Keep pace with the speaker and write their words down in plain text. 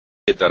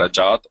کے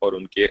درجات اور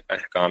ان کے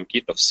احکام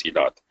کی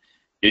تفصیلات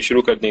یہ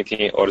شروع کر دی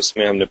تھیں، اور اس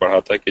میں ہم نے پڑھا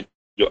تھا کہ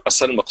جو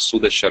اصل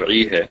مقصود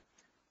شرعی ہے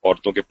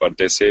عورتوں کے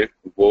پردے سے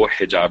وہ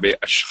حجاب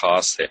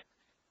اشخاص ہے،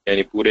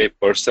 یعنی پورے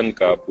پرسن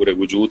کا، پورے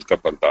وجود کا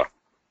پردہ.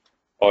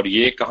 اور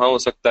یہ کہاں ہو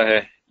سکتا ہے؟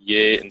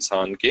 یہ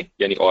انسان کے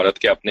یعنی عورت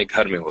کے اپنے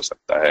گھر میں ہو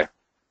سکتا ہے.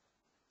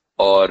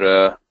 اور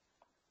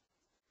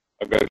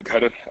اگر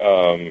گھر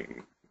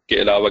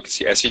کے علاوہ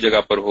کسی ایسی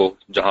جگہ پر ہو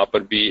جہاں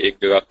پر بھی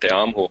ایک جگہ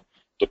قیام ہو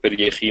تو پھر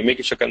یہ خیمے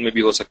کی شکل میں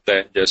بھی ہو سکتا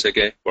ہے. جیسے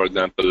کہ فار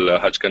ایگزامپل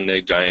حج کرنے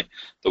جائیں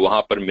تو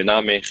وہاں پر منا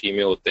میں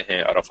خیمے ہوتے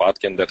ہیں، عرفات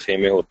کے اندر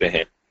خیمے ہوتے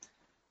ہیں.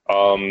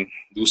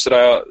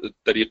 دوسرا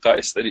طریقہ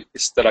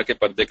اس طرح کے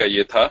پردے کا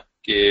یہ تھا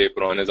کہ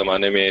پرانے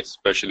زمانے میں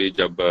اسپیشلی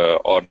جب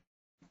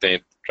عورتیں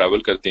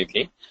ٹریول کرتی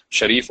تھیں،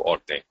 شریف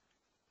عورتیں،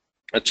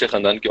 اچھے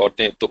خاندان کی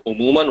عورتیں، تو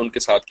عموماً ان کے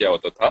ساتھ کیا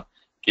ہوتا تھا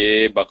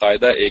کہ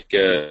باقاعدہ ایک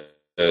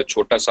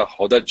چھوٹا سا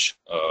ہودج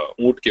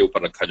اونٹ کے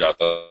اوپر رکھا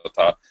جاتا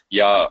تھا،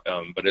 یا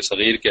بر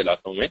صغیر کے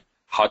علاقوں میں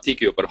ہاتھی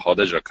کے اوپر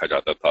ہودج رکھا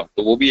جاتا تھا.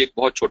 تو وہ بھی ایک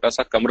بہت چھوٹا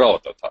سا کمرہ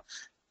ہوتا تھا،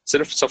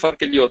 صرف سفر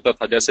کے لیے ہوتا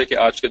تھا. جیسے کہ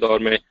آج کے دور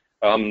میں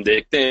ہم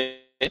دیکھتے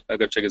ہیں،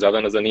 اگرچہ کہ زیادہ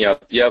نظر نہیں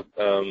آتی،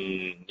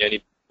 یعنی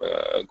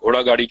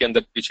گھوڑا گاڑی کے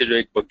اندر پیچھے جو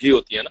ایک بگھی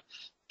ہوتی ہے نا،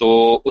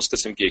 تو اس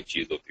قسم کی ایک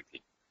چیز ہوتی تھی.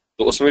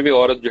 تو اس میں بھی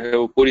عورت جو ہے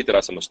وہ پوری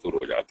طرح سے مستور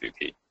ہو جاتی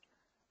تھی.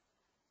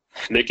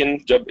 لیکن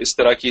جب اس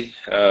طرح کی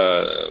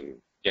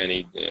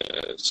یعنی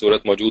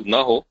صورت موجود نہ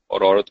ہو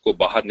اور عورت کو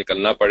باہر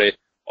نکلنا پڑے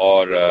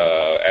اور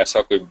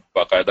ایسا کوئی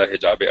باقاعدہ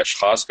حجاب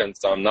اشخاص کا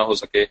انتظام نہ ہو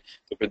سکے،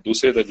 تو پھر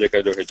دوسرے درجے کا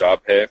جو حجاب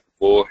ہے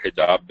وہ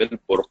حجاب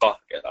بالبرقع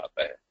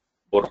کہلاتا ہے.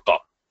 برقع،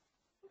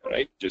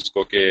 رائٹ، جس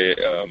کو کہ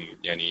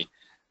یعنی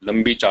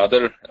لمبی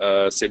چادر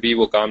سے بھی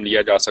وہ کام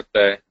لیا جا سکتا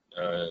ہے،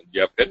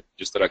 یا پھر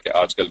جس طرح کے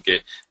آج کل کے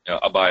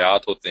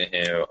عبایات ہوتے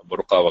ہیں،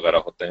 برقع وغیرہ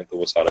ہوتے ہیں، تو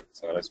وہ سارا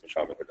اس میں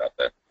شامل ہو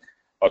جاتا ہے.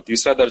 اور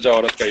تیسرا درجہ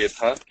عورت کا یہ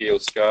تھا کہ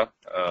اس کا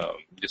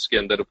جس کے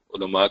اندر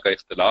علماء کا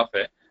اختلاف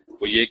ہے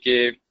وہ یہ کہ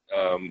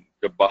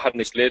جب باہر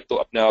نکلے تو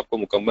اپنے آپ کو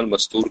مکمل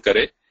مستور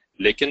کرے،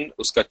 لیکن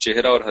اس کا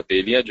چہرہ اور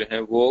ہتھیلیاں جو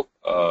ہیں وہ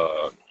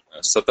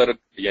سطر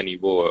یعنی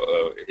وہ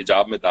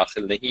حجاب میں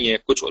داخل نہیں ہے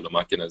کچھ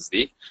علماء کے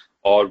نزدیک،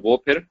 اور وہ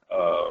پھر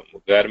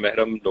غیر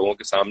محرم لوگوں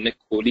کے سامنے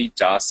کھولی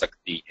جا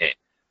سکتی ہیں.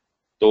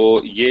 تو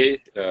یہ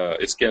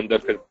اس کے اندر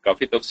پھر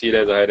کافی تفصیل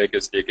ہے. ظاہر ہے کہ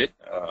اس لیے کہ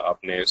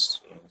آپ نے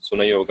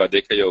سنا ہی ہوگا،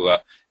 دیکھا ہی ہوگا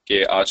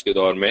کہ آج کے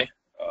دور میں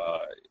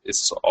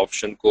اس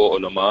آپشن کو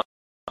علماء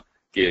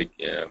کے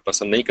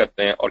پسند نہیں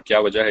کرتے ہیں، اور کیا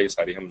وجہ ہے یہ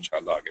ساری ہم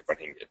انشاءاللہ آگے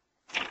پڑھیں گے.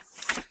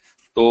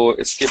 تو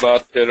اس کے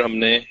بعد پھر ہم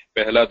نے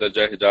پہلا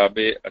درجہ حجاب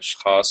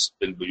اشخاص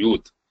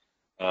بالبیوت،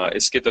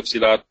 اس کے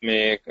تفصیلات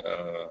میں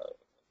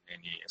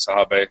یعنی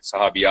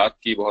صحابیات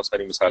کی بہت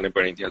ساری مثالیں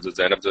پڑھی تھیں. حضرت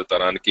زینب رضی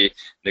اللہ عنہ کی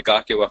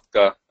نکاح کے وقت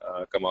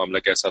کا معاملہ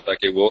کیسا تھا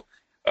کہ وہ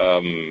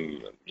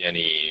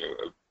یعنی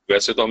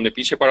ویسے تو ہم نے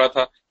پیچھے پڑھا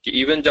تھا کہ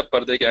ایون جب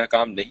پردے کے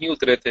احکام نہیں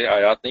اترے تھے،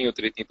 آیات نہیں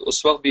اتری تھیں، تو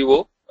اس وقت بھی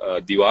وہ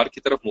دیوار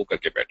کی طرف منہ کر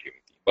کے بیٹھی ہوئی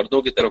تھی،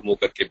 پردوں کی طرف منہ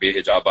کر کے بے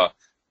حجابہ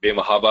بے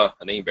محابہ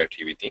نہیں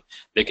بیٹھی ہوئی تھی.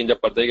 لیکن جب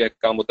پردے کے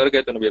احکام اتر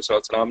گئے تو نبی صلی اللہ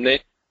علیہ وسلم نے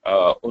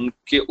ان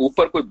کے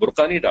اوپر کوئی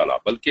برقع نہیں ڈالا،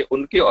 بلکہ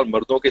ان کے اور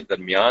مردوں کے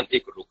درمیان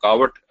ایک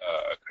رکاوٹ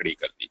کھڑی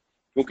کر دی،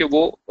 کیونکہ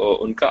وہ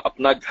ان کا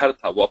اپنا گھر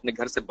تھا، وہ اپنے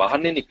گھر سے باہر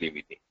نہیں نکلی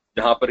ہوئی تھی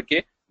جہاں پر کہ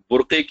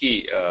برقعے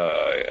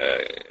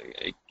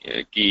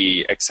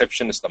کی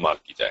ایکسیپشن استعمال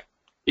کی جائے.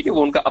 ٹھیک ہے،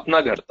 وہ ان کا اپنا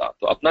گھر تھا.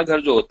 تو اپنا گھر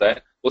جو ہوتا ہے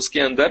اس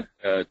کے اندر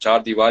چار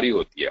دیواری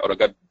ہوتی ہے، اور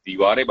اگر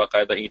دیواریں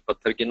باقاعدہ اینٹ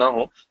پتھر کی نہ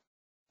ہوں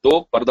تو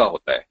پردہ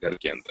ہوتا ہے گھر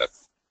کے اندر.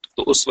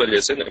 تو اس وجہ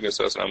سے نبی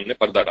صلی اللہ علیہ وسلم نے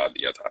پردہ ڈال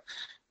دیا تھا.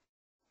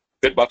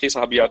 پھر باقی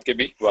صحابیات کے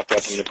بھی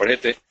واقعات ہم نے پڑھے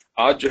تھے.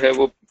 آج جو ہے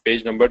وہ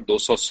پیج نمبر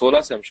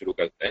 216 سے ہم شروع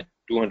کرتے ہیں،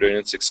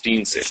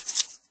 216 سے.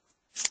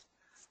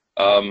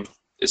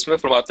 اس میں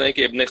فرماتے ہیں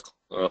کہ ابن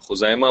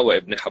خزیمہ و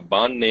ابن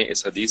حبان نے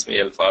اس حدیث میں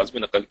یہ الفاظ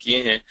میں نقل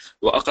کیے ہیں،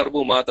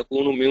 وَأَقْرَبُ مَا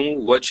تَكُونُ مِنْ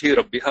وَجْهِ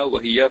رَبِّهَا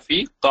وَهِيَ فِي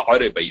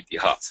قَعْرِ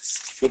بَيْتِهَا.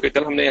 کیونکہ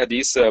کل ہم نے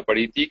حدیث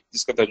پڑھی تھی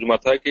جس کا ترجمہ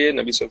تھا کہ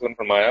نبی صلی اللہ علیہ وسلم نے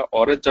فرمایا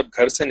عورت جب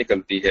گھر سے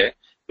نکلتی ہے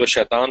تو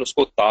شیطان اس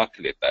کو تاک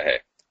لیتا ہے،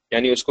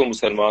 یعنی اس کو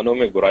مسلمانوں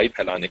میں برائی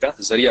پھیلانے کا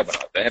ذریعہ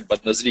بناتا ہے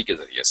بدنظری کے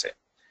ذریعے سے.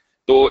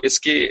 تو اس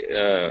کی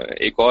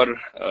ایک اور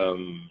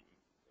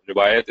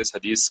روایت اس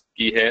حدیث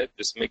کی ہے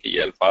جس میں کہ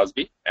یہ الفاظ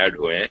بھی ایڈ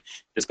ہوئے ہیں،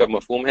 جس کا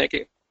مفہوم ہے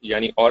کہ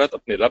یعنی عورت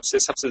اپنے رب سے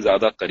سب سے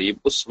زیادہ قریب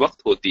اس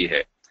وقت ہوتی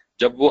ہے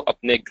جب وہ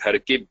اپنے گھر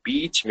کے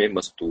بیچ میں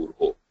مستور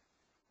ہو.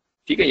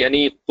 ٹھیک ہے،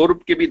 یعنی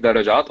قرب کے بھی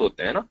درجات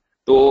ہوتے ہیں نا.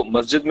 تو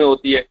مسجد میں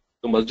ہوتی ہے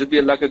تو مسجد بھی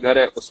اللہ کا گھر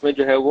ہے، اس میں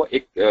جو ہے وہ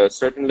ایک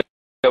سرٹن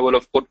لیول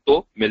آف قرب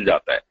تو مل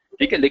جاتا ہے.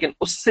 ٹھیک ہے، لیکن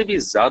اس سے بھی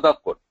زیادہ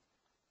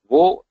قرب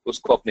وہ اس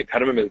کو اپنے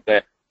گھر میں ملتا ہے،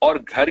 اور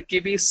گھر کے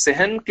بھی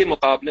صحن کے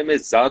مقابلے میں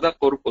زیادہ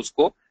قرب اس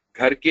کو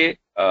گھر کے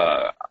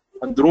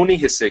اندرونی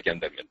حصے کے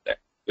اندر ملتا ہے.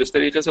 تو اس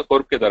طریقے سے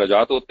قرب کے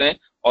درجات ہوتے ہیں،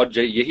 اور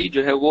یہی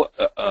جو ہے وہ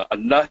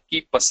اللہ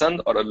کی پسند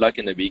اور اللہ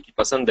کے نبی کی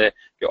پسند ہے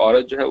کہ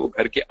عورت جو ہے وہ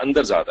گھر کے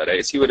اندر زیادہ رہے.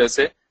 اسی وجہ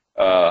سے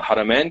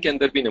حرمین کے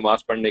اندر بھی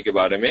نماز پڑھنے کے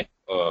بارے میں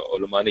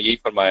علماء نے یہی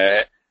فرمایا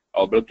ہے،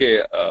 اور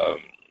بلکہ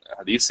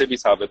حدیث سے بھی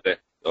ثابت ہے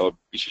اور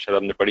پیچھے شرح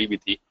نے پڑھی بھی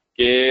تھی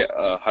کہ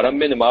حرم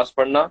میں نماز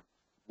پڑھنا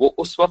وہ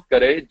اس وقت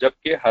کرے جب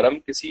کہ حرم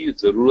کسی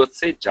ضرورت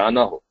سے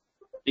جانا ہو.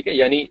 ٹھیک ہے،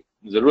 یعنی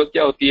ضرورت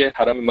کیا ہوتی ہے،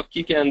 حرم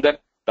مکی کے اندر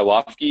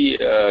طواف کی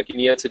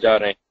نیت سے جا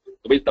رہے ہیں،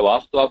 تو بھئی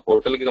طواف تو آپ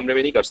ہوٹل کے کمرے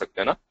میں نہیں کر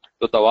سکتے نا،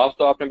 تو طواف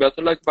تو آپ نے بیت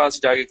اللہ کے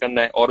پاس جا کے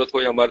کرنا ہے، عورت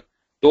ہو یا مرد،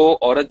 تو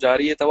عورت جا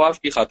رہی ہے طواف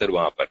کی خاطر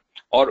وہاں پر،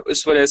 اور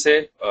اس وجہ سے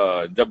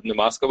جب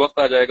نماز کا وقت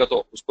آ جائے گا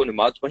تو اس کو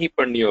نماز وہیں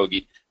پڑھنی ہوگی۔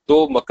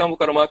 تو مکہ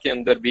مکرمہ کے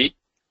اندر بھی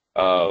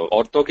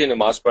عورتوں کی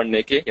نماز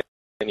پڑھنے کے،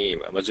 یعنی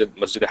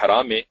مسجد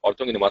حرام میں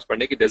عورتوں کی نماز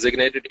پڑھنے کی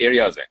ڈیزگنیٹڈ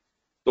ایریاز ہیں،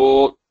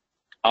 تو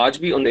آج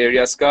بھی ان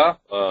ایریاز کا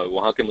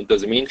وہاں کے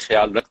منتظمین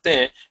خیال رکھتے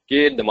ہیں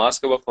کہ نماز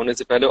کا وقت ہونے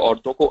سے پہلے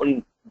عورتوں کو ان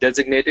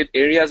ڈیزگنیٹڈ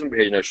ایریاز میں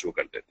بھیجنا شروع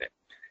کر دیتے ہیں،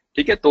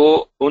 ٹھیک ہے، تو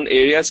ان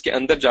ایریاز کے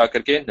اندر جا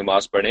کر کے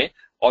نماز پڑھیں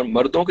اور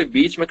مردوں کے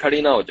بیچ میں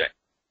کھڑی نہ ہو جائیں،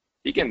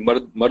 ٹھیک ہے،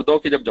 مردوں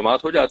کی جب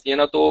جماعت ہو جاتی ہے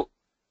نا تو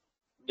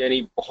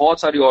یعنی بہت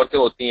ساری عورتیں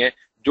ہوتی ہیں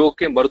جو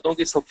کہ مردوں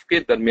کی صف کے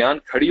درمیان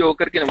کھڑی ہو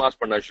کر کے نماز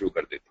پڑھنا شروع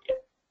کر دیتی ہیں،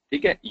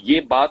 ٹھیک ہے،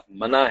 یہ بات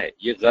منع ہے،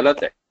 یہ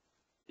غلط ہے،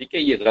 ٹھیک ہے،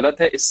 یہ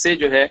غلط ہے، اس سے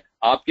جو ہے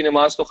آپ کی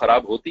نماز تو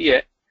خراب ہوتی ہے،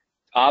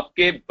 آپ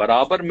کے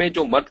برابر میں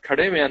جو مرد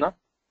کھڑے ہوئے ہیں نا،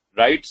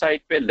 رائٹ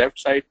سائڈ پہ، لیفٹ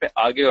سائڈ پہ،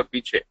 آگے اور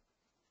پیچھے،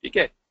 ٹھیک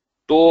ہے،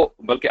 تو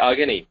بلکہ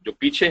آگے نہیں، جو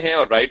پیچھے ہیں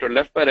اور رائٹ اور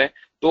لیفٹ پر ہیں،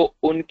 تو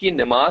ان کی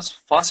نماز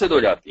فاسد ہو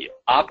جاتی ہے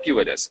آپ کی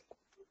وجہ سے،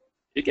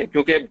 ٹھیک ہے،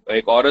 کیونکہ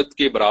ایک عورت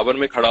کے برابر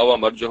میں کھڑا ہوا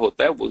مرد جو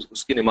ہوتا ہے وہ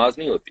اس کی نماز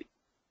نہیں ہوتی،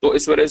 تو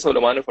اس وجہ سے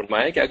علماء نے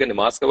فرمایا کہ اگر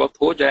نماز کا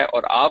وقت ہو جائے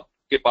اور آپ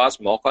کے پاس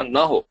موقع نہ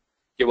ہو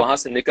کہ وہاں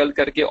سے نکل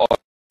کر کے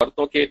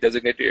عورتوں کے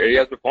ڈیزگنیٹڈ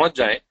ایریاز میں پہنچ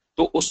جائیں،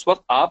 تو اس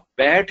وقت آپ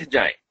بیٹھ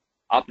جائیں،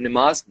 آپ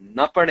نماز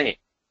نہ پڑھیں،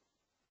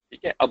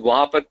 ٹھیک ہے، اب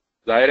وہاں پر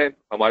ظاہر ہے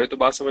ہماری تو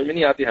بات سمجھ میں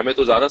نہیں آتی، ہمیں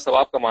تو زیادہ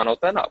ثواب کمانا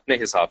ہوتا ہے نا اپنے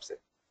حساب سے،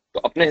 تو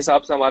اپنے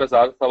حساب سے ہمارا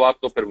زیادہ ثواب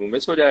تو پھر وہ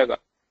مس ہو جائے گا،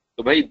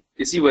 تو بھائی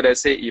اسی وجہ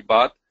سے یہ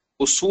بات،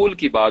 اصول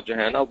کی بات جو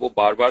ہے نا وہ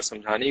بار بار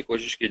سمجھانے کی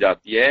کوشش کی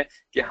جاتی ہے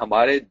کہ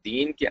ہمارے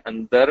دین کے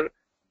اندر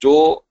جو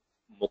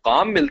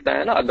مقام ملتا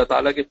ہے نا اللہ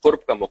تعالیٰ کے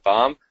قرب کا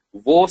مقام،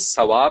 وہ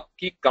ثواب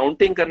کی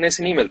کاؤنٹنگ کرنے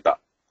سے نہیں ملتا،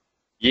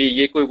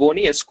 یہ کوئی وہ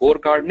نہیں ہے، سکور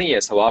کارڈ نہیں ہے،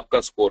 ثواب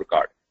کا سکور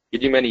کارڈ کہ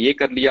جی میں نے یہ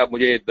کر لیا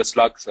مجھے 10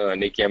 لاکھ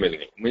نیکیاں مل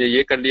گئیں، مجھے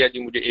یہ کر لیا جی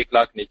مجھے 1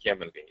 لاکھ نیکیاں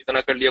مل گئیں،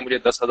 اتنا کر لیا مجھے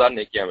 10,000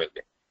 نیکیاں مل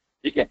گئیں،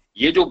 ٹھیک ہے،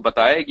 یہ جو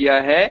بتایا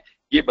گیا ہے،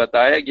 یہ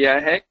بتایا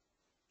گیا ہے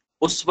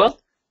اس وقت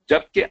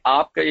جب کہ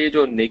آپ کا یہ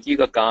جو نیکی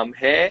کا کام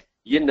ہے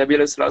یہ نبی علیہ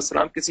الصلوۃ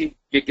والسلام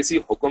کسی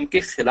حکم کے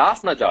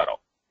خلاف نہ جا رہا ہو،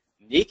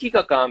 نیکی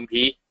کا کام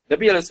بھی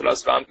نبی علیہ الصلوۃ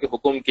والسلام کے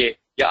حکم کے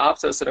یا آپ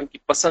صلی اللہ علیہ وسلم کی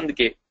پسند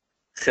کے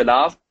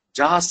خلاف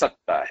جا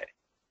سکتا ہے،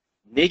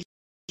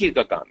 نیکی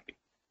کا کام بھی،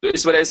 تو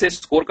اس وجہ سے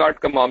سکور کارڈ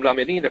کا معاملہ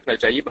ہمیں نہیں رکھنا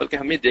چاہیے، بلکہ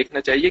ہمیں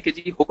دیکھنا چاہیے کہ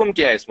جی حکم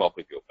کیا ہے اس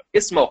موقع کے اوپر،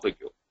 اس موقع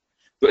کے اوپر،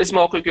 تو اس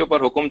موقع کے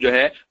اوپر حکم جو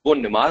ہے وہ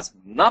نماز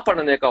نہ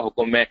پڑھنے کا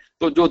حکم ہے،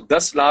 تو جو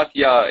 10 لاکھ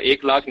یا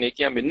 1 لاکھ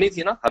نیکیاں ملنی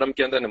تھی نا حرم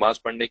کے اندر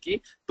نماز پڑھنے کی،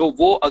 تو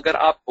وہ اگر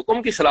آپ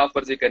حکم کی خلاف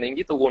ورزی کریں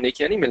گی تو وہ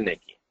نیکیاں نہیں ملنے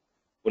کی،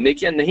 وہ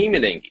نیکیاں نہیں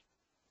ملیں گی،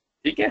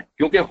 ٹھیک ہے،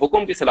 کیونکہ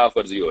حکم کی خلاف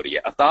ورزی ہو رہی ہے،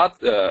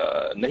 اطاعت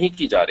نہیں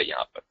کی جا رہی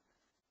یہاں پر،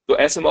 تو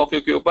ایسے موقع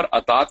کے اوپر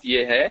اطاعت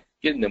یہ ہے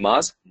کہ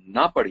نماز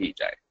نہ پڑھی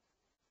جائے،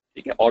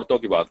 ٹھیک ہے، عورتوں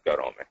کی بات کر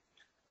رہا ہوں میں،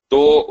 تو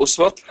اس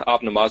وقت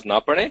آپ نماز نہ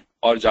پڑھیں،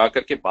 اور جا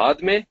کر کے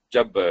بعد میں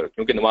جب،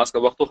 کیونکہ نماز کا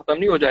وقت تو ختم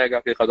نہیں ہو جائے گا،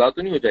 پھر قضا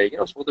تو نہیں ہو جائے گی،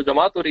 اس وقت تو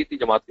جماعت ہو رہی تھی،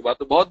 جماعت کے بعد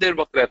تو بہت دیر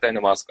وقت رہتا ہے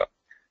نماز کا،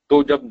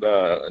 تو جب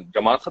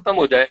جماعت ختم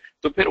ہو جائے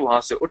تو پھر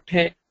وہاں سے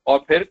اٹھیں اور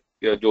پھر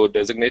جو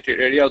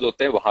ڈیزگنیٹڈ ایریاز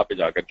ہوتے ہیں وہاں پہ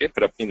جا کر کے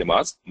پھر اپنی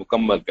نماز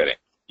مکمل کریں،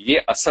 یہ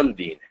اصل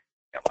دین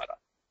ہے ہمارا،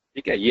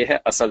 ٹھیک ہے، یہ ہے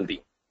اصل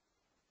دین،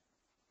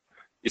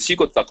 اسی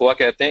کو تقویٰ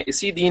کہتے ہیں،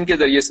 اسی دین کے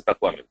ذریعے سے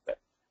تقویٰ ملتا ہے،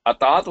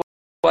 اطاعت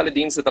والے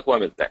دین سے تقویٰ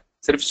ملتا ہے،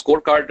 صرف سکور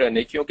کارڈ،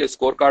 نیکیوں کے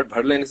سکور کارڈ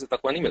بھر لینے سے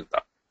تقویٰ نہیں ملتا،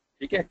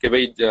 ٹھیک ہے، کہ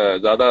بھئی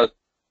زیادہ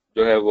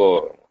جو ہے وہ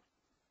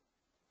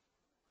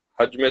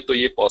حج میں تو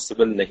یہ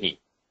پاسبل نہیں،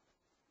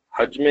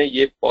 حج میں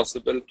یہ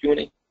پاسبل کیوں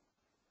نہیں؟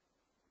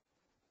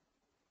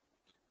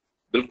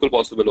 بالکل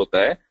پاسبل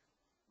ہوتا ہے،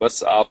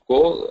 بس آپ کو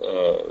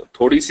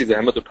تھوڑی سی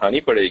زحمت اٹھانی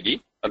پڑے گی،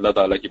 اللہ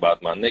تعالیٰ کی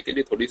بات ماننے کے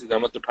لیے تھوڑی سی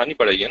زحمت اٹھانی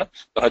پڑے گی نا،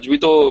 تو حج بھی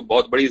تو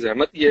بہت بڑی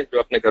زحمت ہی ہے، جو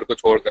اپنے گھر کو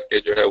چھوڑ کر کے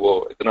جو ہے وہ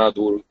اتنا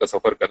دور کا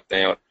سفر کرتے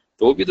ہیں، اور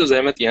تو وہ بھی تو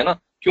زحمت ہی ہے نا،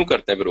 کیوں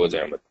کرتے ہیں پھر وہ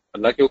زحمت؟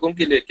 اللہ کے حکم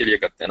کے لیے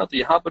کرتے ہیں نا، تو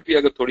یہاں پر بھی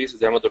اگر تھوڑی سی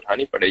زحمت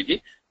اٹھانی پڑے گی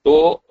تو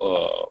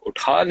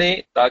اٹھا لیں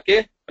تاکہ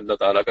اللہ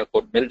تعالیٰ کا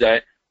قرب مل جائے،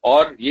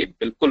 اور یہ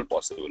بالکل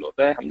پاسبل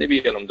ہوتا ہے، ہم نے بھی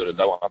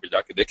الحمدللہ وہاں پہ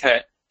جا کے دیکھا ہے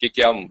کہ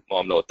کیا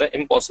معاملہ ہوتا ہے،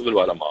 امپاسبل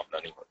والا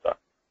معاملہ نہیں ہوتا۔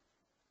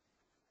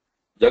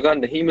 جگہ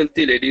نہیں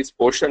ملتی لیڈیز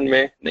پورشن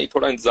میں، نہیں،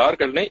 تھوڑا انتظار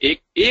کر لیں،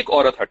 ایک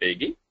عورت ہٹے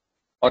گی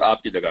اور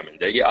آپ کی جگہ مل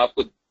جائے گی، آپ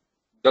کو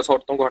 10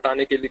 عورتوں کو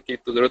ہٹانے کے لیے کی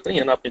تو ضرورت نہیں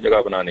ہے نا، اپنی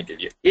جگہ بنانے کے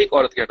لیے ایک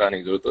عورت کی ہٹانے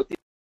کی ضرورت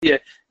ہوتی ہے،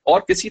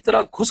 اور کسی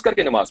طرح گھس کر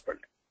کے نماز پڑھ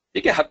لیں،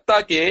 ٹھیک ہے، حتیٰ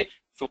کہ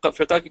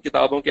فقہ کی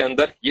کتابوں کے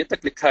اندر یہ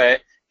تک لکھا ہے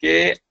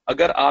کہ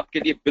اگر آپ کے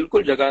لیے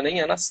بالکل جگہ نہیں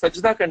ہے نا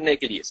سجدہ کرنے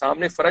کے لیے،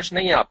 سامنے فرش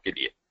نہیں ہے آپ کے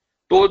لیے،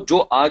 تو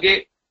جو آگے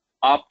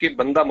آپ کے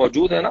بندہ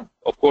موجود ہے نا،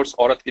 آف کورس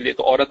عورت کے لیے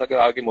تو عورت اگر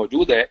آگے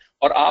موجود ہے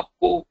اور آپ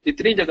کو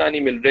اتنی جگہ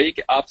نہیں مل رہی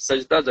کہ آپ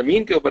سجدہ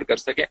زمین کے اوپر کر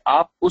سکیں،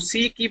 آپ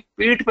اسی کی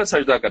پیٹھ پر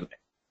سجدہ کر دیں،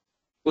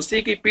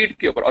 اسی کی پیٹھ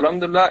کے اوپر۔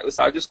 الحمدللہ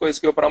ساجد کو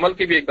اس کے اوپر عمل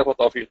کی بھی ایک دفعہ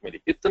توفیق ملی،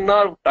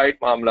 اتنا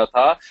ٹائٹ معاملہ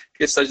تھا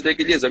کہ سجدے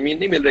کے لیے زمین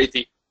نہیں مل رہی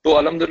تھی، تو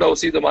الحمدللہ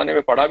اسی زمانے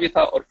میں پڑھا بھی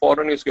تھا اور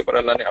فوراً ہی اس کے اوپر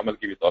اللہ نے عمل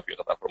کی بھی توفیق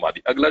عطا فرما دی.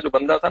 اگلا جو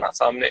بندہ تھا نا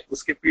سامنے،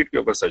 اس کی پیٹھ کے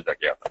اوپر سجدہ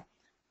کیا تھا.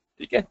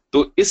 ٹھیک ہے،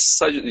 تو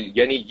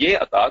یعنی یہ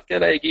اطاعت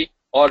کہلائے گی.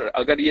 اور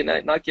اگر یہ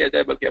نہ کیا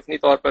جائے بلکہ اپنی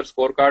طور پر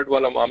اسکور کارڈ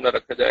والا معاملہ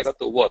رکھا جائے گا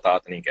تو وہ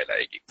اطاعت نہیں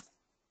کہلائے گی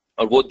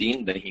اور وہ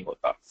دین نہیں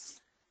ہوتا.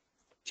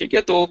 ٹھیک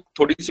ہے، تو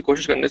تھوڑی سی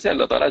کوشش کرنے سے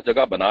اللہ تعالیٰ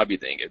جگہ بنا بھی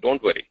دیں گے.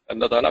 ڈونٹ وری،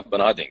 اللہ تعالیٰ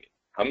بنا دیں گے.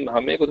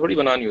 ہمیں کو تھوڑی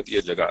بنانی ہوتی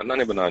ہے جگہ، اللہ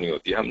نے بنانی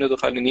ہوتی ہے. ہم نے تو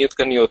خالی نیت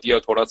کرنی ہوتی ہے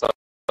اور تھوڑا سا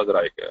ذرا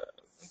ایک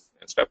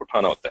اسٹیپ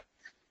اٹھانا ہوتا ہے.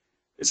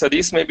 اس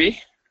حدیث میں بھی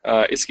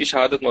اس کی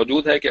شہادت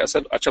موجود ہے کہ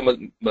اصل اچھا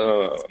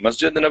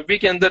مسجد نبوی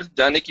کے اندر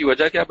جانے کی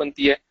وجہ کیا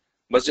بنتی ہے؟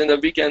 مسجد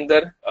نبوی کے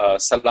اندر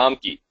سلام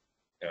کی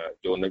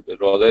جو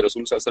روضہ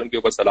رسول صلی اللہ علیہ وسلم کے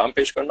اوپر سلام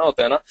پیش کرنا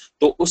ہوتا ہے نا،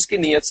 تو اس کی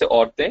نیت سے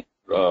عورتیں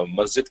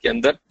مسجد کے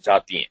اندر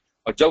جاتی ہیں.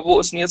 اور جب وہ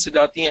اس نیت سے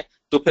جاتی ہیں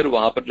تو پھر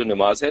وہاں پر جو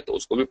نماز ہے تو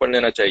اس کو بھی پڑھ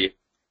لینا چاہیے.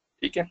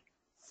 ٹھیک ہے،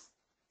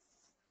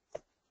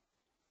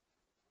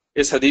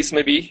 اس حدیث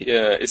میں بھی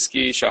اس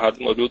کی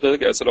شہادت موجود ہے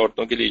کہ اصل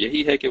عورتوں کے لیے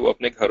یہی ہے کہ وہ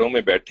اپنے گھروں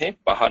میں بیٹھیں،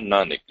 باہر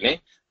نہ نکلیں،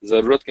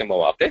 ضرورت کے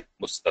مواقع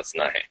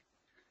مستثنیٰ ہیں.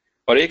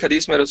 اور ایک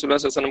حدیث میں رسول اللہ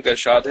صلی اللہ علیہ وسلم کا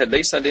ارشاد ہے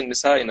لیس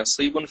للنساء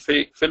نصیب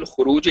فی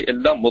الخروج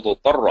الا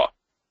مضطرہ،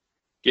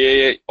 کہ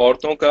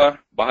عورتوں کا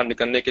باہر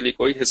نکلنے کے لیے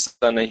کوئی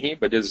حصہ نہیں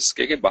بجز اس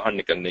کے کہ باہر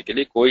نکلنے کے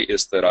لیے کوئی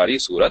اضطراری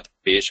صورت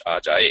پیش آ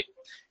جائے.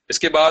 اس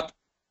کے بعد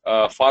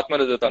فاطمہ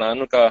رضی اللہ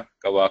عنہ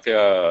کا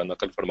واقعہ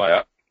نقل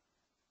فرمایا،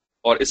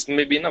 اور اس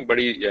میں بھی نا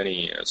بڑی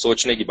یعنی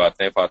سوچنے کی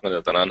باتیں ہیں فاطمہ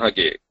رضی اللہ عنہ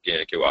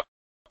کے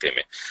واقعے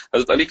میں.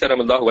 حضرت علی کرم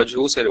اللہ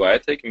وجہہ سے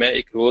روایت ہے کہ میں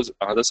ایک روز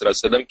حضرت صلی اللہ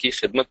علیہ وسلم کی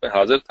خدمت میں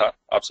حاضر تھا.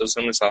 آپ صلی اللہ علیہ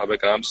وسلم نے صحابہ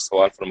کرام سے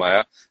سوال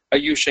فرمایا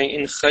ایو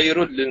شیء خیر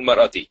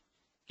للمرأۃ،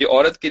 کہ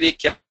عورت کے لیے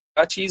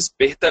کیا چیز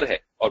بہتر ہے،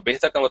 اور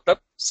بہتر کا مطلب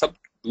سب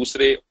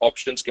دوسرے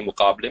آپشنز کے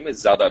مقابلے میں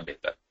زیادہ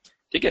بہتر.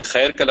 ٹھیک ہے،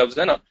 خیر کا لفظ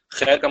ہے نا،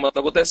 خیر کا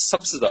مطلب ہوتا ہے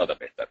سب سے زیادہ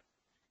بہتر.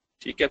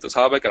 ٹھیک ہے، تو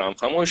صحابہ کرام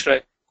خاموش رہے،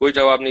 کوئی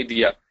جواب نہیں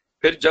دیا.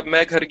 پھر جب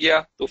میں گھر گیا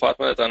تو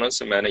فاطمہ رضی اللہ عنہ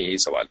سے میں نے یہی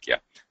سوال کیا.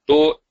 تو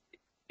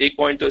ایک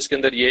پوائنٹ تو اس کے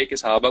اندر یہ ہے کہ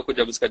صحابہ کو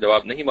جب اس کا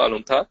جواب نہیں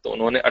معلوم تھا تو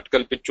انہوں نے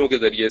اٹکل پچوں کے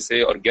ذریعے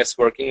سے اور گیس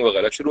ورکنگ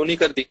وغیرہ شروع نہیں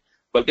کر دی،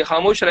 بلکہ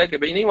خاموش رہے کہ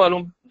بھئی نہیں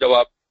معلوم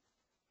جواب.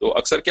 تو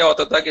اکثر کیا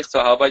ہوتا تھا کہ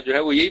صحابہ جو ہے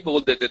وہ یہی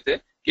بول دیتے تھے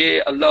کہ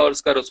اللہ اور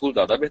اس کا رسول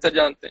زیادہ بہتر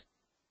جانتے ہیں.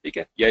 ٹھیک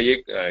ہے، یا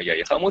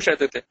یہ خاموش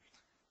رہتے تھے.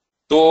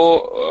 تو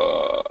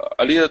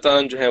علی رضی اللہ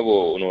عنہ جو ہے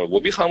وہ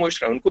بھی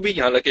خاموش رہے، ان کو بھی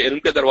یہاں لگے علم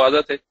کے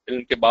دروازہ تھے،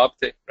 علم کے باب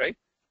تھے، رائٹ.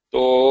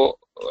 تو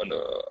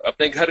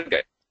اپنے گھر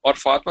گئے اور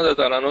فاطمہ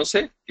رضی اللہ عنہ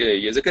سے کہ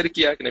یہ ذکر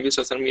کیا کہ نبی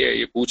صلی اللہ علیہ وسلم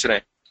یہ پوچھ رہے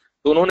ہیں.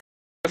 تو انہوں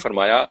نے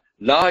فرمایا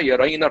لا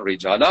یرین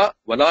الرجال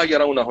ولا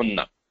یرونہن،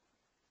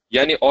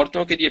 یعنی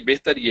عورتوں کے لیے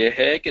بہتر یہ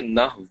ہے کہ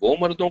نہ وہ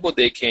مردوں کو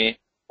دیکھیں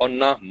اور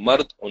نہ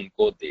مرد ان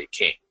کو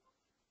دیکھیں.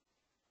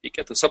 ٹھیک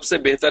ہے، تو سب سے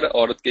بہتر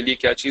عورت کے لیے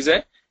کیا چیز ہے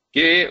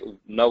کہ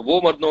نہ وہ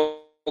مردوں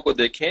کو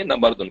دیکھیں نہ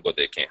مرد ان کو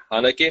دیکھیں.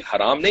 حالانکہ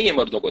حرام نہیں ہے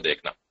مردوں کو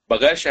دیکھنا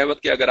بغیر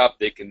شہوت کے. اگر آپ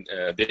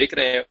دیکھ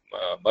رہے ہیں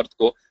مرد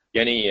کو،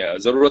 یعنی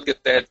ضرورت کے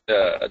تحت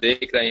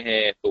دیکھ رہے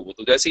ہیں تو وہ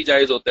تو جیسے ہی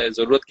جائز ہوتا ہے.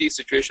 ضرورت کی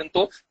سچویشن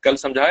تو کل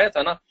سمجھایا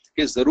تھا نا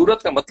کہ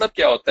ضرورت کا مطلب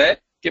کیا ہوتا ہے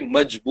کہ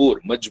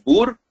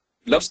مجبور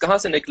لفظ کہاں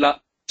سے نکلا؟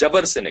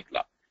 جبر سے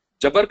نکلا.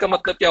 جبر کا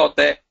مطلب کیا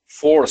ہوتا ہے؟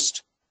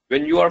 Forced.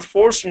 when you are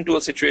forced into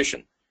a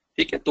situation.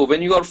 ٹھیک ہے، تو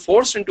when you are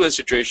forced into a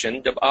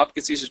situation، جب آپ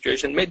کسی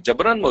سچویشن میں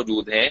جبرن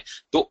موجود ہیں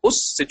تو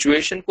اس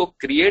سچویشن کو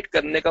کریٹ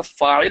کرنے کا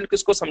فاعل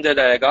کس کو سمجھا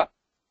جائے گا؟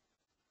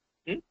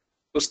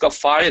 اس کا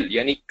فاعل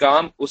یعنی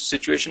کام، اس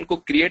سچویشن کو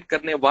کریٹ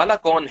کرنے والا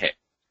کون ہے؟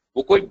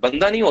 وہ کوئی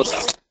بندہ نہیں ہوتا.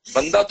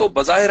 بندہ تو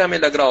بظاہر ہمیں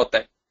لگ رہا ہوتا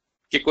ہے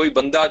کہ کوئی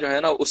بندہ جو ہے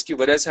نا اس کی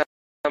وجہ سے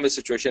ہم اس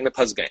سچویشن میں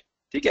پھنس گئے.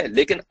 ٹھیک ہے،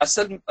 لیکن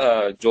اصل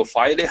جو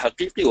فاعل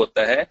حقیقی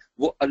ہوتا ہے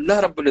وہ اللہ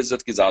رب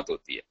العزت کی ذات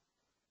ہوتی ہے.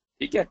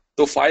 ٹھیک ہے،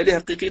 تو فاعل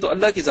حقیقی تو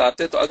اللہ کی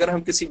ذات ہے. تو اگر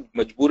ہم کسی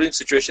مجبوری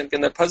سچویشن کے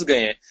اندر پھنس گئے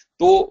ہیں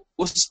تو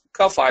اس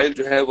کا فاعل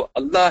جو ہے وہ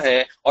اللہ ہے،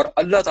 اور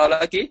اللہ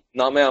تعالیٰ کی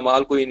نام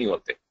اعمال کوئی نہیں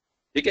ہوتے.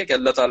 ٹھیک ہے، کہ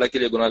اللہ تعالیٰ کے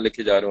لیے گناہ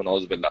لکھے جا رہے ہو،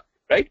 نعوذ باللہ،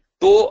 رائٹ.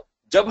 تو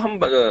جب ہم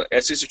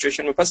ایسی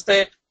سچویشن میں پھنستے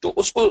ہیں تو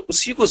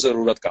اسی کو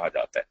ضرورت کہا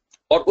جاتا ہے،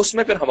 اور اس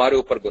میں پھر ہمارے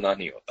اوپر گناہ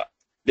نہیں ہوتا.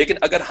 لیکن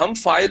اگر ہم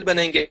فاعل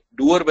بنیں گے،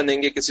 ڈوئر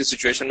بنیں گے کسی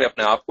سچویشن میں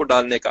اپنے آپ کو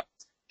ڈالنے کا،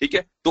 ٹھیک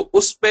ہے، تو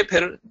اس پہ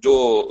پھر جو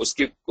اس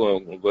کی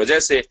وجہ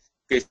سے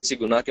کسی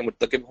گناہ کے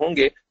مرتکب ہوں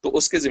گے تو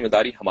اس کی ذمہ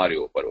داری ہمارے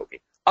اوپر ہوگی.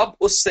 اب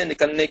اس سے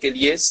نکلنے کے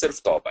لیے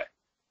صرف توبہ ہے.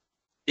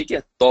 ٹھیک ہے،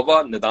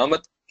 توبہ،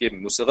 ندامت کہ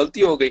مجھ سے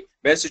غلطی ہو گئی،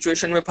 میں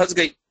سچویشن میں پھنس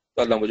گئی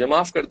تو اللہ مجھے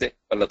معاف کر دے.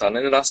 اللہ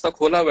تعالیٰ نے راستہ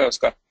کھولا ہوا ہے اس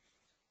کا.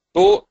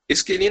 تو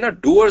اس کے لیے نا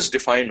ڈوئرز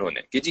ڈیفائنڈ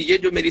ہونے کہ جی یہ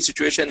جو میری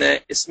سچویشن ہے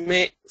اس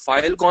میں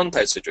فاعل کون تھا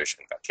اس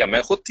سچویشن کا؟ کیا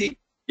میں خود تھی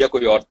یا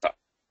کوئی اور تھا؟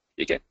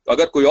 ٹھیک ہے، تو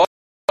اگر کوئی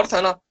اور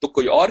تھا نا تو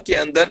کوئی اور کے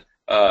اندر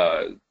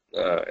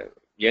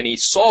یعنی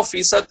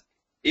 100%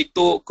 ایک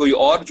تو کوئی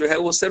اور جو ہے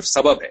وہ صرف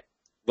سبب ہے،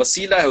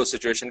 وسیلہ ہے اس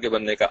سچویشن کے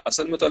بننے کا.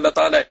 اصل میں تو اللہ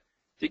تعالیٰ ہے.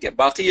 ٹھیک ہے،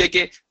 باقی یہ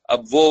کہ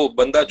اب وہ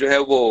بندہ جو ہے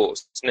وہ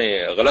اس نے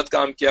غلط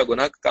کام کیا،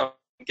 گناہ کا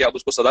کام کیا، اب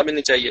اس کو سزا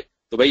ملنی چاہیے.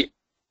 تو بھائی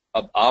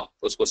اب آپ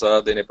اس کو سزا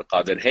دینے پر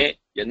قادر ہیں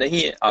یا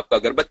نہیں ہے؟ آپ کا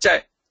اگر بچہ ہے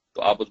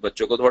تو آپ اس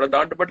بچے کو تھوڑا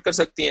ڈانٹ ڈپٹ کر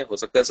سکتی ہیں، ہو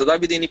سکتا ہے سزا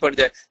بھی دینی پڑ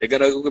جائے. لیکن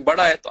اگر کوئی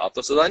بڑا ہے تو آپ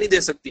تو سزا نہیں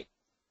دے سکتی.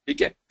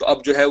 ٹھیک ہے، تو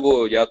اب جو ہے وہ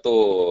یا تو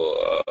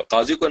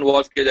قاضی کو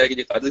انوالو کیا جائے گی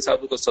جی قاضی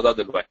صاحب کو سزا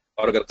دلوائے،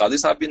 اور اگر قاضی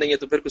صاحب بھی نہیں ہے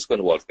تو پھر کس کو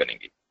انوالو کریں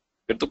گی؟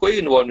 پھر تو کوئی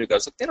انوالو نہیں کر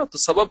سکتے نا. تو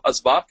سبب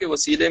اسباب کے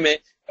وسیلے میں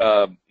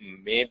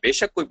بے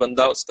شک کوئی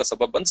بندہ اس کا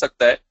سبب بن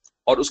سکتا ہے،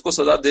 اور اس کو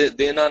سزا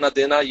دینا نہ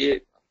دینا یہ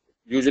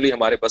یوزلی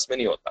ہمارے بس میں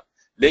نہیں ہوتا.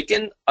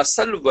 لیکن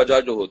اصل وجہ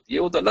جو ہوتی ہے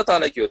وہ تو اللہ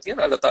تعالیٰ کی ہوتی ہے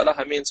نا. اللہ تعالیٰ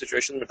ہمیں ان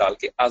سچویشن میں ڈال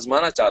کے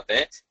آزمانا چاہتے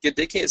ہیں کہ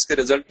دیکھیں اس کے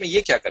رزلٹ میں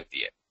یہ کیا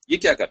کرتی ہے، یہ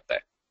کیا کرتا ہے.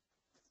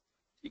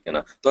 ٹھیک ہے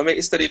نا. تو ہمیں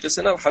اس طریقے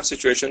سے نا ہر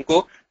سچویشن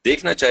کو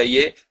دیکھنا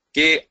چاہیے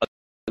کہ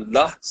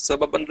اللہ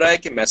سبب بن رہا ہے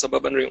کہ میں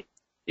سبب بن رہی ہوں.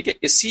 ٹھیک ہے،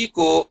 اسی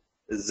کو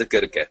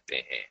ذکر کہتے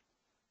ہیں.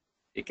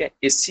 ٹھیک ہے،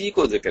 اسی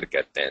کو ذکر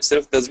کہتے ہیں.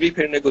 صرف تسبیح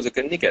پھیرنے کو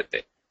ذکر نہیں کہتے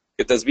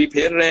کہ تسبیح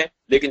پھیر رہے ہیں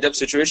لیکن جب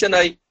سچویشن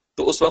آئی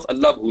تو اس وقت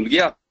اللہ بھول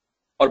گیا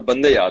اور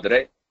بندے یاد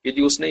رہے کہ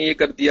جی اس نے یہ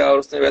کر دیا اور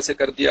اس نے ویسے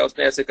کر دیا، اس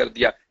نے ایسے کر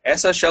دیا.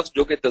 ایسا شخص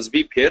جو کہ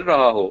تسبیح پھیر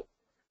رہا ہو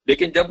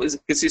لیکن جب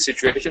کسی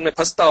سچویشن میں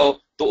پھنستا ہو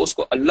تو اس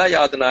کو اللہ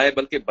یاد نہ آئے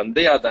بلکہ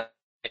بندے یاد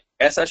آئے،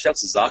 ایسا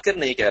شخص ذاکر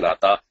نہیں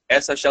کہلاتا،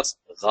 ایسا شخص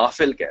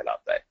غافل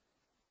کہلاتا ہے.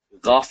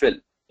 غافل،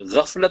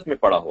 غفلت میں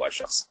پڑا ہوا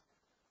شخص.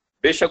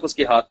 بے شک اس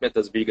کے ہاتھ میں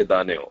تسبیح کے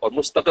دانے ہو اور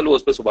مستقل وہ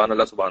اس پہ سبحان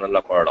اللہ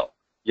پڑھ رہا ہو،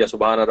 یا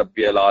سبحان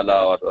ربی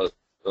الاعلیٰ،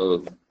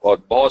 اور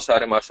بہت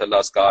سارے ماشاءاللہ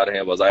اذکار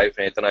ہیں، وظائف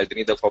ہیں،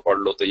 اتنی دفعہ پڑھ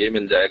لو تو یہ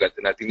مل جائے گا،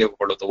 اتنی دفعہ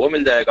پڑھ لو تو وہ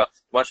مل جائے گا.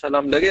 ماشاءاللہ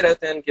ہم لگے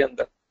رہتے ہیں ان کے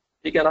اندر.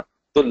 ٹھیک ہے نا.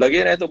 تو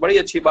لگے رہے تو بڑی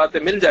اچھی بات ہے،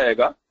 مل جائے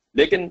گا،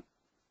 لیکن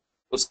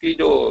اس کی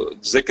جو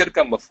ذکر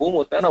کا مفہوم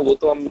ہوتا ہے نا وہ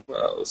تو ہم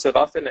اس سے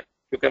غافل ہیں،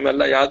 کیونکہ ہمیں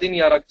اللہ یاد ہی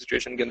نہیں آ رہا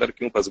سچویشن کے اندر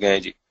کیوں پھنس گئے ہیں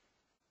جی.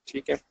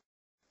 ٹھیک ہے.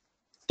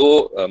 تو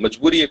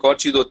مجبوری ایک اور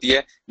چیز ہوتی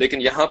ہے،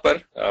 لیکن یہاں پر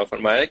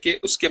فرمایا کہ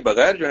اس کے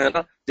بغیر جو ہے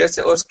نا،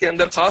 جیسے اس کے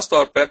اندر خاص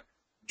طور پر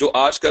جو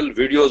آج کل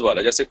ویڈیوز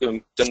والا، جیسے کہ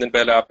چند دن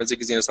پہلے آپ میں سے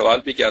کسی نے سوال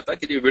بھی کیا تھا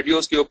کہ یہ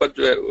ویڈیوز کے اوپر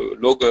جو ہے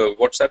لوگ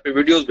واٹس ایپ پہ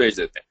ویڈیوز بھیج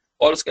دیتے ہیں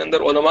اور اس کے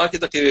اندر علماء کی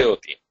تقریریں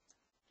ہوتی ہیں.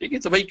 ٹھیک ہے،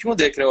 تو بھائی کیوں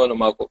دیکھ رہے ہیں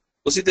علماء کو؟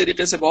 اسی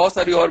طریقے سے بہت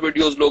ساری اور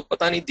ویڈیوز لوگ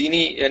پتہ نہیں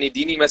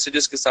دینی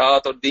میسیجز کے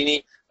ساتھ اور دینی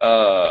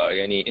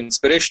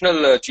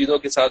انسپریشنل چیزوں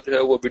کے ساتھ جو ہے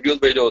وہ ویڈیوز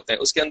بھیجے ہوتے ہیں.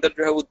 اس کے اندر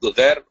جو ہے وہ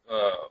غیر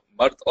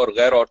مرد اور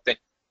غیر عورتیں،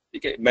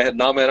 ٹھیک ہے،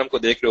 نامحرم کو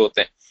دیکھ رہے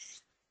ہوتے ہیں.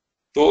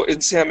 تو ان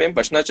سے ہمیں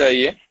بچنا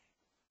چاہیے،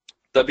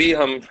 تبھی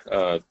ہم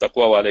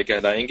تقوی والے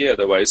کہلائیں گے.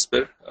 ادروائز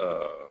پھر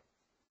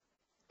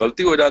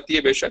غلطی ہو جاتی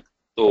ہے بے شک،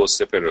 تو اس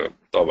سے پھر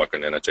توبہ کر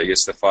لینا چاہیے،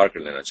 استغفار کر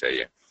لینا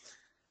چاہیے.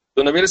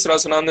 تو نبی صلی اللہ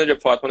علیہ وسلم نے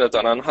جب فاطمہ رضی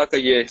اللہ عنہا کا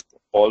یہ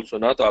قول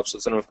سنا تو آپ صلی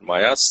اللہ علیہ وسلم نے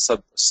فرمایا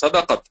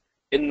صدقت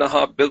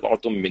انہا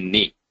بضعۃ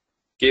منی،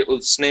 کہ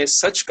اس نے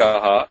سچ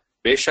کہا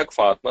بے شک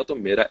فاطمہ تو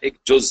میرا ایک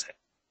جز ہے.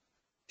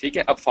 ٹھیک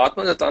ہے. اب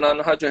فاطمہ رضی اللہ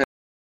عنہا جو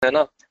ہے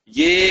نا،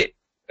 یہ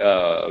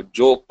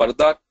جو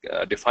پردہ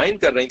ڈیفائن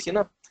کر رہی تھی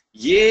نا،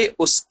 یہ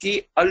اس کی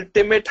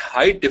الٹیمیٹ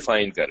ہائٹ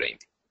ڈیفائن کر رہی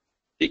تھی.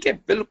 ٹھیک ہے،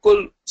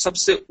 بالکل سب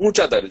سے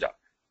اونچا درجہ،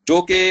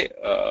 جو کہ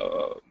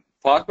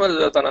فاطمہ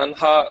رضی اللہ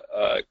عنہا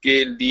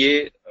کے لیے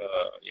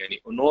یعنی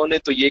انہوں نے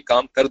تو یہ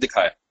کام کر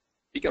دکھایا.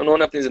 ٹھیک ہے، انہوں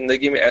نے اپنی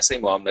زندگی میں ایسا ہی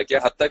معاملہ کیا،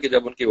 حتیٰ کہ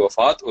جب ان کی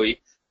وفات ہوئی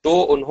تو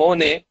انہوں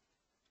نے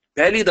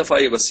پہلی دفعہ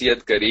یہ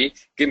وصیت کری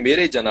کہ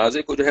میرے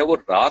جنازے کو جو ہے وہ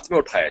رات میں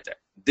اٹھایا جائے،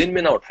 دن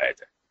میں نہ اٹھایا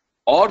جائے.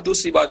 اور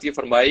دوسری بات یہ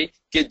فرمائی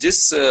کہ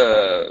جس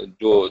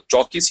جو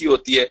چوکی سی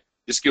ہوتی ہے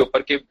جس کے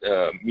اوپر کے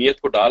میت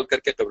کو ڈال کر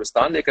کے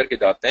قبرستان لے کر کے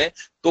جاتے ہیں،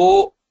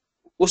 تو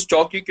اس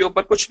چوکی کے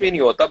اوپر کچھ بھی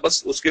نہیں ہوتا،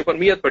 بس اس کے اوپر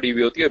میت پڑی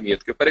ہوئی ہوتی ہے،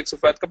 میت کے اوپر ایک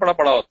سفید کپڑا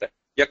پڑا ہوتا ہے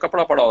یا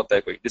کپڑا پڑا ہوتا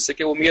ہے کوئی، جس سے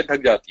کہ وہ میت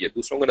ڈھک جاتی ہے،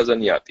 دوسروں کو نظر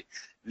نہیں آتی.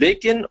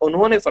 لیکن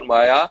انہوں نے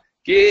فرمایا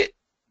کہ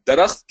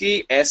درخت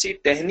کی ایسی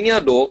ٹہنیاں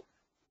لو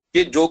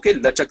کہ جو کہ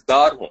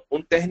لچکدار ہوں،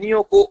 ان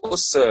ٹہنیوں کو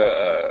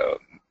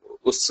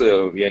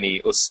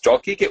اس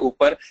چوکی کے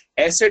اوپر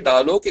ایسے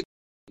ڈالو کہ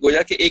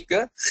گویا کہ ایک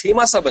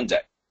خیمہ سا بن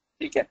جائے.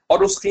 ٹھیک ہے، اور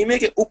اس خیمے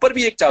کے اوپر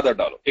بھی ایک چادر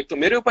ڈالو، ایک تو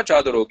میرے اوپر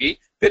چادر ہوگی،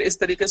 پھر اس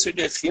طریقے سے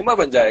جو خیمہ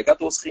بن جائے گا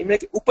تو اس خیمے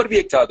کے اوپر بھی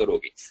ایک چادر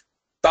ہوگی،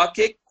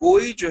 تاکہ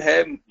کوئی جو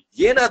ہے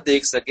یہ نہ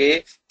دیکھ سکے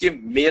کہ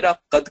میرا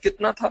قد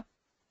کتنا تھا،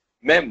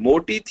 میں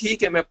موٹی تھی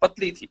کہ میں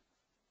پتلی تھی.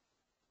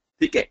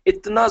 ٹھیک ہے،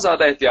 اتنا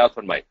زیادہ احتیاط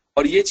فرمائی.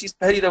 اور یہ چیز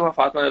پہلی دفعہ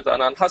فاطمہ رضی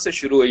اللہ عنہا سے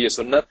شروع ہوئی یہ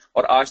سنت،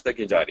 اور آج تک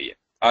یہ جاری ہے.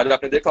 آج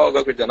آپ نے دیکھا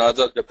ہوگا کہ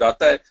جنازہ جب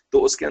جاتا ہے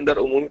تو اس کے اندر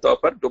عمومی طور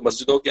پر جو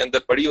مسجدوں کے اندر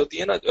پڑی ہوتی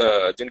ہے نا،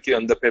 جن کے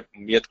اندر پھر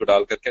میت کو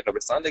ڈال کر کے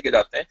قبرستان لے کے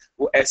جاتے ہیں،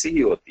 وہ ایسی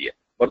ہی ہوتی ہے.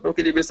 مردوں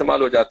کے لیے بھی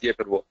استعمال ہو جاتی ہے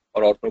پھر وہ،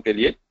 اور عورتوں کے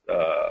لیے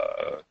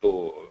تو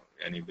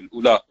یعنی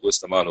بالاولا وہ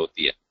استعمال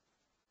ہوتی ہے.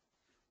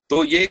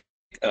 تو یہ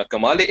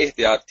کمال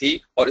احتیاط تھی،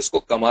 اور اس کو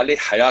کمال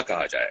حیا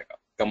کہا جائے گا.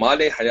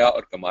 کمال حیا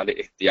اور کمال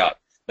احتیاط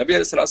نبی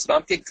علیہ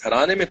السلام کے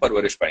گھرانے میں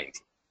پرورش پائی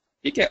تھی.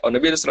 ٹھیک ہے، اور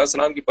نبی علیہ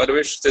السلام کی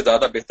پرورش سے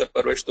زیادہ بہتر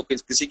پرورش تو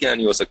کسی کے یہاں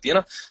نہیں ہو سکتی ہے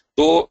نا.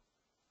 تو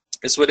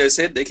اس وجہ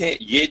سے دیکھیں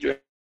یہ جو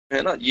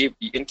ہے نا، یہ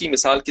ان کی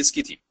مثال کس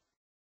کی تھی؟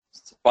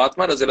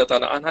 فاطمہ رضی اللہ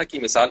تعالی عنہا کی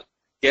مثال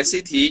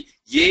کیسی تھی؟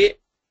 یہ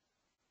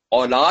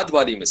اولاد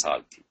والی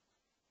مثال تھی.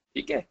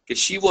 ٹھیک ہے، کہ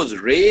شی واز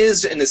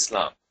ریزڈ ان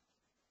اسلام.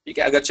 ٹھیک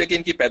ہے، اگرچہ کہ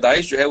ان کی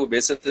پیدائش جو ہے وہ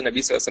بعثت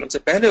نبی صلی اللہ علیہ وسلم سے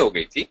پہلے ہو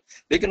گئی تھی،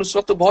 لیکن اس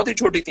وقت تو بہت ہی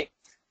چھوٹی تھی.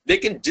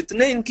 لیکن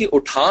جتنے ان کی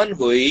اٹھان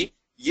ہوئی،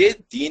 یہ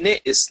دین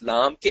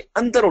اسلام کے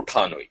اندر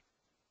اٹھان ہوئی.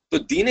 تو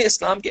دین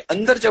اسلام کے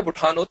اندر جب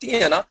اٹھان ہوتی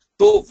ہے نا،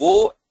 تو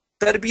وہ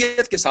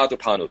تربیت کے ساتھ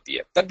اٹھان ہوتی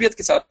ہے، تربیت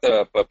کے ساتھ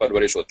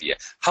پرورش ہوتی ہے۔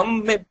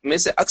 ہم میں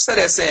سے اکثر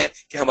ایسے ہیں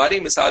کہ ہماری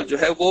مثال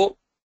جو ہے وہ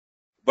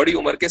بڑی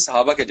عمر کے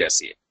صحابہ کے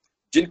جیسی ہے،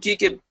 جن کی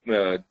کہ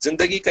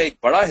زندگی کا ایک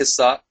بڑا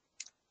حصہ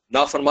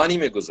نافرمانی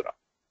میں گزرا،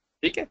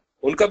 ٹھیک ہے،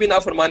 ان کا بھی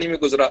نافرمانی میں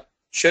گزرا۔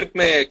 شرک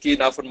میں کی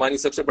نافرمانی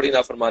سب سے بڑی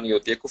نافرمانی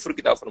ہوتی ہے، کفر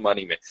کی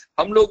نافرمانی میں۔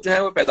 ہم لوگ جو ہیں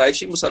وہ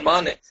پیدائشی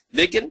مسلمان ہیں،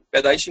 لیکن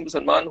پیدائشی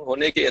مسلمان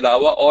ہونے کے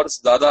علاوہ اور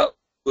زیادہ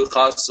کوئی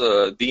خاص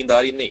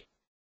دینداری نہیں،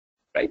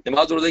 رائٹ؟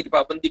 نماز روزے کی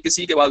پابندی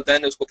کسی کے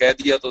والدین نے اس کو کہہ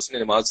دیا تو اس نے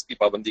نماز کی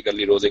پابندی کر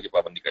لی، روزے کی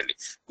پابندی کر لی۔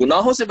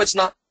 گناہوں سے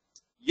بچنا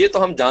یہ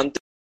تو ہم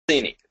جانتے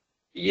ہی نہیں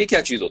یہ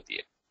کیا چیز ہوتی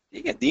ہے،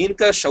 ٹھیک ہے۔ دین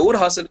کا شعور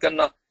حاصل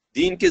کرنا،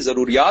 دین کی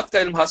ضروریات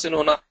کا علم حاصل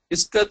ہونا،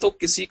 اس کا تو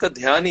کسی کا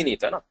دھیان ہی نہیں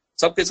تھا نا۔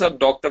 سب کے سب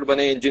ڈاکٹر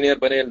بنے، انجینئر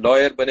بنے،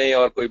 لائر بنے،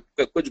 اور کوئی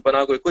کچھ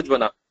بنا، کوئی کچھ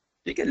بنا،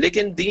 ٹھیک ہے۔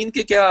 لیکن دین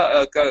کے کیا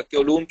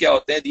علوم کیا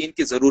ہوتے ہیں، دین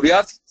کی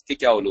ضروریات کے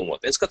کیا علوم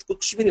ہوتے ہیں، اس کا تو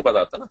کچھ بھی نہیں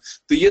پتا تھا نا۔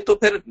 تو یہ تو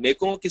پھر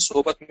نیکوں کی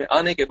صحبت میں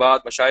آنے کے بعد،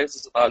 مشائخ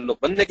سے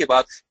تعلق بننے کے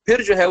بعد،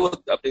 پھر جو ہے وہ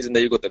اپنی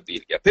زندگی کو تبدیل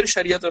کیا، پھر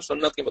شریعت اور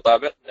سنت کے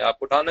مطابق آپ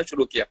کو اٹھانا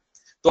شروع کیا۔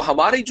 تو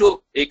ہماری جو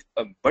ایک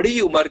بڑی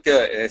عمر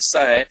کا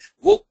حصہ ہے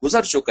وہ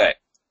گزر چکا ہے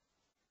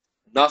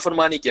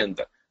نافرمانی کے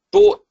اندر،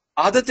 تو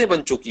عادتیں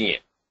بن چکی ہیں،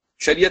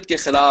 شریعت کے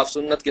خلاف،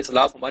 سنت کے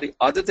خلاف ہماری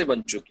عادتیں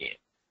بن چکی ہیں،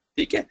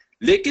 ٹھیک ہے۔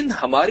 لیکن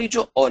ہماری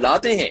جو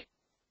اولادیں ہیں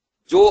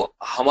جو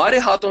ہمارے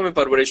ہاتھوں میں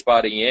پرورش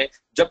پا رہی ہیں،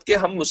 جبکہ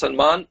ہم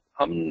مسلمان،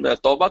 ہم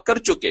توبہ کر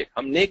چکے،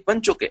 ہم نیک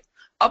بن چکے،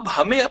 اب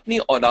ہمیں اپنی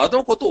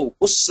اولادوں کو تو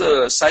اس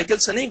سائیکل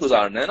سے نہیں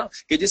گزارنا ہے نا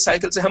کہ جس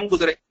سائیکل سے ہم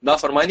گزرے،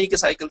 نافرمانی کے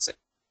سائیکل سے،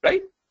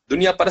 رائٹ،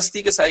 دنیا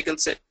پرستی کے سائیکل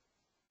سے،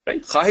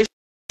 رائٹ،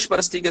 خواہش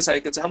پرستی کے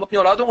سائیکل سے ہم اپنی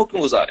اولادوں کو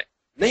کیوں گزاریں؟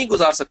 نہیں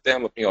گزار سکتے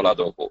ہم اپنی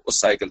اولادوں کو اس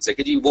سائیکل سے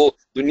کہ جی وہ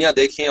دنیا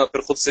دیکھیں اور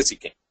پھر خود سے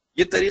سیکھیں۔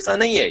 یہ طریقہ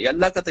نہیں ہے، یہ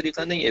اللہ کا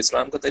طریقہ نہیں ہے،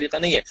 اسلام کا طریقہ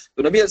نہیں ہے۔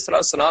 تو نبی صلی اللہ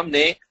علیہ وسلم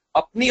نے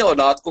اپنی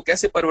اولاد کو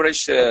کیسے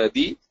پرورش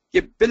دی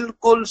کہ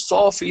بالکل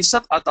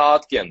 100%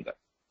 اطاعت کے اندر،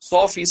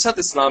 100%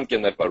 اسلام کے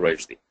اندر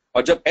پرورش دی۔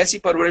 اور جب ایسی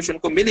پرورش ان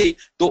کو ملی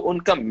تو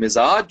ان کا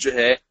مزاج جو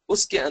ہے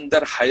اس کے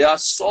اندر حیا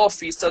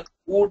 100%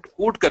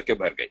 کوٹ کر کے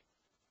بھر گئی،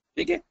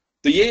 ٹھیک ہے۔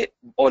 تو یہ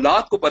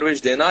اولاد کو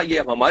پرورش دینا یہ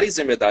ہماری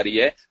ذمہ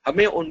داری ہے،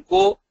 ہمیں ان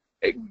کو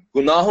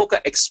گناہوں کا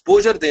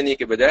ایکسپوجر دینے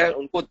کے بجائے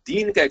ان کو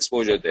دین کا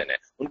ایکسپوجر دینا ہے،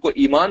 ان کو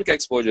ایمان کا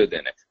ایکسپوجر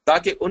دینا ہے،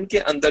 تاکہ ان کے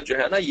اندر جو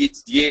ہے نا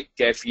یہ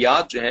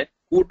کیفیات جو ہیں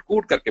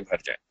کوٹ کر کے بھر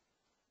جائیں۔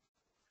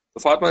 تو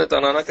فاطمہ رضی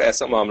اللہ عنہا کا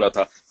ایسا معاملہ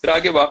تھا۔ پھر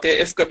آگے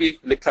واقعہ افک کا بھی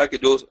لکھا کہ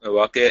جو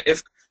واقعہ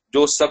افک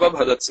جو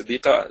سبب حضرت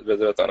صدیقہ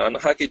رضی اللہ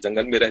عنہا کی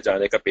جنگل میں رہ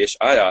جانے کا پیش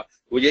آیا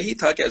وہ یہی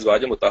تھا کہ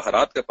ازواج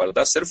مطہرات کا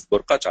پردہ صرف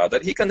برقع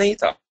چادر ہی کا نہیں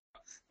تھا،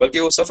 بلکہ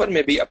وہ سفر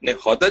میں بھی اپنے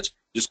ہودج،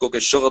 جس کو کہ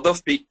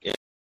شغدف بھی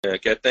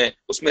کہتے ہیں،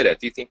 اس میں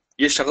رہتی تھی۔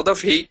 یہ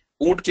شغدف ہی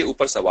اونٹ کے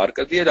اوپر سوار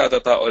کر دیا جاتا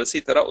تھا اور اسی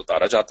طرح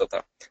اتارا جاتا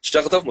تھا۔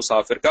 شغدف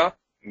مسافر کا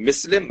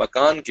مثل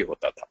مکان کے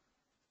ہوتا تھا۔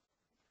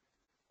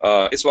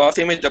 اس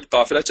واقعے میں جب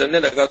قافلہ چلنے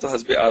لگا تو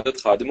حسب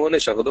عادت خادموں نے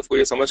شغدف کو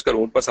یہ سمجھ کر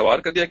اونٹ پر سوار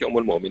کر دیا کہ ام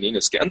المومنین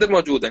اس کے اندر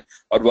موجود ہیں،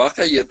 اور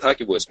واقعہ یہ تھا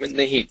کہ وہ اس میں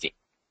نہیں تھی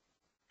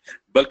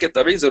بلکہ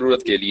طبعی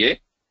ضرورت کے لیے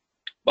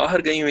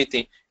باہر گئی ہوئی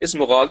تھیں۔ اس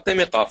مغالطے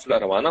میں قافلہ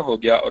روانہ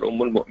ہو گیا اور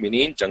ام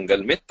المؤمنین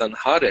جنگل میں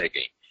تنہا رہ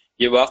گئیں۔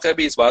 یہ واقعہ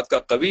بھی اس بات کا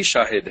قوی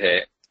شاہد ہے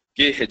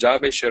کہ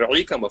حجاب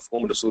شرعی کا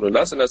مفہوم رسول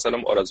اللہ صلی اللہ علیہ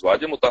وسلم اور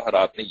ازواج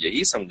مطہرات نے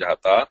یہی سمجھا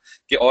تھا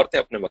کہ عورتیں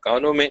اپنے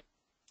مکانوں میں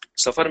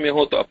سفر میں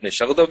ہو تو اپنے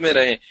شغدف میں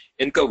رہیں،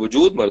 ان کا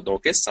وجود مردوں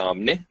کے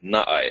سامنے نہ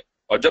آئے۔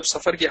 اور جب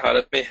سفر کی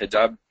حالت میں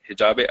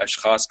حجاب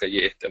اشخاص کا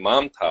یہ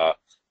اہتمام تھا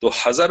تو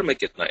حضر میں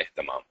کتنا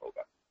اہتمام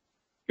ہوگا،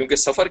 کیونکہ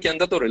سفر کے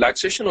اندر تو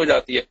ریلیکسیشن ہو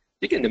جاتی ہے،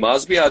 ٹھیک ہے،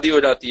 نماز بھی عادی ہو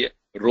جاتی ہے،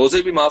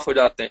 روزے بھی معاف ہو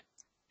جاتے ہیں،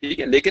 ٹھیک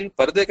ہے، لیکن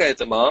پردے کا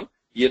اہتمام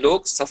یہ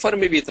لوگ سفر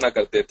میں بھی اتنا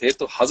کرتے تھے،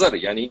 تو حضر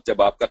یعنی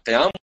جب آپ کا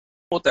قیام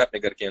ہوتا ہے اپنے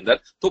گھر کے اندر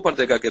تو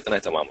پردے کا کتنا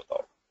اہتمام ہوتا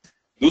ہوگا۔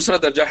 دوسرا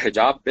درجہ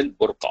حجاب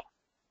بالبرقع،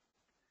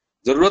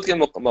 ضرورت کے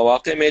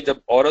مواقع میں جب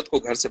عورت کو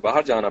گھر سے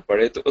باہر جانا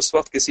پڑے تو اس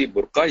وقت کسی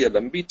برقع یا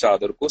لمبی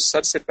چادر کو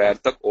سر سے پیر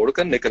تک اوڑھ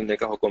کر نکلنے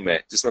کا حکم ہے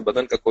جس میں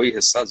بدن کا کوئی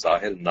حصہ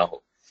ظاہر نہ ہو۔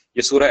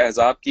 یہ سورہ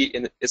احزاب کی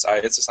اس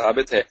آیت سے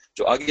ثابت ہے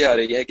جو آگے آ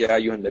رہی ہے کہ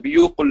ایھا النبی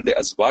قل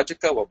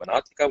لازواجک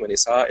وبناتک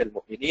ونساء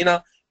المؤمنین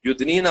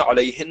یدنین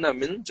علیہن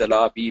من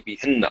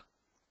جلابیبہن،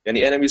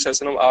 یعنی اے نبی صلی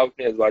اللہ علیہ وسلم آپ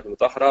اپنے ازواج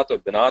مطہرات اور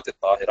بنات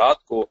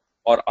طاہرات کو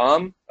اور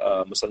عام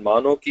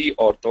مسلمانوں کی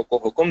عورتوں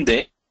کو حکم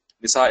دیں،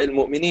 نساء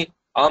المؤمنین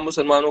عام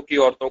مسلمانوں کی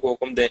عورتوں کو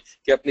حکم دیں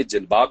کہ اپنی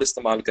جلباب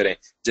استعمال کریں۔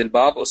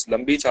 جلباب اس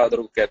لمبی چادر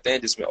کو کہتے ہیں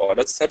جس میں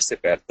عورت سر سے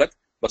پیر تک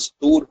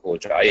مستور ہو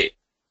جائے۔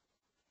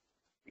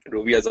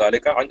 روی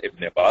ذالک عن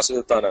ابن عباس رضی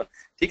اللہ عنہ،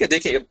 ٹھیک ہے۔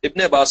 دیکھیں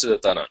ابن عباس رضی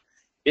اللہ عنہ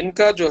ان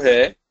کا جو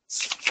ہے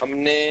ہم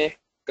نے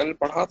کل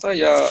پڑھا تھا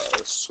یا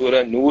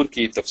سورہ نور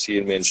کی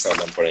تفسیر میں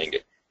انشاءاللہ ہم پڑھیں گے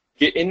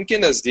کہ ان کے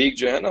نزدیک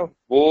جو ہے نا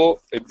وہ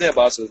ابن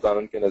عباس رضی اللہ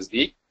عنہ کے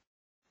نزدیک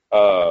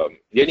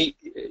یعنی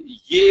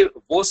یہ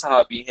وہ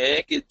صحابی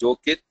ہیں کہ جو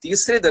کہ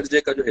تیسرے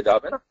درجے کا جو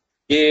حجاب ہے نا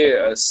کہ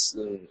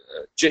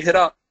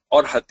چہرہ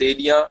اور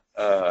ہتھیلیاں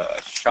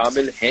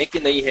شامل ہیں کہ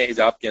نہیں ہے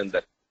حجاب کے اندر،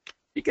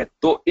 ٹھیک ہے۔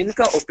 تو ان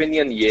کا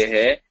اوپینین یہ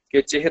ہے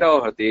کہ چہرہ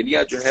اور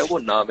ہتھیلیاں جو ہے وہ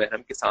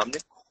نامحرم کے سامنے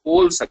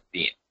کھول سکتی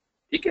ہیں،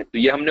 ٹھیک ہے۔ تو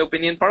یہ ہم نے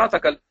اوپینین پڑھا تھا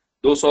کل۔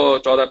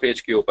 214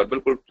 पेज के ऊपर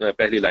बिल्कुल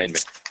पहली लाइन में।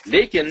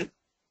 लेकिन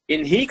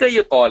इन्हीं का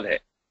ये कौल है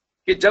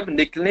कि जब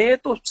निकलें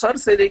तो सर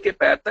से लेके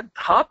पैर तक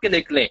ढांप के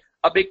निकलें।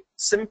 अब एक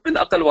सिंपल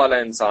अकल वाला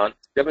इंसान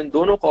जब इन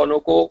दोनों कौलों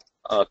को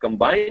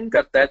कंबाइन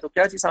करता है तो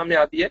क्या चीज सामने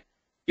आती है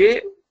कि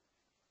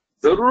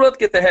जरूरत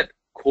के तहत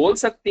खोल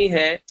सकती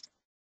हैं,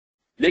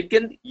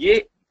 लेकिन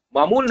ये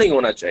मामूल नहीं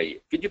होना चाहिए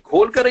कि जी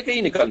खोल करके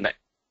ही निकलना है,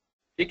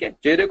 ठीक है,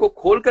 चेहरे को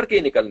खोल करके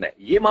ही निकलना है,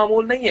 ये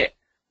मामूल नहीं है,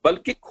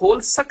 बल्कि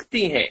खोल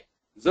सकती हैं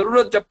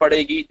जरूरत जब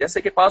पड़ेगी।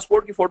 जैसे कि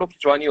पासपोर्ट की फोटो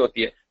खिंचवानी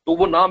होती है तो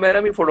वो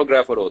नामहरम ही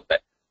फोटोग्राफर होता है,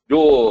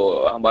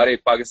 जो हमारे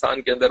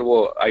पाकिस्तान के अंदर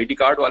वो आईडी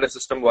कार्ड वाले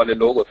सिस्टम वाले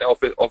लोग होते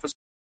हैं, ऑफिस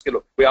के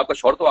लोग। कोई आपका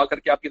शौहर तो आकर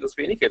के आपकी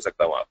तस्वीर नहीं खींच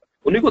सकता वहां पर,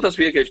 उन्हीं को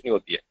तस्वीर खींचनी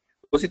होती है।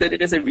 उसी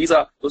तरीके से वीजा,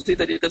 उसी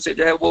तरीके से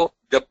जो है वो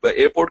जब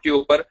एयरपोर्ट के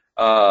ऊपर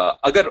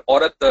अगर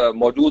औरत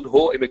मौजूद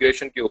हो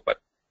इमिग्रेशन के ऊपर,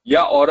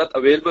 या औरत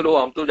अवेलेबल हो,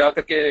 हम तो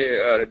जाकर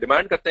के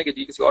डिमांड करते हैं कि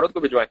जी किसी औरत को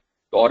भिजवाएं,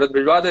 तो औरत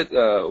भिजवा दे,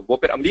 वो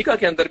फिर अमेरिका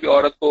के अंदर भी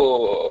औरत को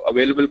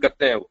अवेलेबल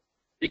करते हैं,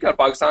 ठीक है। और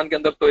पाकिस्तान के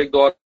अंदर तो एक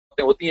दो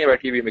औरतें होती हैं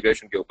बैठी हुई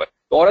इमिग्रेशन के ऊपर,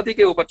 तो औरत ही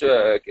के ऊपर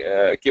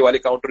के वाले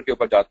काउंटर के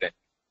ऊपर जाते हैं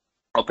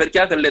और फिर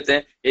क्या कर लेते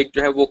हैं, एक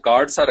जो है वो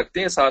कार्ड सा रखते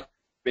हैं साथ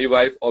मेरी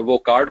वाइफ, और वो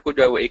कार्ड को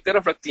जो है वो एक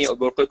तरफ रखती हैं और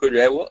बुरके को जो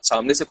है वो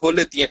सामने से खोल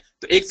लेती हैं।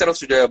 तो एक तरफ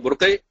से जो है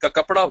बुरके का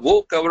कपड़ा वो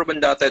कवर बन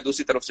जाता है,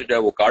 दूसरी तरफ से जो है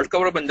वो कार्ड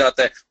कवर बन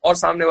जाता है, और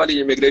सामने वाली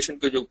इमिग्रेशन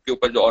के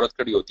ऊपर जो औरत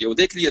खड़ी होती है वो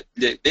देख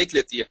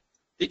लेती है,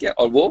 ठीक है,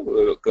 और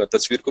वो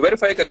तस्वीर को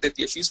वेरीफाई कर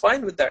देती है। She is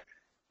fine with that,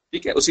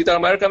 ठीक है। उसी तरह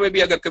अमेरिका में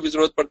भी अगर कभी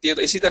जरूरत पड़ती है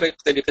तो इसी तरह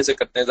तरीके से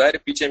करते हैं। जाहिर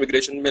है पीछे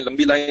इमिग्रेशन में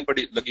लंबी लाइन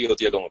पड़ी लगी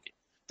होती है लोगों की।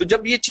 तो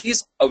जब ये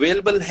चीज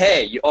अवेलेबल है,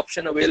 ये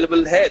ऑप्शन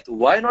अवेलेबल है, तो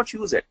व्हाई नॉट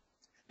यूज इट।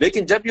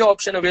 लेकिन जब ये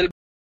ऑप्शन अवेलेबल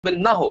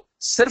ना हो,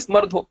 सिर्फ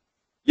मर्द हो,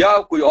 या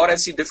कोई और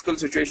ऐसी डिफिकल्ट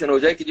सिचुएशन हो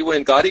जाए कि जी वो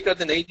इनकार ही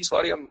करते, नहीं जी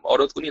सॉरी हम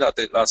औरत को नहीं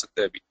ला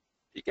सकते अभी,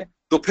 ठीक है,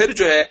 तो फिर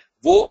जो है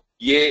वो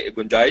ये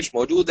गुंजाइश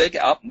मौजूद है कि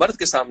आप मर्द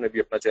के सामने भी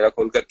अपना चेहरा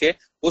खोल करके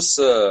उस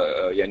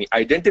यानी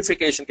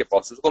आइडेंटिफिकेशन के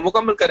प्रोसेस को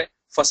मुकम्मल करें,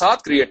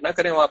 फसाद क्रिएट ना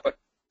करें वहां पर,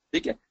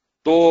 ठीक है।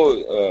 तो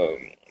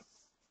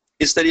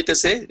इस तरीके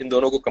से इन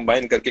दोनों को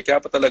कंबाइन करके क्या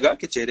पता लगा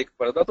कि चेहरे का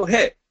पर्दा तो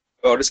है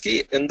और इसके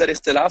अंदर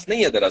इख्तिलाफ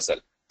नहीं है दरअसल,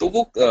 तो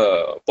वो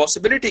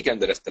पॉसिबिलिटी के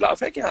अंदर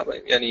इख्तिलाफ है कि हाँ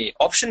यानी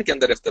ऑप्शन के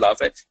अंदर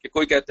इख्तिलाफ है कि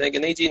कोई कहते हैं कि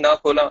नहीं जी ना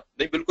खोला,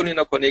 नहीं बिल्कुल ही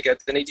ना खोले,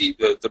 कहते हैं नहीं जी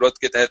जरूरत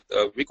के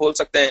तहत भी खोल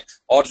सकते हैं,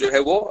 और जो है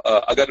वो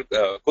अगर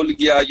खुल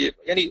गया ये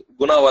यानी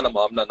गुनाह वाला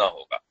मामला ना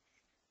होगा,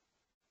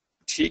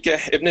 ठीक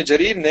है। इब्न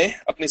जरीर ने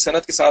अपनी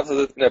सनद के साथ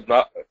हजरत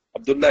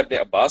अब्दुल्ला इब्न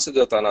अब्बास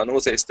रज़ियल्लाहु अन्हु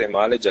से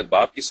इस्तेमाल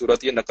जल्बाब की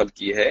सूरत ये नकल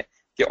की है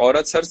कि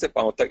औरत सर से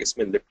पांव तक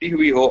इसमें लिपटी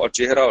हुई हो और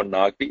चेहरा और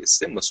नाक भी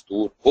इससे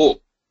मस्तूर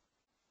हो,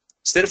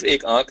 सिर्फ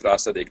एक आंख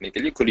रास्ता देखने के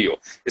लिए खुली हो।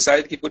 इस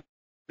आयत की कुछ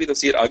भी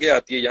तफसीर आगे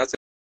आती है, यहाँ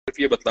सिर्फ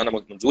ये बतलाना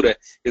मंजूर है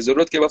कि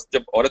जरूरत के वक्त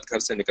जब औरत घर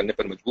से निकलने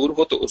पर मजबूर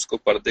हो तो उसको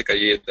पर्दे का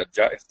ये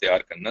दर्जा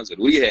इख्तियार करना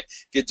जरूरी है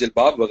कि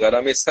जिल्बाब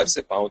वगैरह में सर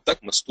से पांव तक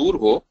मस्तूर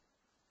हो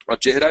और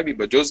चेहरा भी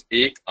बजुज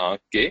एक आंख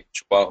के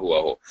छुपा हुआ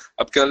हो।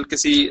 अब कल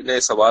किसी ने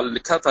सवाल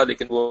लिखा था,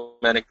 लेकिन वो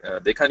मैंने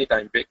देखा नहीं,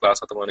 टाइम पे क्लास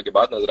खत्म होने के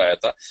बाद नजर आया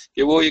था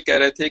कि वो ये कह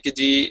रहे थे कि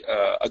जी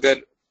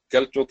अगर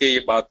कल चूंकि ये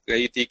बात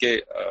कही थी कि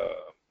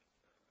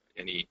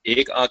यानी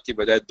एक आंख की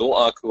बजाय दो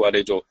आंख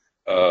वाले जो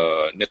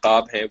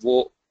निकाब हैं वो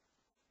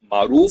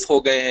मारूफ हो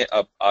गए हैं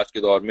अब आज के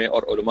दौर में,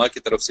 और उलमा की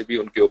तरफ से भी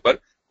उनके ऊपर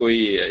कोई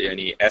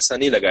यानी ऐसा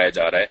नहीं लगाया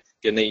जा रहा है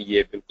कि नहीं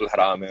ये बिल्कुल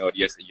हराम है और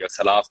ये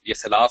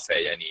खिलाफ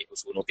है यानी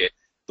उसूलों के।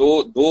 तो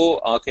दो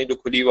आंखें जो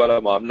खुली वाला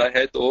मामला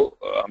है, तो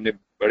हमने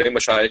बड़े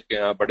मशाइख के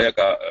यहाँ, बड़े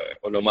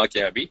उलमा के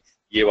यहाँ भी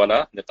ये वाला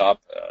निकाब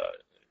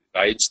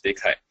राइज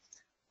देखा है।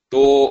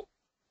 तो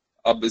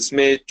अब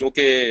इसमें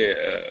चूंकि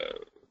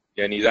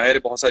यानी जाहिर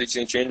बहुत सारी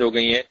चीजें चेंज हो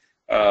गई हैं,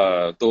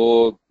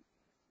 तो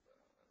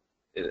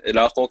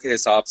इलाकों के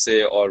हिसाब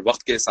से और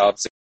वक्त के हिसाब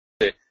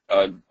से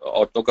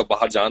औरतों का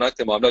बाहर जाना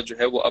का मामला जो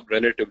है वो अब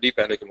रिलेटिवली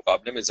पहले के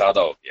मुकाबले में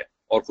ज्यादा हो गया है,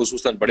 और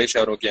खुसूसन बड़े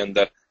शहरों के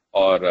अंदर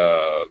और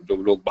जो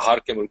लोग बाहर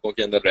के मुल्कों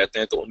के अंदर रहते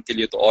हैं तो उनके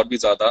लिए तो और भी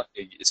ज्यादा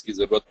इसकी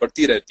जरूरत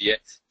पड़ती रहती है।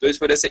 तो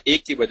इस वजह से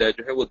एक की बजाय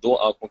जो है वो दो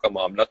आंखों का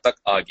मामला तक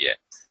आ गया है।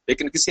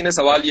 लेकिन किसी ने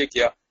सवाल ये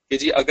किया कि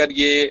जी अगर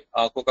ये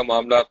आंखों का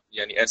मामला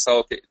यानी ऐसा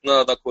हो कि इतना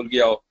ज्यादा खुल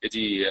गया हो कि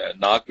जी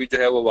नाक भी जो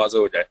है वो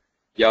वाज़ेह हो जाए,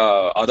 या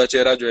आधा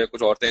चेहरा जो है,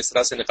 कुछ औरतें इस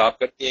तरह से निकाब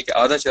करती हैं कि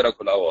आधा चेहरा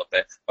खुला हुआ होता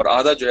है और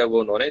आधा जो है वो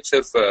उन्होंने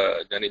सिर्फ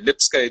यानी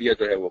लिप्स का एरिया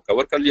जो है वो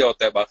कवर कर लिया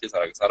होता है, बाकी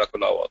सारा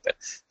खुला हुआ होता है।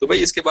 तो भाई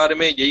इसके बारे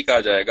में यही कहा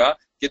जाएगा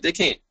कि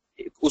देखें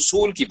एक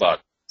उसूल की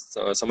बात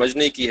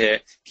समझने की है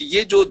कि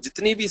ये जो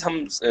जितनी भी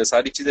हम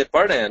सारी चीजें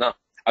पढ़ रहे हैं ना,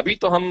 अभी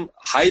तो हम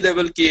हाई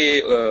लेवल के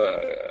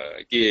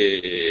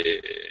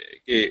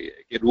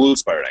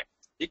रूल्स पढ़ रहे हैं,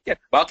 ठीक है।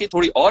 बाकी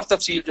थोड़ी और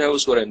तफसील जो है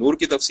उस सूरह नूर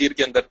की तफसीर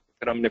के अंदर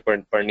फिर हमने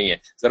पढ़नी है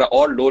जरा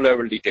और लो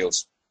लेवल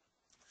डिटेल्स।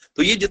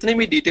 तो ये जितने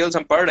भी डिटेल्स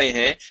हम पढ़ रहे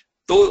हैं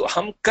तो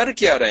हम कर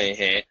क्या रहे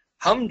हैं,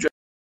 हम जो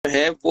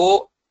है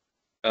वो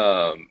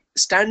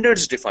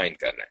स्टैंडर्ड्स डिफाइन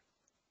कर रहे हैं,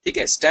 ठीक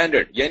है।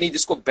 स्टैंडर्ड यानी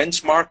जिसको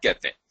बेंचमार्क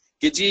कहते हैं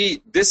कि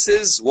जी दिस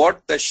इज व्हाट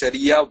द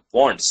शरिया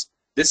wants,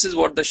 this is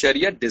what the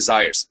शरिया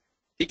डिजायर्स,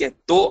 ठीक है।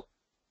 तो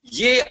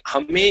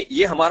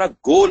ये हमारा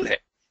गोल है,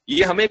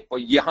 ये हमें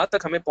यहां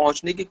तक हमें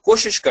पहुंचने की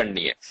कोशिश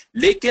करनी है।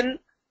 लेकिन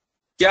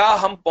کیا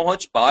ہم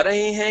پہنچ پا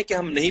رہے ہیں کہ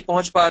ہم نہیں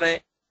پہنچ پا رہے ہیں؟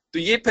 تو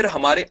یہ پھر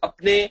ہمارے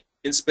اپنے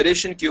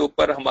انسپریشن کے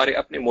اوپر، ہمارے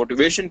اپنے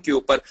موٹیویشن کے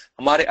اوپر،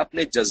 ہمارے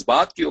اپنے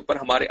جذبات کے اوپر،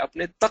 ہمارے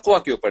اپنے تقوی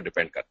کے اوپر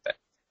ڈیپینڈ کرتا ہے.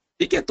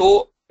 ٹھیک ہے، تو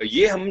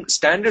یہ ہم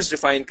سٹینڈرڈز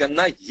ڈیفائن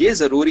کرنا یہ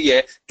ضروری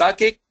ہے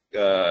تاکہ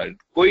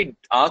کوئی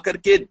آ کر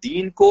کے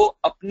دین کو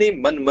اپنی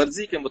من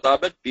مرضی کے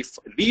مطابق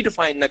ری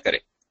ڈیفائن نہ کرے.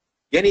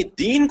 یعنی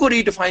دین کو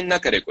ری ڈیفائن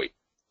نہ کرے کوئی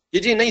کہ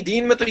جی نہیں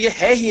دین میں تو یہ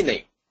ہے ہی نہیں،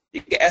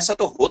 ٹھیک ہے، ایسا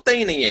تو ہوتا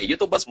ہی نہیں ہے، یہ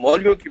تو بس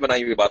مولویوں کی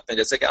بنائی ہوئی باتیں،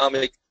 جیسے کہ عام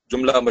ایک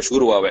جملہ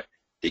مشہور ہوا ہے.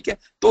 ٹھیک ہے،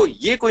 تو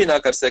یہ کوئی نہ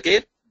کر سکے،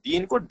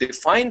 دین کو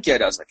ڈیفائن کیا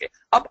جا سکے.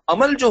 اب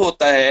عمل جو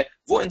ہوتا ہے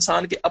وہ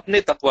انسان کے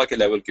اپنے تقوی کے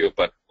لیول کے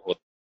اوپر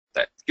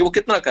ہوتا ہے کہ وہ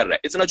کتنا کر رہا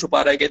ہے، اتنا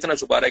چھپا رہا ہے کہ اتنا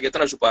چھپا رہا ہے کہ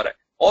اتنا چھپا رہا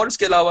ہے. اور اس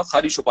کے علاوہ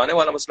خالی چھپانے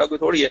والا مسئلہ کوئی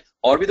تھوڑی ہے،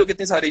 اور بھی تو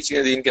کتنی ساری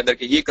چیزیں دین کے اندر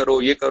کہ یہ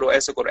کرو یہ کرو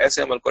ایسے کرو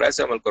ایسے عمل کرو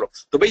ایسے عمل کرو.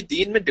 تو بھئی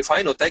دین میں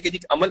ڈیفائن ہوتا ہے کہ جی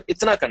عمل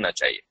اتنا کرنا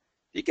چاہیے.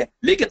 ٹھیک ہے،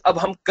 لیکن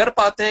اب ہم کر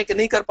پاتے ہیں کہ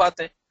نہیں کر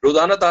پاتے ہیں،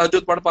 روزانہ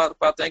تہجد پڑھ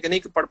پاتے ہیں کہ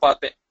نہیں پڑھ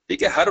پاتے ہیں.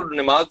 ٹھیک ہے، ہر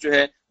نماز جو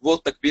ہے وہ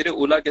تکبیر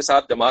اولیٰ کے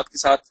ساتھ جماعت کے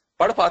ساتھ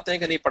پڑھ پاتے ہیں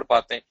کہ نہیں پڑھ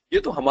پاتے ہیں. یہ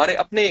تو ہمارے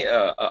اپنے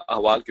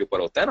احوال کے اوپر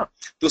ہوتا ہے نا.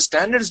 تو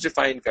سٹینڈرڈز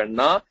ڈیفائن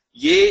کرنا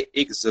یہ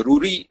ایک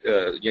ضروری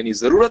یعنی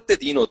ضرورت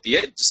دین ہوتی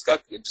ہے جس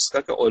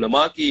کا کہ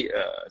علماء کی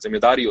ذمہ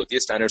داری ہوتی ہے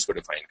سٹینڈرڈز کو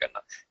ڈیفائن کرنا.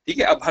 ٹھیک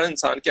ہے، اب ہر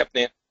انسان کے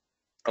اپنے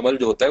عمل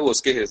جو ہوتا ہے وہ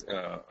اس کے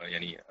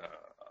یعنی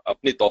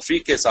اپنی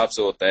توفیق کے حساب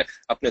سے ہوتا ہے،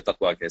 اپنے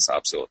تقوی کے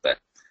حساب سے ہوتا ہے.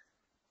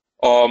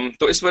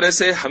 تو اس وجہ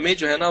سے ہمیں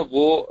جو ہے نا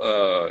وہ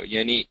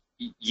یعنی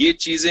یہ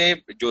چیزیں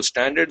جو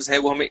سٹینڈرڈز ہیں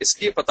وہ ہمیں اس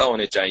لیے پتہ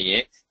ہونے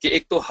چاہیے کہ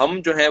ایک تو ہم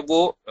جو ہے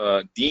وہ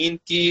دین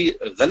کی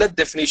غلط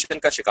ڈیفینیشن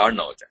کا شکار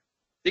نہ ہو جائیں.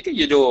 ٹھیک ہے،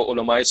 یہ جو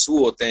علماء سو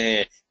ہوتے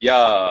ہیں یا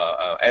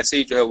ایسے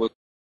ہی جو ہے وہ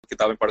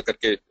کتابیں پڑھ کر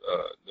کے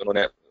انہوں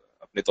نے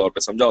اپنے طور پہ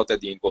سمجھا ہوتا ہے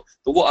دین کو،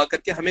 تو وہ آ کر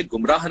کے ہمیں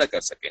گمراہ نہ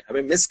کر سکیں،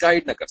 ہمیں مس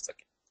گائیڈ نہ کر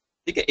سکیں.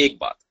 ٹھیک ہے، ایک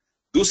بات.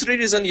 دوسری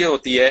ریزن یہ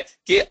ہوتی ہے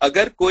کہ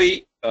اگر کوئی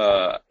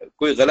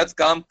غلط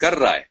کام کر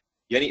رہا ہے،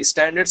 یعنی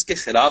اسٹینڈرڈز کے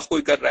خلاف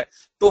کوئی کر رہا ہے،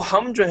 تو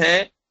ہم جو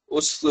ہیں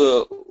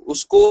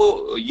اس کو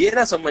یہ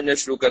نہ سمجھنا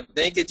شروع کر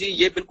دیں کہ جی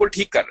یہ بالکل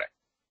ٹھیک کر رہا ہے.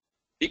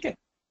 ٹھیک ہے،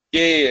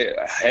 کہ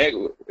ہے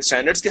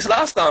اسٹینڈرڈز کے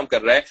خلاف کام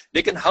کر رہا ہے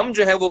لیکن ہم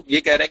جو ہے وہ یہ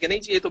کہہ رہے ہیں کہ نہیں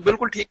جی یہ تو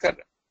بالکل ٹھیک کر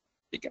رہا ہے.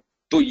 ٹھیک ہے،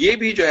 تو یہ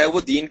بھی جو ہے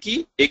وہ دین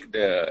کی ایک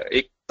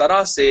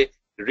طرح سے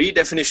ری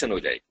ڈیفینیشن ہو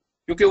جائے گی،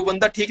 کیونکہ وہ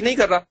بندہ ٹھیک نہیں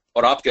کر رہا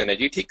اور آپ کہہ رہے ہیں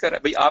جی ٹھیک کر رہا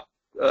ہے. بھائی آپ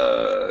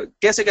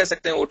کیسے کہہ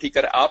سکتے ہیں وہ ٹھیک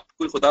کر رہا ہے؟ آپ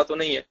کوئی خدا تو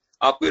نہیں ہے،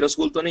 آپ کوئی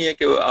رسول تو نہیں ہے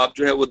کہ آپ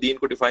جو ہے وہ دین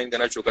کو ڈیفائن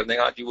کرنا شروع کر دیں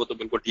گے ہاں جی وہ تو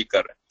بالکل ٹھیک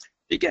کر رہے ہیں.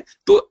 ٹھیک ہے،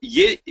 تو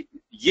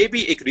یہ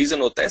بھی ایک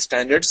ریزن ہوتا ہے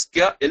سٹینڈرڈز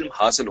کا علم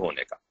حاصل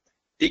ہونے کا.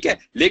 ٹھیک ہے،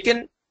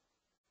 لیکن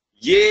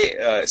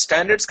یہ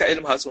سٹینڈرڈز کا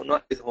علم حاصل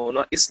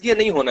ہونا اس لیے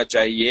نہیں ہونا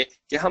چاہیے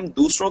کہ ہم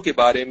دوسروں کے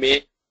بارے میں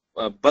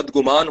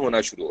بدگمان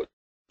ہونا شروع ہو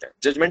جائیں،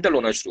 ججمنٹل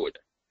ہونا شروع ہو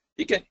جائیں.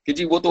 ٹھیک ہے، کہ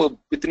جی وہ تو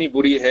اتنی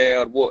بری ہے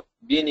اور وہ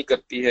یہ نہیں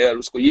کرتی ہے اور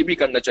اس کو یہ بھی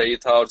کرنا چاہیے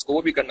تھا اور اس کو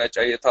وہ بھی کرنا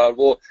چاہیے تھا اور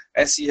وہ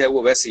ایسی ہے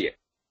وہ ویسی ہے.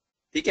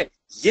 ٹھیک ہے،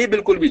 یہ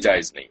بالکل بھی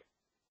جائز نہیں ہے.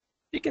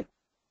 ٹھیک ہے،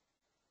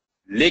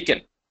 لیکن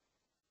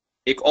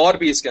ایک اور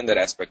بھی اس کے اندر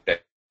ایسپیکٹ ہے.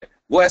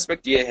 وہ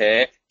ایسپیکٹ یہ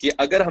ہے کہ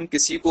اگر ہم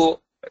کسی کو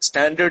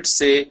سٹینڈرڈ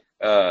سے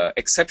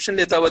ایکسیپشن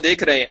لیتا ہوا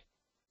دیکھ رہے ہیں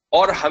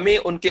اور ہمیں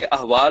ان کے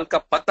احوال کا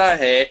پتہ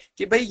ہے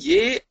کہ بھئی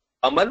یہ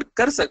عمل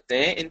کر سکتے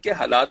ہیں، ان کے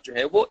حالات جو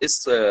ہیں وہ اس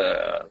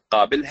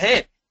قابل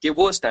ہیں کہ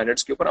وہ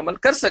سٹینڈرڈز کے اوپر عمل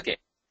کر سکیں،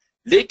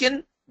 لیکن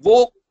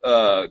وہ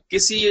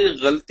کسی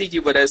غلطی کی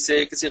وجہ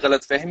سے، کسی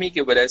غلط فہمی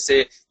کی وجہ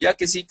سے یا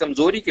کسی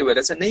کمزوری کی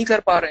وجہ سے نہیں کر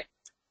پا رہے ہیں،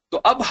 تو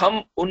اب ہم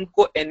ان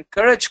کو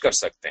انکریج کر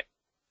سکتے ہیں،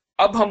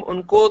 اب ہم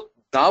ان کو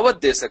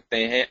دعوت دے سکتے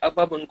ہیں،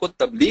 اب ہم ان کو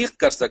تبلیغ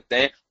کر سکتے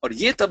ہیں. اور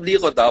یہ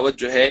تبلیغ اور دعوت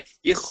جو ہے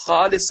یہ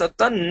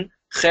خالصتاً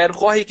خیر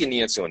خواہی کی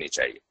نیت سے ہونی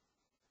چاہیے.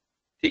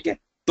 ٹھیک ہے،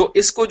 تو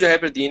اس کو جو ہے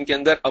پھر دین کے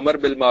اندر امر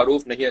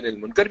بالمعروف نہی عن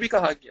المنکر بھی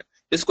کہا گیا،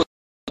 اس کو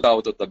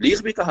دعوت و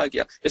تبلیغ بھی کہا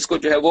گیا، اس کو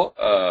جو ہے وہ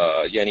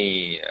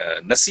یعنی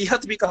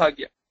نصیحت بھی کہا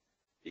گیا.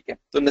 ٹھیک ہے،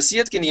 تو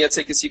نصیحت کی نیت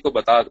سے کسی کو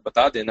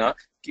بتا دینا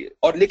کہ،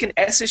 اور لیکن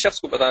ایسے شخص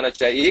کو بتانا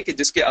چاہیے کہ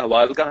جس کے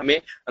احوال کا ہمیں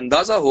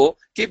اندازہ ہو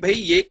کہ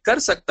بھئی یہ کر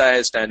سکتا ہے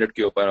اسٹینڈرڈ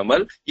کے اوپر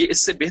عمل، یہ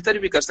اس سے بہتر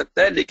بھی کر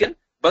سکتا ہے، لیکن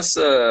بس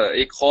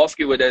ایک خوف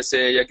کی وجہ سے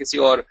یا کسی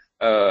اور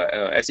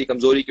ایسی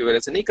کمزوری کی وجہ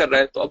سے نہیں کر رہا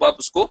ہے. تو اب آپ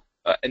اس کو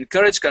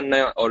انکریج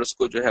کرنا اور اس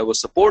کو جو ہے وہ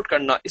سپورٹ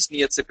کرنا، اس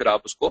نیت سے پھر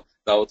آپ اس کو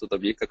دعوت و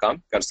تبلیغ کا کام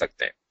کر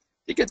سکتے ہیں.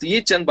 ٹھیک ہے، تو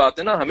یہ چند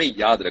باتیں نا ہمیں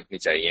یاد رکھنی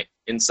چاہیے.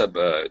 ان سب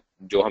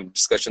جو ہم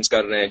ڈسکشنز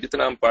کر رہے ہیں،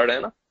 جتنا ہم پڑھ رہے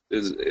ہیں نا،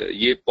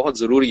 یہ بہت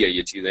ضروری ہے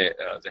یہ چیزیں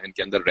ذہن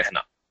کے اندر رہنا.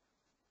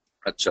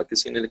 اچھا،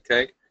 کسی نے لکھا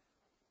ہے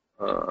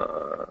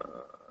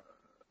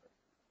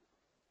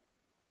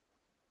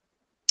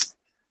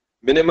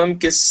منیمم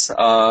کس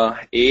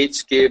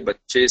ایج کے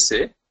بچے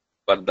سے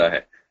پردہ ہے؟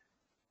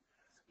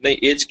 نہیں،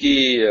 ایج کی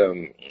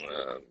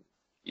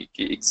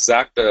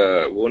ایگزیکٹ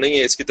وہ نہیں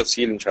ہے، اس کی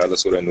تفصیل انشاءاللہ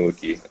سورہ نور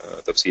کی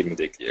تفصیل میں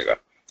دیکھ لیے گا.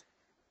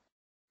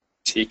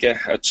 ٹھیک ہے.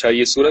 اچھا،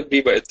 یہ صورت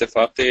بھی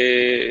اتفاق،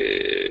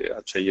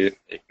 اچھا یہ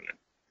ایک منٹ،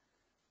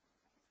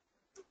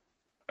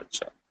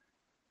 اچھا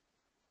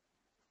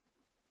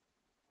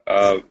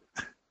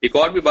ایک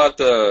اور بھی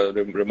بات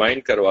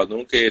ریمائنڈ کروا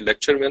دوں کہ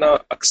لیکچر میں نا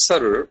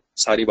اکثر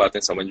ساری باتیں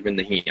سمجھ میں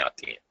نہیں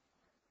آتی ہیں.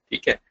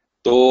 ٹھیک ہے،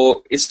 تو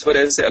اس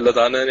وجہ سے اللہ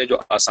تعالیٰ نے جو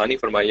آسانی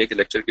فرمائی ہے کہ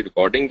لیکچر کی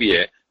ریکارڈنگ بھی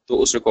ہے،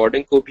 تو اس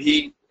ریکارڈنگ کو بھی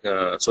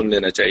سن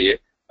لینا چاہیے،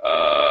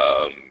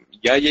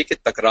 یا یہ کہ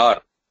تکرار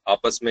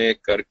آپس میں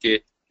کر کے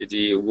کہ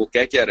جی وہ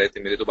کیا رہے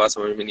تھے، میری تو بات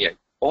سمجھ میں نہیں آئی،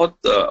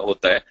 بہت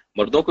ہوتا ہے،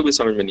 مردوں کو بھی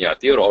سمجھ میں نہیں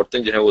آتی ہے، اور عورتیں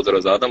جو ہیں وہ ذرا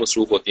زیادہ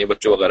مصروف ہوتی ہیں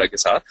بچوں وغیرہ کے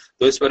ساتھ،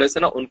 تو اس وجہ سے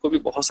نا ان کو بھی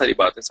بہت ساری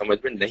باتیں سمجھ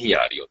میں نہیں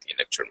آ رہی ہوتی ہیں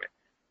لیکچر میں،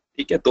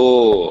 ٹھیک ہے؟ تو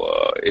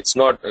it's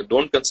not,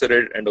 don't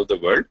consider end of the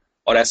world,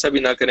 اور ایسا بھی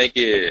نہ کریں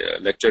کہ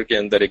لیکچر کے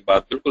اندر ایک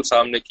بات بالکل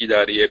سامنے کی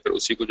جا رہی ہے، پھر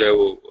اسی کو جو ہے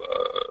وہ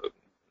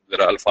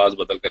ذرا الفاظ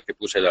بدل کر کے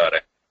پوچھا جا رہا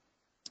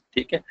ہے،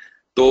 ٹھیک ہے؟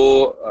 تو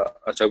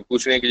اچھا،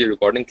 پوچھ رہے ہیں کہ یہ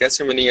ریکارڈنگ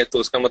کیسے بنی ہے، تو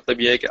اس کا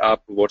مطلب یہ ہے کہ آپ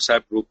واٹس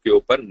ایپ گروپ کے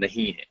اوپر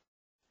نہیں ہیں،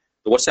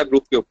 تو واٹس ایپ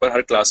گروپ کے اوپر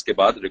ہر کلاس کے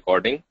بعد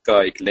ریکارڈنگ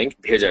کا ایک لنک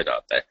بھیجا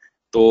جاتا ہے،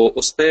 تو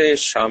اس پہ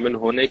شامل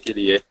ہونے کے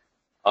لیے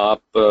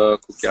آپ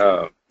کو کیا،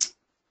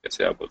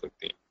 کیسے آپ بول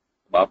سکتے ہیں،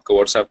 آپ کا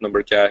واٹس ایپ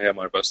نمبر کیا ہے؟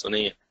 ہمارے پاس تو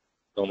نہیں ہے،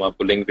 تو ہم آپ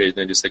کو لنک بھیج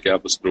دیں جس سے کہ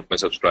آپ اس گروپ میں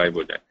سبسکرائب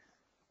ہو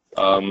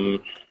جائیں۔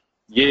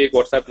 یہ ایک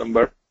واٹس ایپ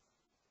نمبر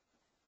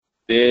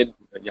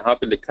یہاں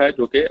پہ لکھا ہے،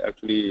 جو کہ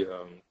ایکچولی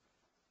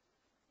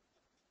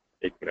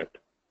ایک منٹ،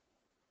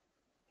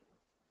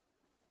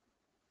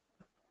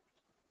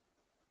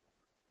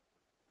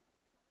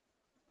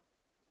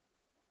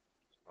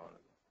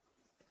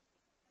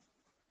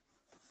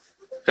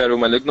 خیر وہ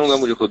میں لکھ دوں گا،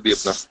 مجھے خود بھی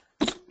اپنا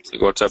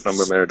واٹس ایپ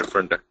نمبر میرا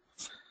ڈفرینٹ ہے۔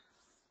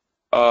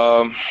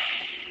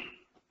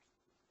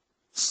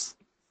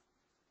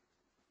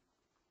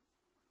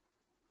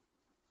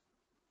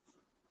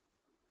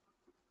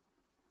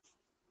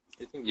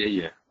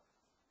 یہی ہے،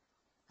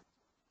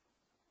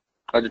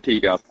 اچھا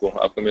ٹھیک ہے، آپ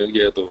کو مل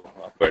گیا تو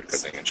آپ کو ایڈ کر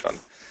دیں گے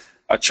انشاءاللہ۔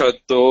 اچھا،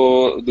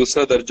 تو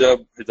دوسرا درجہ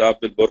حجاب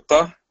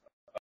بالبرقع،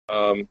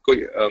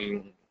 کوئی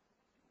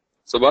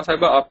صبح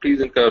صاحبہ آپ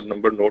پلیز ان کا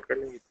نمبر نوٹ کر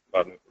لیں گے،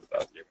 بعد میں بتا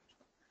دیجیے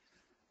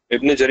گا۔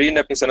 ابن جریر نے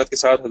اپنی سند کے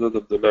ساتھ حضرت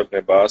عبداللہ ابن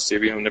عباس، یہ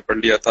بھی ہم نے پڑھ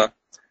لیا تھا۔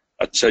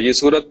 اچھا، یہ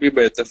صورت بھی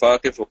بے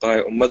اتفاق فقہاء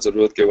امت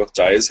ضرورت کے وقت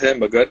جائز ہے،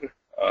 مگر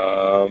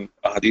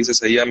احادیث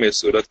صحیحہ میں اس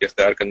صورت کے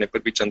اختیار کرنے پر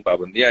بھی چند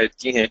پابندیاں عائد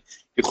کی ہیں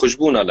کہ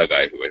خوشبو نہ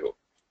لگائے ہوئے ہو،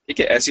 ٹھیک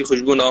ہے؟ ایسی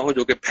خوشبو نہ ہو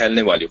جو کہ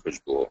پھیلنے والی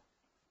خوشبو ہو،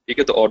 ٹھیک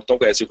ہے؟ تو عورتوں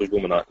کو ایسی خوشبو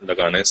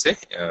لگانے سے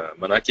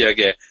منع کیا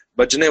گیا ہے۔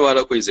 بجنے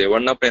والا کوئی زیور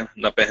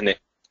نہ پہنے،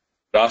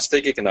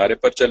 راستے کے کنارے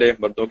پر چلے،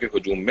 مردوں کے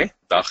ہجوم میں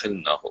داخل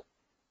نہ ہو،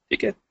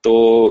 ٹھیک ہے؟ تو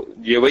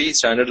یہ وہی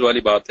اسٹینڈرڈ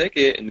والی بات ہے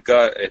کہ ان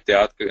کا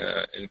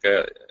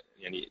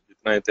یعنی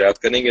جتنا احتیاط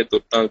کریں گے تو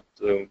اتنا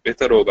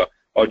بہتر ہوگا،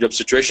 اور جب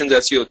سچویشنز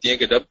ایسی ہوتی ہیں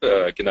کہ جب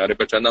کنارے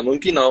پر چلنا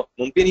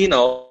ممکن ہی نہ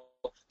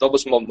ہو، تو اب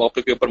اس موقع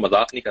کے اوپر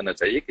مذاق نہیں کرنا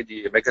چاہیے کہ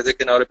جی میں کیسے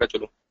کنارے پہ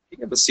چلوں، ٹھیک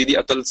ہے؟ بس سیدھی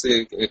عقل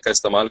سے کا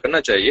استعمال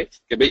کرنا چاہیے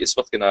کہ بھئی اس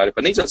وقت کنارے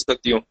پر نہیں چل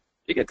سکتی ہوں،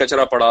 ٹھیک ہے؟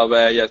 کچرا پڑا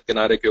ہوا ہے یا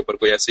کنارے کے اوپر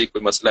کوئی ایسے ہی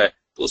کوئی مسئلہ ہے،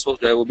 تو اس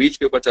وقت جو ہے وہ بیچ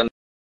کے اوپر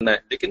چلنا ہے،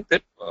 لیکن پھر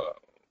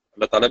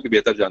اللہ تعالیٰ بھی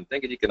بہتر جانتے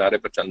ہیں کہ جی کنارے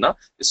پر چلنا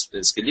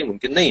اس کے لیے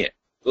ممکن نہیں ہے،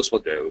 تو اس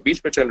وقت جو ہے وہ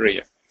بیچ پہ چل رہی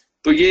ہے۔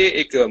 تو یہ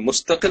ایک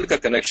مستقل کا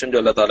کنیکشن جو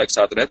اللہ تعالیٰ کے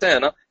ساتھ رہتا ہے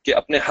نا، کہ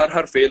اپنے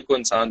ہر فعل کو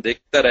انسان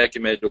دیکھتا رہے کہ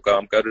میں جو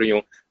کام کر رہی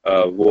ہوں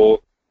وہ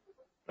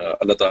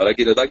اللہ تعالیٰ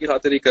کی رضا کی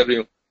خاطر ہی کر رہی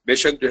ہوں، بے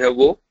شک جو ہے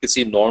وہ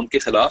کسی نارم کے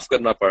خلاف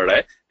کرنا پڑ رہا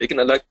ہے، لیکن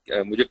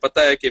اللہ مجھے پتہ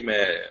ہے کہ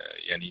میں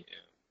یعنی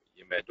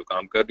یہ میں جو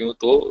کام کر رہی ہوں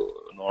تو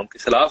نارم کے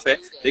خلاف ہے،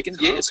 لیکن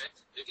یہ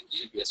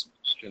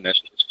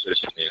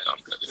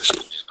کام کر رہی ہے۔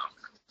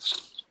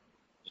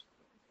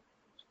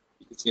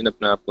 کسی نے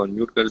اپنے آپ کو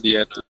انمیوٹ کر دیا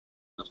ہے تو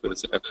اس وجہ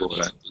سے ایکو ہو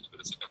رہا ہے۔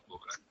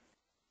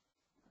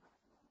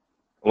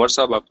 عمر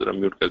صاحب آپ ذرا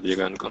میوٹ کر دیے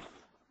گا ان کو۔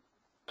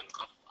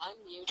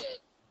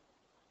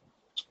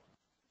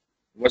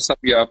 عمر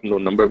صاحب یہ آپ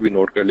نمبر بھی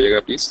نوٹ کر لیے گا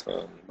پلیز،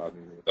 بعد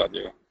میں بتا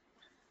دیے گا۔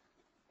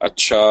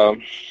 اچھا،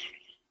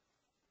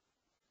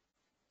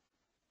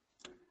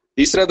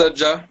 تیسرا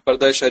درجہ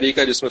پردہ شرعی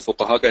کا جس میں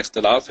فقہا کا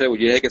اختلاف ہے، وہ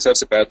یہ ہے کہ سر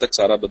سے پیر تک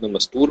سارا بدن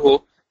مستور ہو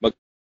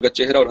مگر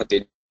چہرہ اور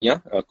ہتھیلیاں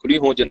کھلی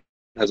ہوں۔ جن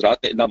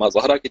حضرات نے الا ما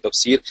ظہرہ کی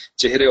تفسیر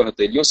چہرے اور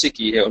ہتھیلیوں سے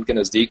کی ہے، ان کے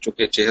نزدیک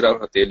چونکہ چہرہ اور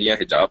ہتھیلیاں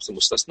حجاب سے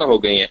مستثنی ہو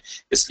گئی ہیں،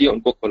 اس لیے ان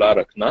کو کھلا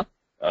رکھنا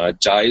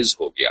جائز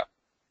ہو گیا،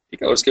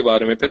 ٹھیک ہے؟ اور اس کے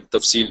بارے میں پھر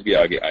تفصیل بھی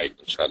آگے آئے گی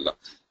انشاءاللہ،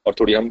 اور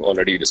تھوڑی ہم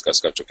آلریڈی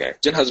ڈسکس کر چکے ہیں۔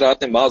 جن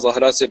حضرات نے ما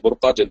ظہرہ سے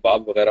برقع،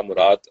 جلباب وغیرہ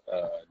مراد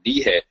لی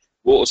ہے،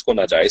 وہ اس کو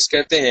ناجائز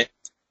کہتے ہیں۔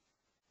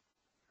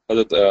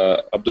 حضرت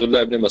عبداللہ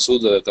ابن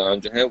مسعود رضی اللہ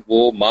عنہ جو ہیں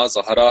وہ ما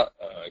ظہرہ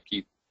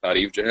کی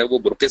تعریف جو ہے وہ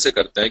برقعے سے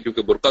کرتے ہیں،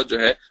 کیونکہ برقع جو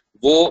ہے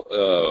وہ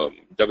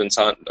جب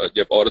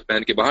عورت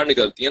پہن کے باہر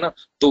نکلتی ہے نا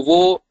تو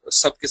وہ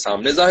سب کے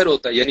سامنے ظاہر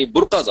ہوتا ہے، یعنی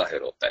برقع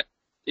ظاہر ہوتا ہے،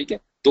 ٹھیک ہے؟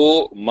 تو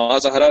ما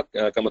ظہرہ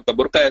کا مطلب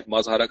برقع ہے،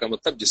 ما ظہرہ کا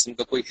مطلب جسم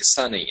کا کوئی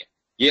حصہ نہیں ہے۔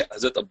 یہ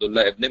حضرت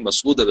عبداللہ ابن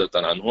مسعود رضی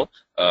اللہ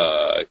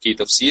عنہ کی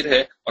تفسیر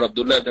ہے، اور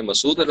عبداللہ ابن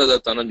مسعود رضی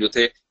اللہ عنہ جو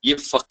تھے یہ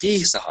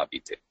فقیہ صحابی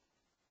تھے،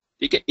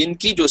 ٹھیک ہے؟ ان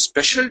کی جو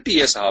اسپیشلٹی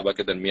ہے صحابہ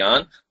کے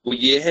درمیان وہ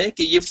یہ ہے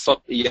کہ یہ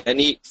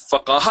یعنی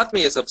فقاہت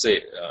میں یہ سب سے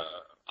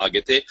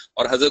آگے تھے،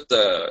 اور حضرت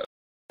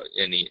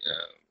یعنی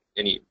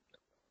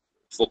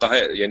فقہ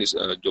یعنی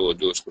جو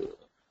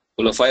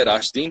خلفائے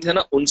راشدین تھے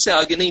نا ان سے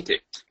آگے نہیں تھے،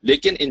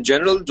 لیکن ان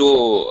جنرل جو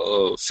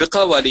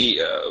فقہ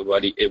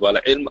والا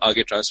علم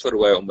آگے ٹرانسفر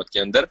ہوا ہے امت کے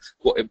اندر،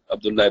 وہ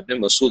عبداللہ ابن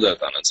مسعود رضی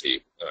اللہ عنہ سے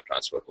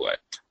ٹرانسفر ہوا ہے.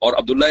 اور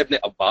عبداللہ ابن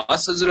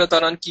عباس رضی اللہ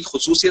عنہ کی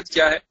خصوصیت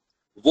کیا ہے؟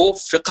 وہ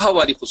فقہ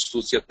والی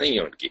خصوصیت نہیں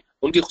ہے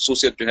ان کی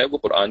خصوصیت جو ہے وہ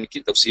قرآن کی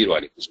تفسیر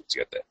والی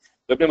خصوصیت ہے.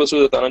 ابن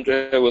مسعود رضی اللہ عنہ جو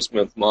ہے وہ اس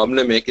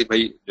معاملے میں کہ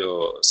بھائی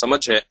جو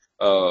سمجھ ہے،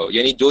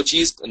 یعنی جو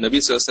چیز نبی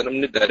صلی اللہ علیہ وسلم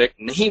نے ڈائریکٹ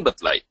نہیں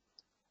بتلائی،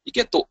 ٹھیک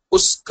ہے، تو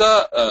اس کا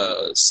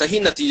صحیح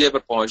نتیجے پر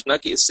پہنچنا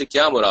کہ اس سے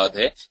کیا مراد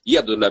ہے، یہ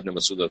عبداللہ ابن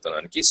مسعود رضی اللہ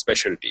عنہ کی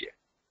اسپیشلٹی ہے.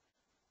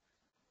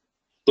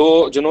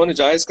 تو جنہوں نے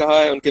جائز کہا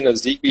ہے ان کے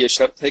نزدیک بھی یہ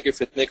شرط ہے کہ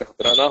فتنے کا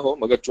خطرہ نہ ہو،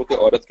 مگر چونکہ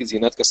عورت کی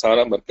زینت کا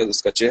سارا مرکز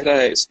اس کا چہرہ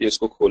ہے، اس لیے اس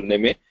کو کھولنے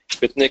میں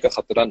فتنے کا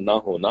خطرہ نہ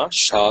ہونا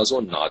شاذ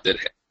و نادر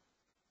ہے.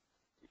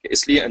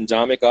 اس لیے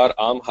انجام کار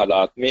عام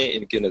حالات میں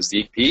ان کے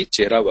نزدیک بھی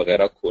چہرہ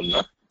وغیرہ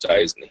کھولنا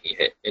جائز نہیں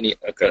ہے. یعنی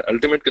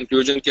الٹیمیٹ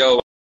کنکلوژن کیا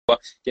ہوا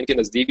کہ ان کے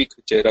نزدیک بھی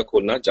چہرہ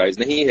کھولنا جائز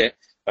نہیں ہے،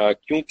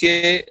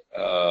 کیونکہ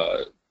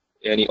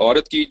یعنی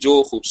عورت کی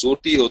جو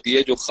خوبصورتی ہوتی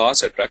ہے، جو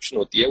خاص اٹریکشن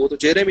ہوتی ہے، وہ تو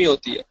چہرے میں ہی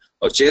ہوتی ہے،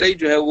 اور چہرہ ہی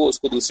جو ہے وہ اس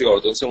کو دوسری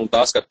عورتوں سے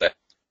ممتاز کرتا ہے.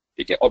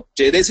 ٹھیک ہے، اور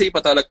چہرے سے ہی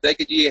پتہ لگتا ہے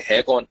کہ جی یہ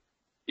ہے کون.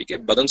 ٹھیک ہے،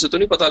 بدن سے تو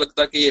نہیں پتہ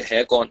لگتا کہ یہ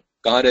ہے کون،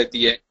 کہاں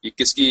رہتی ہے، یہ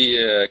کس کی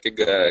کہ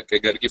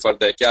گھر کی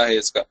فرد ہے، کیا ہے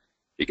اس کا.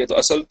 ٹھیک ہے، تو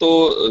اصل تو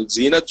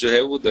زینت جو ہے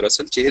وہ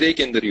دراصل چہرے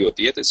کے اندر ہی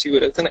ہوتی ہے. تو اسی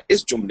وجہ سے نا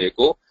اس جملے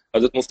کو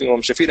حضرت مفتی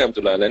محمد شفیع رحمۃ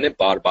اللہ علیہ نے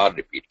بار بار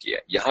ریپیٹ کیا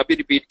ہے، یہاں بھی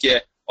ریپیٹ کیا ہے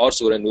اور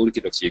سورہ نور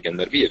کی تفسیر کے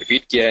اندر بھی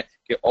ریپیٹ کیا ہے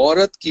کہ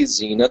عورت کی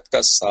زینت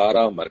کا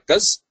سارا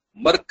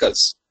مرکز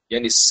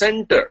یعنی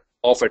سینٹر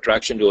آف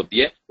اٹریکشن جو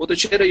ہوتی ہے وہ تو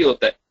چہرہ ہی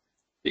ہوتا ہے.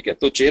 ٹھیک ہے،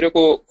 تو چہرے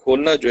کو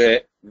کھولنا جو ہے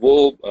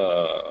وہ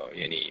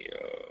یعنی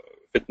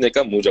فتنے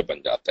کا موجب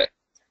بن جاتا ہے.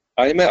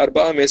 ائمہ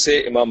اربعہ میں سے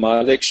امام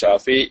مالک،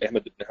 شافعی،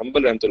 احمد بن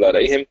حنبل رحمۃ اللہ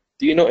علیہم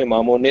تینوں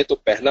اماموں نے تو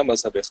پہلا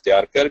مذہب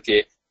اختیار کر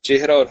کے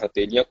چہرہ اور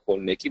ہتھیلیاں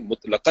کھولنے کی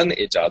مطلقاً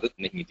اجازت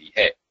نہیں دی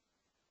ہے.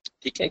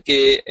 ٹھیک ہے، کہ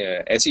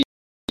ایسی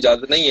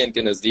اجازت نہیں ہے ان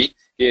کے نزدیک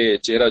کہ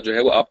چہرہ جو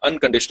ہے وہ آپ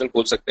انکنڈیشنل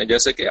کھول سکتے ہیں.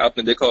 جیسے کہ آپ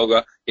نے دیکھا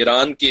ہوگا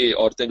ایران کی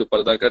عورتیں جو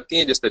پردہ کرتی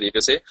ہیں جس طریقے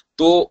سے،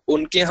 تو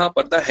ان کے ہاں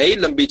پردہ ہے ہی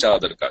لمبی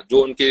چادر کا.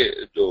 جو ان کے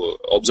جو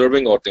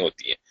آبزرونگ عورتیں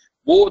ہوتی ہیں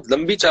وہ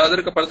لمبی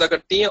چادر کا پردہ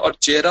کرتی ہیں، اور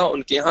چہرہ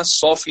ان کے ہاں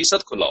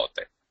 100% کھلا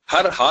ہوتا ہے،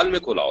 ہر حال میں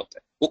کھلا ہوتا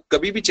ہے، وہ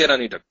کبھی بھی چہرہ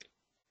نہیں ڈھکتے.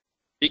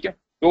 ٹھیک ہے،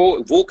 تو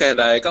وہ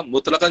کہلائے گا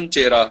مطلقاً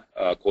چہرہ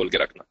کھول کے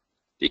رکھنا.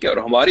 ٹھیک ہے، اور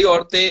ہماری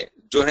عورتیں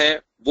جو ہیں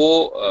وہ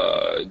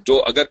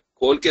جو اگر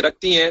کھول کے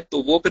رکھتی ہیں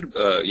تو وہ پھر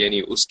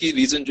یعنی اس کی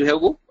ریزن جو ہے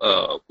وہ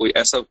کوئی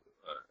ایسا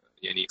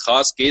یعنی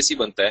خاص کیس ہی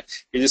بنتا ہے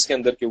کہ جس کے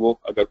اندر کہ وہ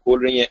اگر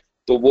کھول رہی ہیں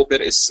تو وہ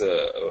پھر اس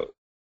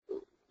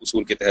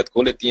اصول کے تحت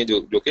کھول لیتی ہیں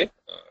جو کہ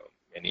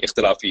یعنی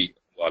اختلافی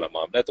والا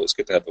معاملہ ہے، تو اس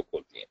کے تحت وہ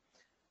کھولتی ہیں.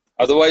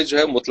 ادروائز جو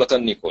ہے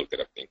مطلقاً نہیں کھول کے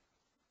رکھتی،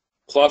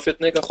 خواہ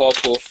فتنے کا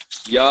خوف ہو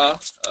یا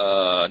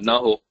نہ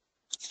ہو.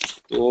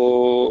 تو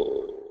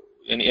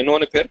یعنی انہوں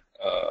نے پھر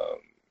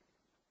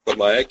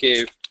فرمایا کہ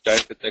چاہے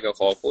فتنے کا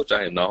خوف ہو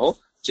چاہے نہ ہو،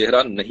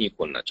 چہرہ نہیں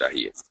کھولنا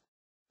چاہیے.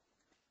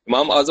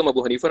 امام اعظم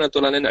ابو حنیفہ رحمۃ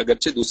اللہ نے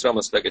اگرچہ دوسرا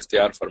مسلک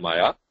اختیار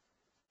فرمایا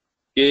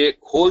کہ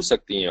کھول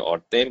سکتی ہیں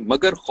عورتیں،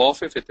 مگر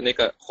خوف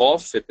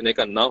فتنے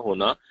کا نہ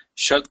ہونا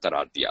شرط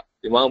قرار دیا.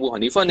 امام ابو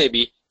حنیفہ نے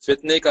بھی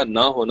فتنے کا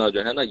نہ ہونا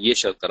جو ہے نا یہ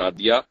شرط قرار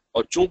دیا،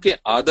 اور چونکہ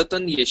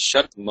عادتاً یہ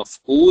شرط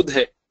مفقود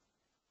ہے،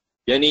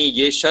 یعنی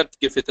یہ شرط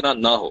کہ فتنہ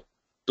نہ ہو،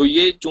 تو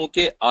یہ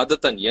چونکہ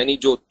عادتاً یعنی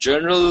جو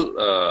جنرل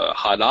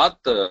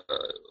حالات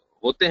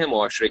ہوتے ہیں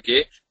معاشرے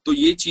کے، تو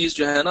یہ چیز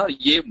جو ہے نا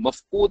یہ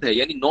مفقود ہے،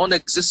 یعنی نان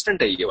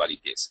ایگزسٹنٹ ہے یہ والی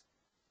کیس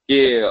کہ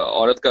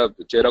عورت کا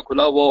چہرہ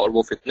کھلا ہوا اور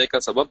وہ فتنے کا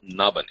سبب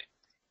نہ بنے.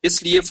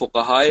 اس لیے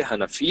فقہائے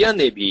حنفیہ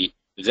نے بھی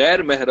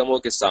غیر محرموں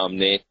کے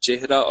سامنے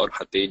چہرہ اور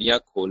ہتھیلیاں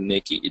کھولنے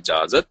کی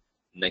اجازت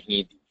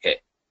نہیں دی ہے.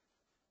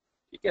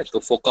 ٹھیک ہے، تو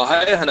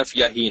فقہائے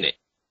حنفیہ ہی نے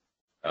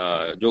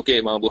جو کہ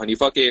امام ابو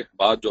حنیفہ کے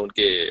بعد جو ان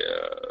کے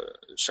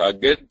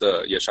شاگرد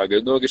یا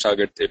شاگردوں کے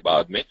شاگرد تھے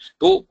بعد میں،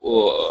 تو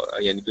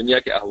یعنی دنیا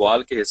کے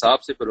احوال کے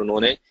حساب سے پھر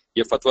انہوں نے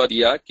یہ فتویٰ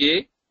دیا کہ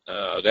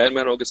غیر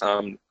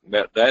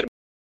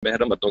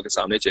محرم مردوں کے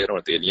سامنے چہرہ اور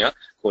ہتھیلیاں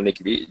کھولنے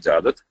کی بھی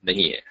اجازت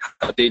نہیں ہے.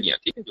 ہتھیلیاں،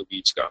 ٹھیک ہے، جو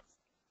بیچ کا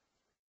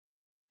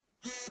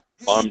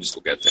پام جس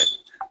کو کہتے ہیں.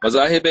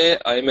 مذاہب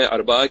ائمہ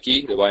اربعہ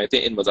کی روایتیں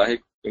ان مذاہب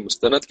کی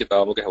مستند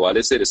کتابوں کے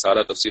حوالے سے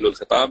رسالہ تفصیل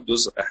الخطاب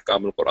جز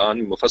احکام القرآن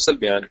میں مفصل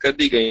بیان کر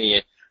دی گئی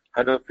ہیں.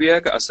 حنفیہ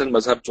کا اصل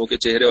مذہب چونکہ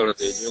چہرے اور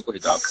ہتھیلیوں کو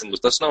حجاب سے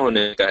مستثنی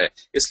ہونے کا ہے،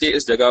 اس لیے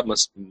اس جگہ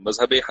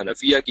مذہب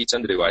حنفیہ کی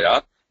چند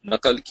روایات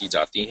نقل کی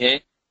جاتی ہیں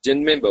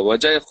جن میں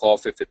بوجہ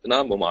خوف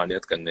فتنہ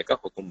ممانعت کرنے کا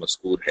حکم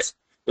مذکور ہے.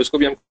 تو اس کو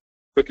بھی ہم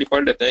کوئکلی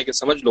پڑھ لیتے ہیں کہ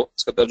سمجھ لو،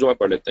 اس کا ترجمہ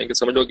پڑھ لیتے ہیں کہ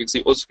سمجھ لو کہ کسی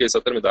عضو کے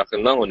سطر میں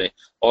داخل نہ ہونے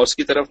اور اس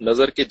کی طرف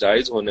نظر کے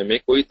جائز ہونے میں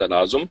کوئی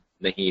تلازم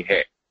نہیں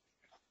ہے.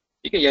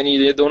 ٹھیک ہے، یعنی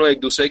یہ دونوں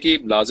ایک دوسرے کی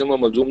لازم و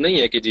ملزوم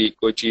نہیں ہے کہ جی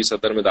کوئی چیز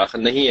سطر میں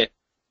داخل نہیں ہے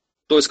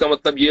تو اس کا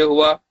مطلب یہ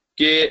ہوا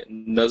کہ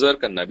نظر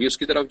کرنا بھی اس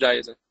کی طرف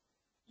جائز ہے.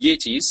 یہ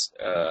چیز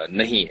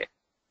نہیں ہے.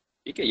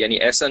 ٹھیک ہے، یعنی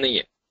ایسا نہیں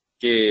ہے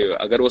کہ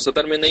اگر وہ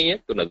سطر میں نہیں ہے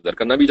تو نظر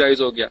کرنا بھی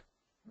جائز ہو گیا،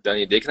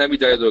 یعنی دیکھنا بھی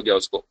جائز ہو گیا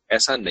اس کو،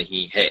 ایسا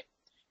نہیں ہے.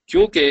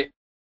 کیونکہ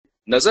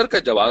نظر کا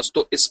جواز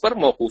تو اس پر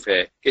موقوف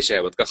ہے کہ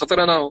شہوت کا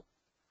خطرہ نہ ہو.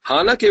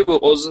 حالانکہ وہ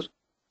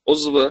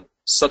عضو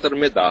سطر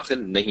میں داخل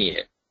نہیں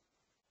ہے.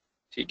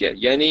 ٹھیک ہے،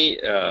 یعنی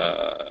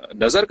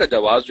نظر کا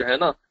جواز جو ہے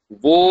نا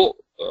وہ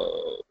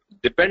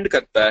ڈپینڈ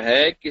کرتا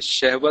ہے کہ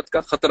شہوت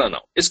کا خطرہ نہ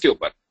ہو. اس کے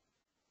اوپر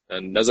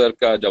نظر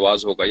کا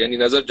جواز ہوگا، یعنی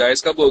نظر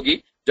جائز کب ہوگی؟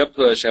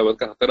 جب شہوت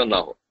کا خطرہ نہ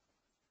ہو.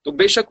 تو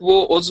بے شک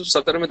وہ عضو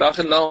سطر میں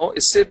داخل نہ ہو،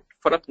 اس سے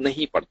فرق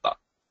نہیں پڑتا،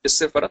 اس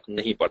سے فرق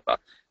نہیں پڑتا.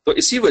 تو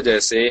اسی وجہ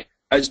سے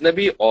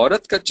اجنبی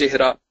عورت کا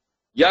چہرہ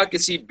یا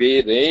کسی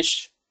بے ریش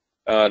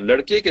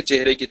لڑکے کے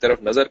چہرے کی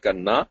طرف نظر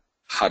کرنا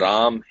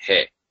حرام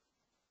ہے.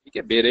 ٹھیک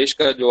ہے، بے ریش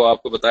کا جو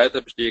آپ کو بتایا تھا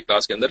پچھلی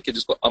کلاس کے اندر کہ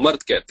جس کو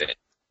امرد کہتے ہیں،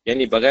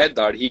 یعنی بغیر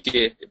داڑھی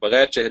کے،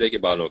 بغیر چہرے کے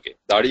بالوں کے.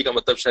 داڑھی کا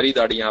مطلب شرعی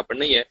داڑھی یہاں پر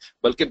نہیں ہے،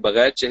 بلکہ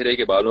بغیر چہرے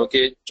کے بالوں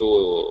کے جو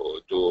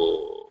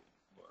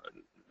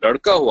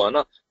لڑکا ہوا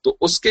نا، تو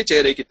اس کے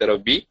چہرے کی طرف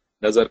بھی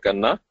نظر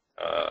کرنا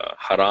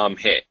حرام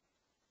ہے،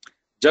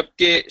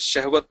 جبکہ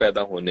شہوت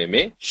پیدا ہونے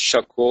میں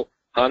شک ہو،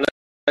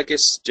 حالانکہ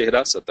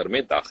چہرہ سطر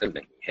میں داخل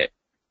نہیں ہے.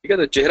 ٹھیک ہے،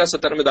 تو چہرہ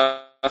سطر میں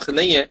داخل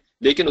نہیں ہے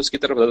لیکن اس کی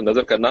طرف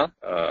نظر کرنا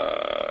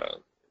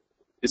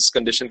اس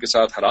کنڈیشن کے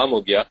ساتھ حرام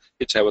ہو گیا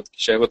کہ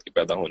شہوت کے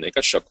پیدا ہونے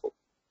کا شک ہو.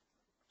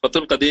 فتح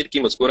القدیر کی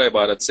مذکورہ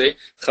عبارت سے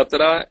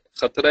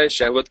خطرہ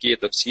شہوت کی یہ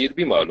تفسیر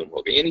بھی معلوم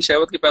ہو گئی. یعنی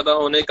شہوت کے پیدا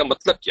ہونے کا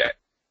مطلب کیا ہے؟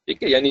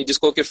 ٹھیک ہے، یعنی جس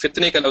کو کہ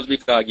فتنے کا لفظ بھی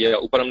کہا گیا،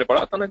 اوپر ہم نے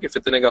پڑھا تھا نا کہ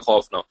فتنے کا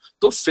خوف نہ ہو.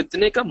 تو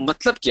فتنے کا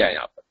مطلب کیا ہے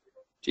یہاں پر؟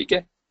 ٹھیک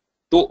ہے،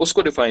 تو اس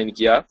کو ڈیفائن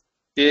کیا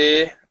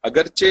کہ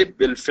اگرچہ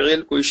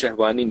بالفعل کوئی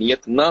شہوانی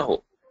نیت نہ ہو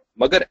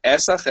مگر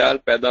ایسا خیال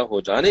پیدا ہو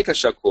جانے کا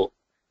شک ہو.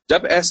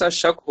 جب ایسا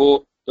شک ہو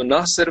تو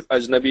نہ صرف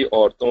اجنبی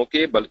عورتوں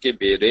کے بلکہ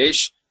بے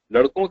ریش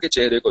لڑکوں کے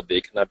چہرے کو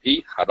دیکھنا بھی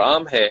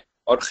حرام ہے.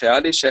 اور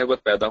خیال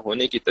شہوت پیدا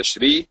ہونے کی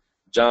تشریح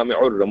جامع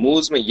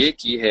الرموز میں یہ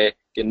کی ہے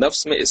کہ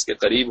نفس میں اس کے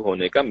قریب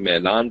ہونے کا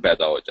میلان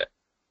پیدا ہو جائے.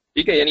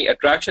 ٹھیک ہے، یعنی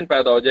اٹریکشن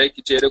پیدا ہو جائے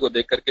کہ چہرے کو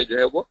دیکھ کر کے جو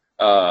ہے وہ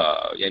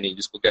یعنی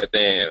جس کو کہتے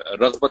ہیں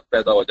رغبت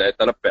پیدا ہو جائے،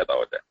 طلب پیدا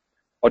ہو جائے.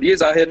 اور یہ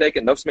ظاہر ہے کہ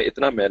نفس میں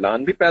اتنا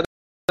میلان بھی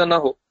پیدا نہ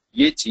ہو.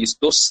 یہ چیز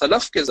تو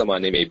سلف کے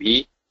زمانے میں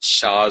بھی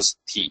شاذ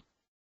تھی،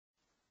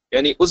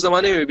 یعنی اس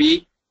زمانے میں بھی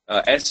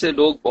ایسے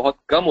لوگ بہت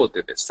کم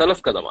ہوتے تھے.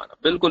 سلف کا زمانہ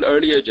بالکل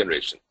ارلیئر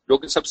جنریشن جو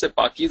کہ سب سے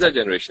پاکیزہ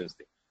جنریشن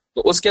تھی،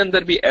 تو اس کے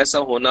اندر بھی ایسا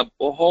ہونا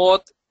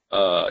بہت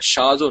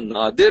شاذ و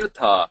نادر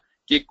تھا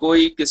کہ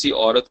کوئی کسی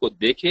عورت کو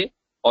دیکھے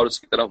اور اس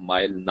کی طرف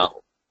مائل نہ ہو.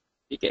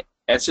 ٹھیک ہے،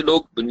 ایسے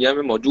لوگ دنیا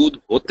میں موجود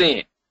ہوتے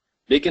ہیں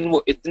لیکن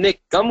وہ اتنے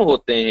کم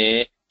ہوتے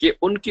ہیں کہ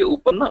ان کے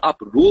اوپر نا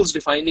آپ رولز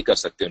ڈیفائن نہیں کر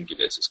سکتے ان کی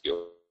بیسس کے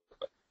اوپر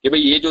کہ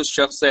بھئی یہ جو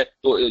شخص ہے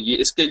تو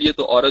یہ اس کے لیے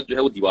تو عورت جو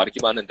ہے وہ دیوار کی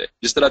مانند ہے.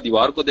 جس طرح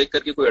دیوار کو دیکھ کر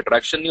کے کوئی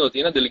اٹریکشن نہیں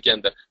ہوتی نا دل کے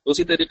اندر، تو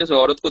اسی طریقے سے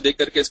عورت کو دیکھ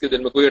کر کے اس کے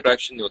دل میں کوئی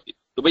اٹریکشن نہیں ہوتی.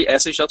 تو بھئی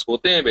ایسے شخص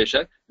ہوتے ہیں بے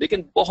شک،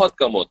 لیکن بہت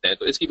کم ہوتے ہیں.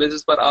 تو اس کی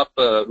بیسس پر آپ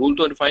رول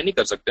تو ڈیفائن نہیں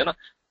کر سکتے نا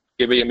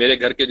کہ بھئی میرے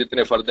گھر کے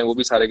جتنے فرد ہیں وہ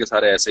بھی سارے کے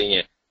سارے ایسے ہی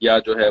ہیں، یا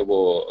جو ہے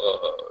وہ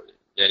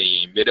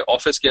یعنی میرے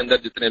آفس کے اندر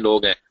جتنے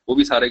لوگ ہیں وہ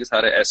بھی سارے کے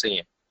سارے ایسے ہی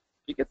ہیں.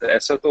 ٹھیک ہے، تو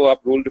ایسا تو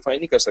آپ رول ڈیفائن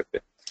نہیں کر سکتے.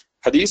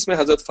 حدیث میں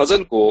حضرت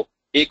فضل کو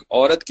ایک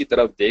عورت کی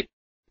طرف دیکھتے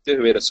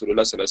ہوئے رسول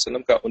اللہ صلی اللہ علیہ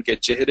وسلم کا ان کے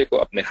چہرے کو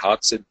اپنے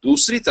ہاتھ سے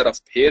دوسری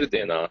طرف پھیر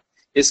دینا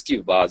اس کی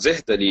واضح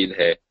دلیل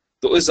ہے.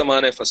 تو اس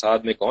زمانے فساد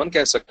میں کون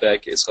کہہ سکتا ہے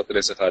کہ اس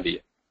خطرے سے خالی ہے؟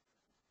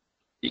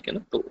 ٹھیک ہے نا.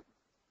 تو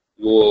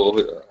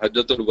وہ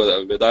حجۃ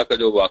الوداع کا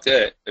جو واقعہ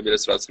ہے، نبی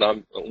علیہ السلام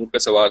اونٹ پہ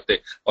سوار تھے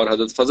اور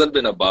حضرت فضل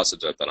بن عباس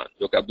رضی اللہ عنہ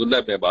جو کہ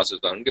عبداللہ بن عباس رضی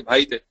اللہ عنہ کے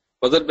بھائی تھے،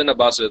 فضل بن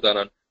عباس رضی اللہ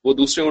عنہ وہ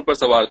دوسرے اونٹ پر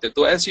سوار تھے.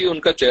 تو ایسے ہی ان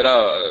کا چہرہ،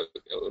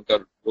 ان کا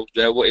رخ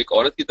جو ہے وہ ایک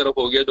عورت کی طرف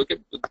ہو گیا جو کہ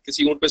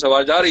کسی اونٹ پہ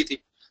سوار جا رہی تھی.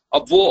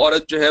 اب وہ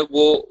عورت جو ہے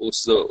وہ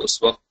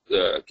اس وقت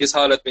کس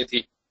حالت میں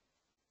تھی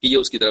کہ یہ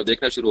اس کی طرف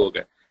دیکھنا شروع ہو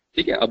گئے.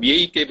 ٹھیک ہے، اب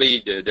یہی کہ بھئی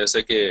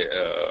جیسے کہ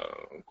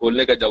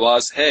کھولنے کا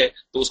جواز ہے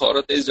تو اس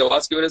عورت نے اس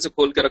جواز کی وجہ سے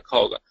کھول کے رکھا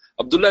ہوگا.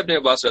 عبداللہ ابن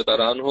عباس رضی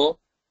اللہ عنہ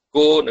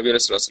کو نبی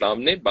علیہ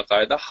السلام نے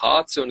باقاعدہ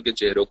ہاتھ سے ان کے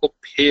چہروں کو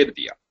پھیر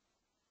دیا.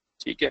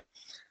 ٹھیک ہے،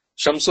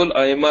 شمس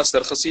الائمہ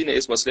سرخسی نے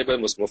اس مسئلے پر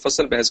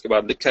مفصل بحث کے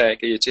بعد لکھا ہے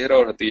کہ یہ چہرہ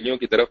اور ہتھیلیوں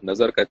کی طرف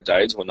نظر کا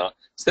جائز ہونا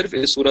صرف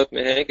اس صورت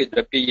میں ہے کہ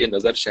جبکہ یہ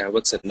نظر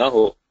شہوت سے نہ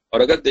ہو، اور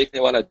اگر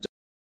دیکھنے والا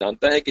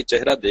جانتا ہے کہ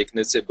چہرہ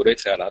دیکھنے سے برے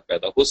خیالات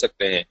پیدا ہو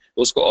سکتے ہیں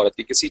تو اس کو عورت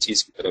کی کسی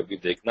چیز کی طرف بھی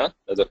دیکھنا،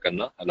 نظر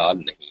کرنا حلال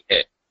نہیں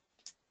ہے.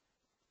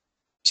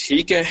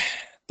 ٹھیک ہے،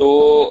 تو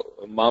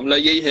معاملہ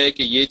یہی ہے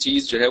کہ یہ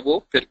چیز جو ہے وہ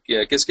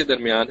پھر کس کے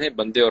درمیان ہے؟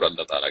 بندے اور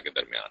اللہ تعالیٰ کے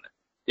درمیان ہے.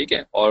 ٹھیک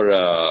ہے، اور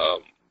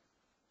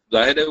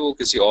ظاہر ہے وہ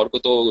کسی اور کو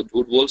تو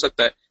جھوٹ بول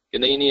سکتا ہے کہ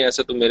نہیں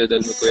ایسا تو میرے دل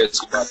میں کوئی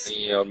ایسی بات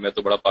نہیں ہے اور میں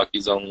تو بڑا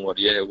پاکیزہ ہوں اور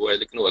یہ ہے وہ ہے،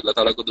 لیکن وہ اللہ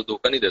تعالیٰ کو تو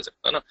دھوکہ نہیں دے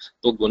سکتا نا.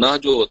 تو گناہ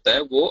جو ہوتا ہے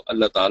وہ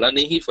اللہ تعالیٰ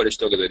نے ہی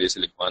فرشتوں کے ذریعے سے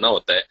لکھوانا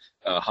ہوتا ہے.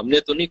 ہم نے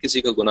تو نہیں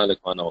کسی کا گناہ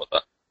لکھوانا ہوتا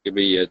کہ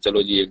بھئی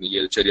چلو جی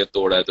یہ شریعت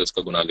توڑا ہے تو اس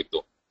کا گناہ لکھ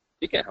دو.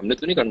 ٹھیک ہے، ہم نے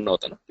تو نہیں کرنا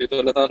ہوتا نا، یہ تو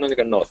اللہ تعالیٰ نے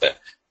کرنا ہوتا ہے.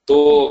 تو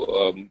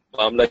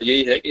معاملہ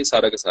یہی ہے کہ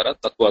سارا کا سارا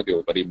تقویٰ کے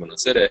اوپر ہی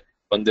منحصر ہے،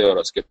 بندے اور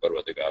اس کے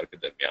پروردگار کے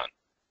درمیان.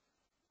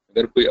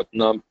 اگر کوئی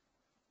اپنا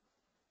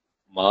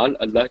مال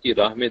اللہ کی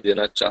راہ میں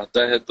دینا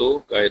چاہتا ہے تو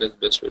گائیڈنس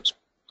بیسٹ.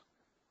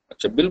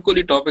 اچھا، بالکل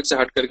ہی ٹاپک سے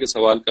ہٹ کر کے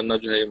سوال کرنا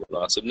جو ہے یہ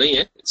مناسب نہیں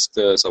ہے. اس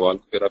سوال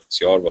کو پھر آپ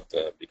کسی اور وقت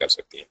بھی کر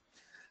سکتی ہیں.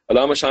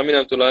 علامہ شامی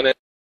رحمۃ اللہ نے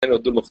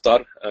عبد المختار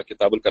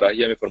کتاب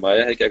الکراہیہ میں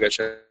فرمایا ہے کہ اگر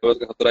شہوت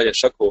کا خطرہ یا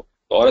شک ہو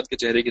تو عورت کے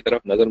چہرے کی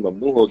طرف نظر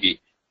ممنوع ہوگی،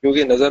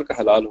 کیونکہ نظر کا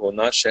حلال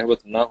ہونا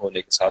شہوت نہ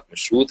ہونے کے ساتھ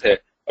مشروط ہے،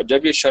 اور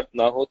جب یہ شرط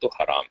نہ ہو تو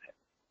حرام ہے۔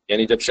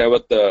 یعنی جب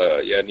شہوت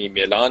یعنی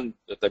میلان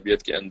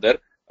طبیعت کے اندر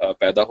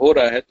پیدا ہو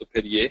رہا ہے تو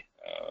پھر یہ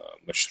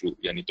مشروع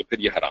یعنی تو پھر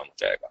یہ حرام ہو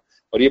جائے گا۔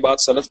 اور یہ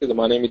بات سلف کے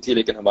زمانے میں تھی،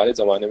 لیکن ہمارے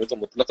زمانے میں تو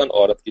مطلقاً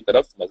عورت کی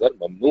طرف نظر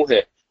ممنوع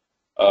ہے،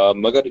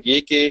 مگر یہ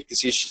کہ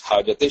کسی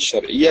حاجت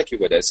شرعیہ کی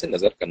وجہ سے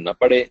نظر کرنا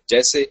پڑے،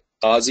 جیسے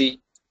قاضی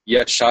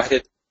یا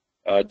شاہد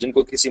جن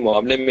کو کسی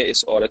معاملے میں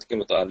اس عورت کے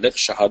متعلق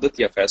شہادت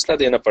یا فیصلہ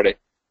دینا پڑے،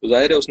 تو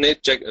ظاہر ہے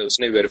اس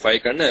نے ویریفائی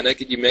کرنا ہے نا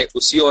کہ جی میں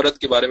اسی عورت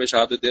کے بارے میں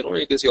شہادت دے رہا ہوں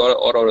یا کسی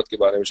اور عورت کے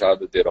بارے میں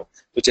شہادت دے رہا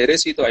ہوں، تو چہرے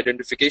سے تو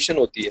آئیڈینٹیفیکیشن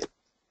ہوتی ہے،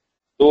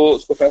 تو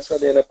اس کو فیصلہ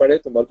دینا پڑے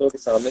تو مردوں کے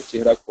سامنے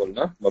چہرہ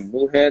کھولنا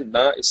ممنوع ہے،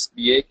 نہ اس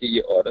لیے کہ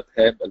یہ عورت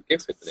ہے بلکہ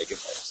فتنے کے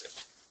خوف سے۔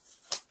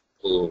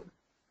 تو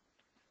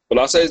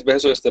خلاصہ اس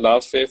بحث و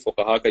اختلاف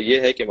فقہا کا یہ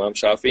ہے کہ امام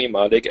شافعی،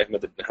 مالک،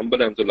 احمد بن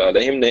حنبل رحمۃ اللہ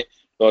علیہم نے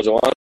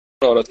نوجوان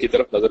عورت کی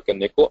طرف نظر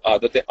کرنے کو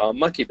عادت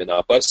عامہ کی بنا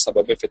پر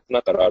سبب فتنہ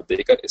قرار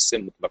دے کر اس سے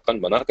مطلقاً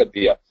منع کر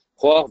دیا،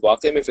 خواہ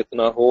واقع میں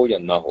فتنہ ہو یا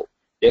نہ ہو۔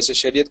 جیسے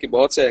شریعت کے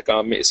بہت سے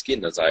احکام میں اس کی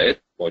نظائر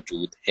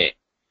موجود ہیں،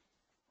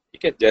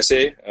 ٹھیک ہے۔ جیسے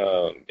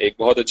ایک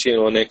بہت اچھی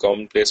انہوں نے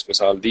کامن پلیس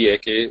مثال دی ہے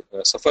کہ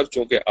سفر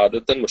چونکہ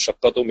عادتاً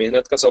مشقت و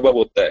محنت کا سبب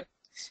ہوتا ہے،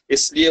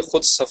 اس لیے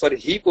خود سفر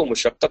ہی کو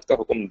مشقت کا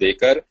حکم دے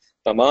کر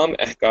تمام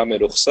احکام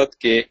رخصت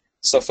کے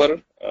سفر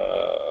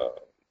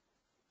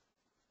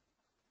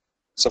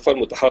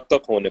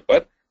متحقق ہونے پر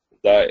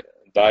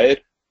دائر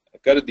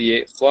کر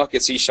دیے، خواہ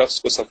کسی شخص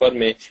کو سفر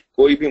میں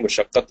کوئی بھی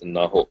مشقت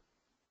نہ ہو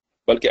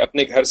بلکہ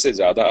اپنے گھر سے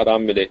زیادہ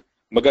آرام ملے،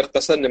 مگر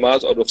قصر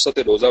نماز اور رخصت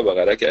روزہ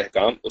وغیرہ کے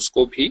احکام اس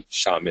کو بھی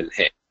شامل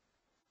ہیں،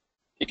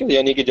 ٹھیک ہے۔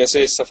 یعنی کہ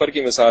جیسے سفر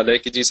کی مثال ہے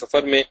کہ جی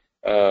سفر میں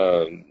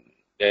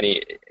یعنی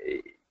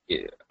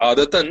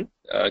عادتاً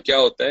کیا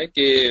ہوتا ہے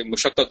کہ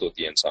مشقت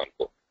ہوتی ہے انسان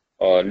کو،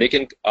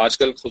 لیکن آج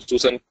کل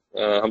خصوصاً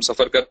ہم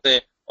سفر کرتے ہیں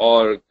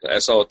اور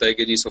ایسا ہوتا ہے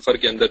کہ جی سفر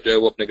کے اندر جو ہے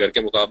وہ اپنے گھر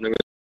کے مقابلے میں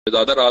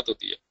زیادہ رات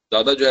ہوتی ہے،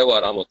 زیادہ جو ہے وہ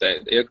آرام ہوتا ہے،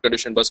 ایئر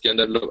کنڈیشن بس کے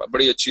اندر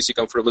بڑی اچھی سی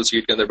کمفرٹیبل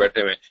سیٹ کے اندر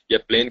بیٹھے ہوئے یا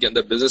پلین کے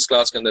اندر بزنس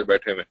کلاس کے اندر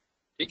بیٹھے ہوئے،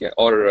 ٹھیک ہے،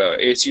 اور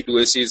اے سی ٹو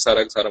اے سی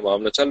سارا کا سارا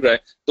معاملہ چل رہا ہے،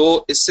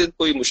 تو اس سے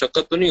کوئی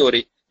مشقت تو نہیں ہو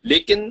رہی،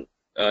 لیکن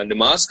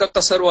نماز کا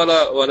قصر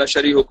والا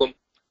شرعی حکم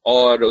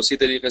اور اسی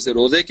طریقے سے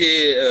روزے کے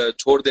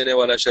چھوڑ دینے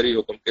والا شرعی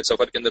حکم کہ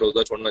سفر کے اندر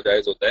روزہ چھوڑنا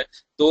جائز ہوتا ہے،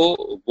 تو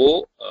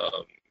وہ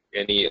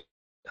یعنی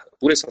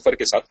پورے سفر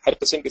کے ساتھ، ہر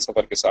قسم کے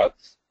سفر کے ساتھ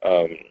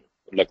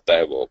لگتا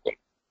ہے وہ حکم۔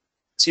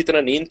 اسی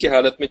طرح نیند کی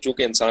حالت میں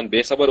چونکہ انسان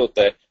بے خبر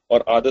ہوتا ہے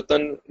اور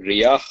عادتاً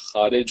ریاح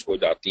خارج ہو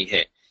جاتی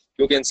ہیں،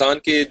 کیونکہ انسان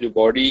کے جو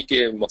باڈی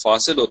کے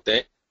مفاصل ہوتے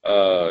ہیں،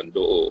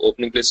 جو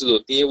اوپننگ پلیسز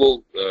ہوتی ہیں،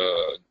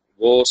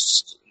 وہ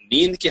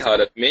نیند کی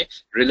حالت میں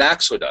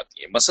ریلیکس ہو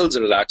جاتی ہیں، مسلز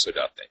ریلیکس ہو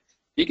جاتے ہیں،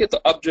 ٹھیک ہے۔ تو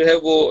اب جو ہے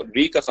وہ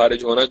ری کا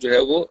خارج ہونا جو ہے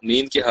وہ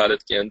نیند کی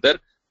حالت کے اندر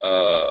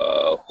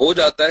ہو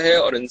جاتا ہے،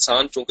 اور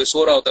انسان چونکہ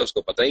سو رہا ہوتا ہے اس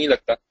کو پتہ ہی نہیں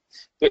لگتا،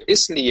 تو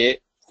اس لیے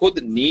خود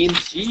نیند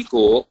ہی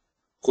کو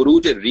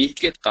خروج ریح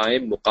کے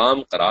قائم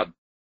مقام قرار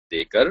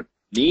دے کر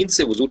نیند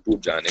سے وضو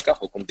ٹوٹ جانے کا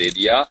حکم دے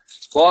دیا،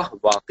 خواہ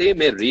واقع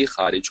میں ریح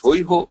خارج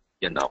ہوئی ہو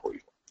یا نہ ہوئی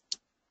ہو،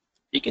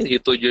 ٹھیک ہے۔ یہ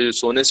تو یہ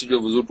سونے سے جو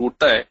وضو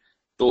ٹوٹتا ہے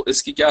تو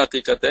اس کی کیا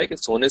حقیقت ہے کہ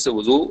سونے سے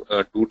وضو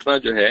ٹوٹنا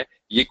جو ہے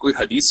یہ کوئی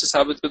حدیث سے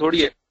ثابت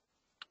تھوڑی ہے،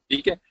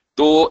 ٹھیک ہے۔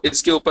 تو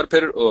اس کے اوپر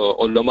پھر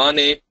علماء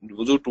نے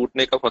وضو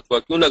ٹوٹنے کا فتویٰ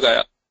کیوں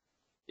لگایا،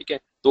 ٹھیک ہے،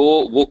 تو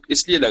وہ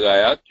اس لیے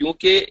لگایا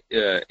کیونکہ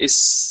اس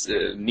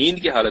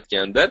نیند کی حالت کے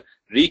اندر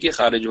ری کے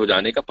خارج ہو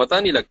جانے کا پتہ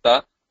نہیں لگتا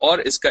اور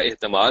اس کا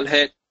احتمال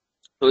ہے،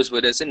 تو اس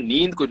وجہ سے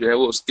نیند کو جو ہے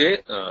وہ اس کے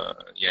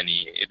یعنی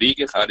ری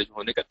کے خارج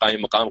ہونے کا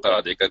قائم مقام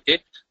قرار دے کر کے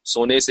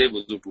سونے سے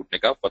وضو ٹوٹنے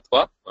کا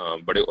فتویٰ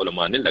بڑے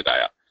علماء نے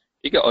لگایا،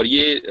 ٹھیک ہے۔ اور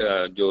یہ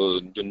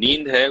جو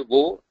نیند ہے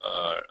وہ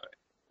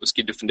اس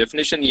کی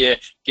ڈیفینیشن یہ ہے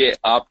کہ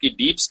آپ کی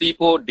ڈیپ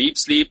سلیپ ہو، ڈیپ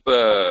سلیپ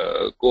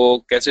کو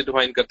کیسے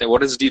ڈیفائن کرتے ہیں،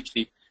 واٹ از ڈیپ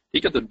سلیپ،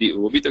 ٹھیک ہے، تو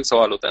وہ بھی تک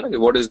سوال ہوتا ہے نا کہ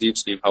what is deep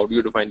sleep, how do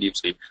you define deep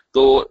sleep,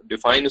 تو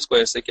ڈیفائن اس کو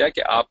ایسے کیا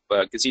کہ آپ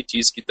کسی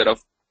چیز کی طرف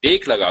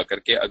ٹیک لگا کر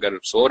کے اگر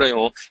سو رہے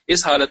ہوں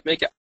اس حالت میں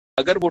کہ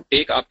اگر وہ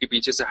ٹیک آپ کے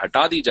پیچھے سے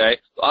ہٹا دی جائے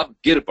تو آپ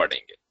گر پڑیں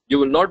گے، you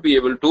will not be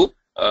able to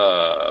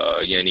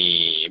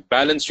یعنی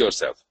بیلنس یور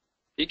سیلف،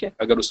 ٹھیک ہے،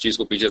 اگر اس چیز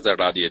کو پیچھے سے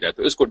ہٹا دیا جائے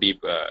تو اس کو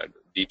ڈیپ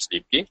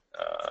سلیپ کی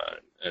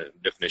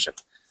ڈیفینیشن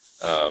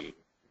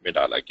میں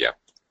ڈالا گیا۔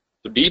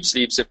 تو ڈیپ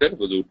سلیپ سے پھر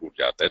وضو ٹوٹ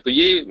جاتا ہے۔ تو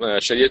یہ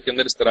شریعت کے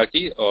اندر اس طرح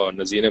کی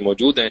نظیریں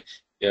موجود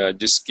ہیں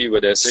جس کی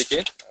وجہ سے کہ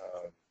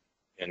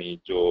یعنی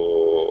جو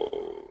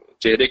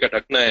چہرے کا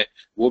ڈھکنا ہے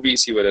وہ بھی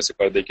اسی وجہ سے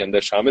پردے کے اندر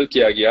شامل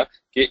کیا گیا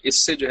کہ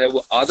اس سے جو ہے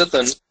وہ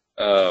عادتاً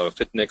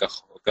فتنے کا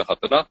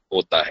خطرہ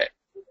ہوتا ہے۔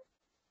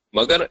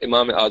 مگر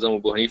امام اعظم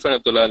ابو حنیفہ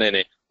رحمۃ اللہ علیہ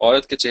نے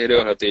عورت کے چہرے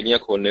اور ہتھیلیاں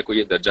کھولنے کو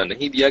یہ درجہ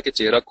نہیں دیا کہ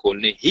چہرہ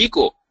کھولنے ہی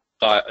کو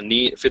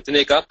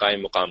فتنے کا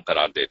قائم مقام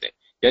قرار دے دیں،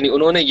 یعنی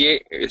انہوں نے یہ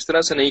اس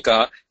طرح سے نہیں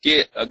کہا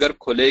کہ اگر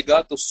کھلے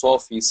گا تو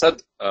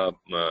 100%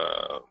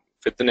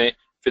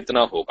 فتنہ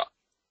ہوگا،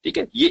 ٹھیک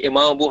ہے، یہ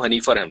امام ابو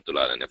حنیفہ رحمۃ اللہ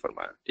علیہ نے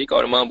فرمایا، ٹھیک ہے،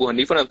 اور امام ابو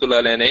حنیفہ رحمۃ اللہ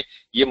علیہ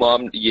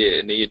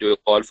نے یہ جو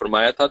قول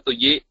فرمایا تھا تو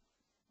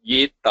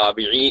یہ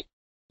تابعین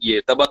یہ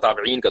تبع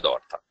تابعین کا دور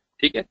تھا،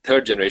 ٹھیک ہے،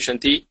 تھرڈ جنریشن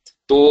تھی،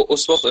 تو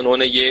اس وقت انہوں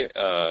نے یہ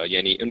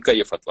یعنی ان کا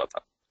یہ فتویٰ تھا،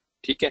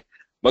 ٹھیک ہے،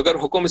 مگر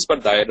حکم اس پر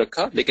دائر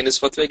رکھا، لیکن اس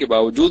فتوے کے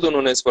باوجود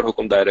انہوں نے اس پر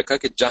حکم دائر رکھا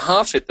کہ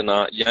جہاں فتنہ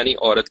یعنی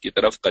عورت کی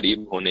طرف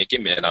قریب ہونے کے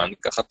میلان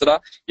کا خطرہ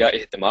یا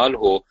احتمال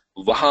ہو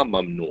وہاں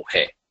ممنوع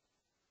ہے،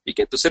 ٹھیک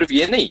ہے۔ تو صرف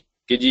یہ نہیں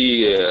کہ جی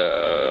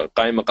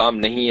قائم مقام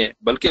نہیں ہے،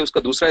 بلکہ اس کا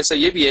دوسرا حصہ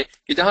یہ بھی ہے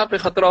کہ جہاں پہ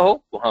خطرہ ہو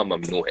وہاں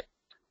ممنوع ہے،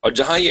 اور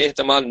جہاں یہ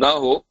احتمال نہ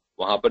ہو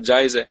وہاں پر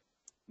جائز ہے۔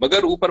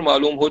 مگر اوپر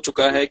معلوم ہو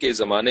چکا ہے کہ اس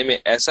زمانے میں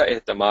ایسا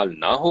احتمال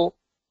نہ ہو،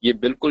 یہ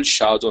بالکل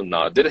شاذ و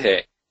نادر ہے،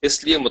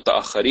 اس لیے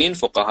متاخرین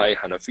فقہائے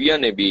حنفیہ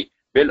نے بھی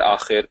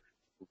بالآخر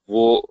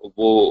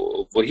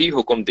وہی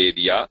حکم دے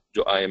دیا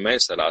جو ائمہ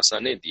ثلاثہ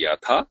نے دیا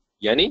تھا،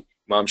 یعنی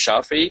امام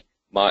شافعی،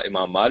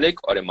 امام مالک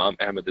اور امام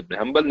احمد بن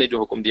حنبل نے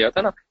جو حکم دیا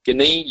تھا نا کہ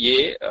نہیں یہ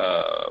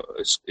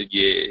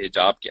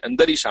حجاب کے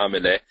اندر ہی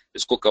شامل ہے،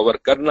 اس کو کور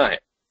کرنا ہے،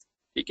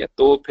 ٹھیک ہے۔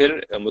 تو پھر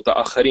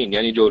متاخرین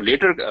یعنی جو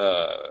لیٹر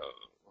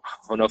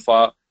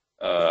حنفاء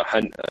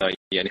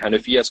یعنی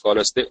حنفیہ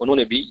اسکالرس تھے، انہوں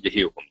نے بھی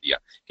یہی حکم دیا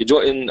کہ جو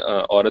ان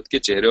عورت کے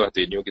چہرے اور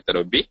ہتھیلیوں کی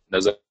طرف بھی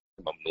نظر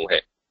ممنوع ہے،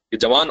 کہ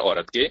جوان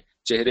عورت کے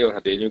چہرے اور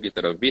ہتھیلیوں کی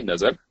طرف بھی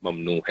نظر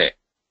ممنوع ہے۔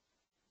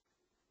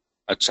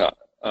 اچھا،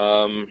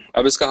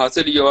 اب اس کا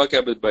حاصل یہ ہوا کہ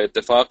اب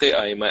باتفاق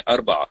ائمہ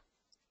اربعہ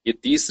یہ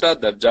تیسرا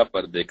درجہ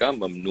پردے کا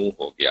ممنوع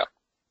ہو گیا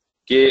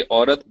کہ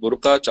عورت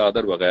برقع،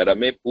 چادر وغیرہ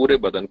میں پورے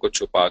بدن کو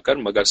چھپا کر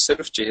مگر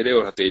صرف چہرے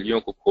اور ہتھیلیوں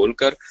کو کھول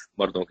کر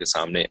مردوں کے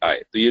سامنے آئے۔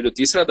 تو یہ جو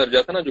تیسرا درجہ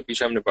تھا نا جو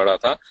پیچھے ہم نے پڑھا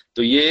تھا،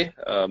 تو یہ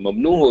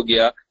ممنوع ہو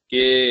گیا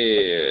کہ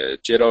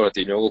چہرہ اور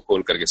ہتھیلیوں کو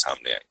کھول کر کے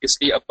سامنے آئے۔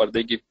 اس لیے اب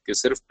پردے کی کہ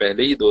صرف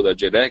پہلے ہی 2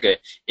 درجے رہ گئے،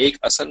 ایک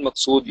اصل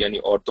مقصود یعنی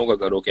عورتوں کا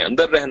گھروں کے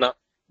اندر رہنا،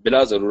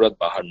 بلا ضرورت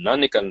باہر نہ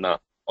نکلنا،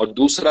 اور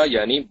دوسرا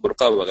یعنی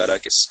برقع وغیرہ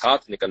کے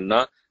ساتھ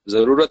نکلنا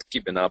ضرورت کی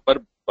بنا پر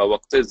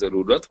بوقت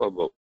ضرورت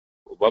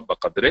و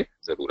بقدر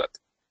ضرورت،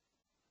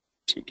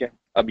 ٹھیک ہے۔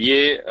 اب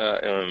یہ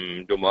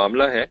جو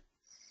معاملہ ہے،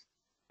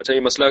 اچھا یہ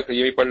مسئلہ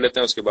یہ بھی پڑھ لیتے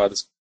ہیں، اس کے بعد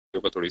اس کے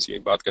اوپر تھوڑی سی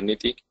بات کرنی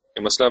تھی۔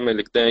 یہ مسئلہ میں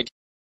لکھتے ہیں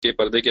کہ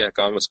پردے کے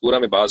احکام مذکورہ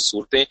میں بعض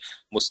صورتیں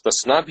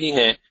مستثنا بھی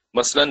ہیں،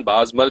 مثلا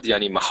بعض مرد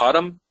یعنی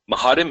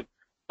محارم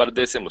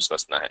پردے سے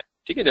مستثنا ہے،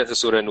 ٹھیک ہے، جیسے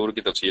سورہ نور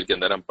کی تفصیل کے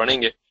اندر ہم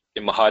پڑھیں گے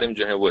کہ محارم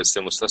جو ہیں وہ اس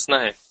سے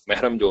مستثنا ہیں،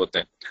 محرم جو ہوتے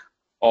ہیں،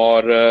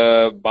 اور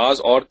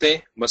بعض عورتیں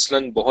مثلا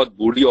بہت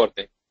بوڑھی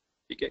عورتیں،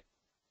 ٹھیک ہے،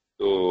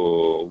 تو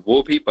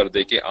وہ بھی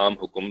پردے کے عام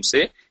حکم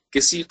سے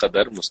کسی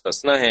قدر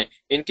مستثنا ہیں۔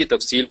 ان کی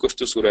تفصیل کچھ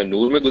تو سورہ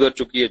نور میں گزر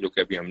چکی ہے جو کہ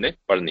ابھی ہم نے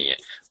پڑھنی ہے،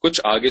 کچھ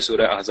آگے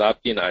سورہ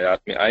احزاب کی ان آیات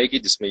میں آئے گی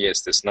جس میں یہ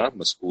استثناء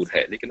مذکور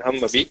ہے، لیکن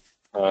ہم ابھی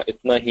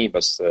اتنا ہی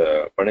بس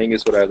پڑھیں گے۔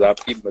 سورہ احزاب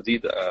کی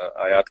مزید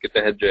آیات کے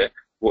تحت جو ہے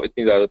وہ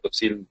اتنی زیادہ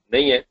تفصیل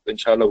نہیں ہے، تو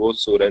انشاءاللہ وہ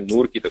سورہ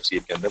نور کی تفصیل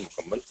کے اندر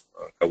مکمل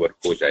کور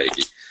ہو جائے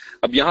گی۔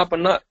 اب یہاں پر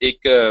نا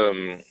ایک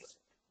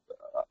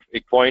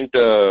پوائنٹ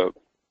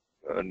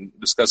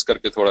ڈسکس کر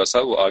کے تھوڑا سا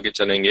وہ آگے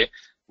چلیں گے،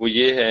 وہ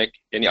یہ ہے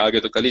یعنی آگے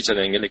تو کل ہی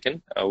چلیں گے، لیکن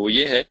وہ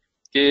یہ ہے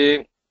کہ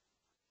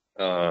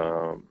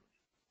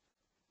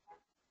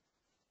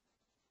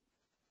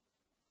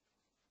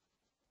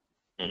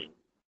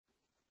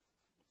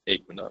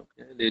ایک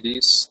منٹ،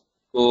 لیڈیز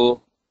کو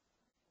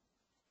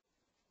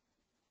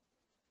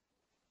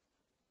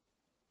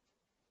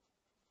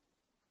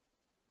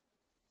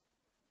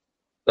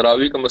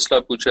تراویح کا مسئلہ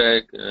پوچھا ہے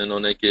انہوں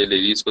نے کہ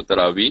لیڈیز کو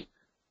تراویح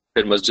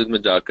پھر مسجد میں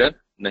جا کر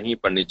نہیں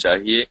پڑھنی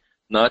چاہیے،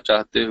 نہ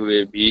چاہتے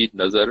ہوئے بھی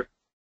نظر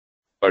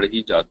پڑ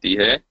ہی جاتی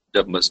ہے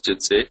جب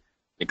مسجد سے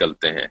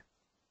نکلتے ہیں۔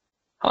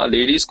 ہاں،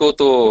 لیڈیز کو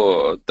تو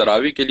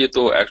تراویح کے لیے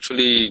تو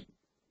ایکچولی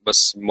بس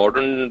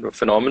ماڈرن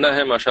فنومنا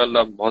ہے، ماشاءاللہ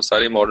بہت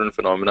سارے ماڈرن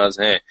فنومناز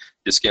ہیں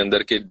جس کے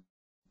اندر کے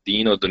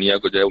دین اور دنیا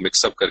کو جو ہے وہ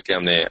مکس اپ کر کے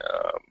ہم نے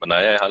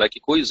بنایا ہے، حالانکہ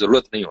کوئی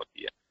ضرورت نہیں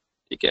ہوتی ہے،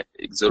 ٹھیک ہے۔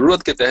 ایک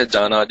ضرورت کے تحت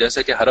جانا،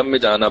 جیسے کہ حرم میں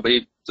جانا، بھائی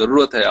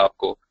ضرورت ہے آپ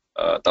کو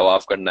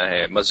طواف کرنا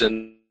ہے، مسجد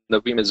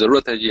نبی میں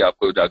ضرورت ہے جی آپ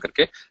کو جا کر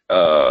کے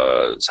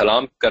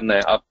سلام کرنا ہے،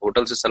 آپ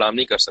ہوٹل سے سلام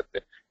نہیں کر سکتے،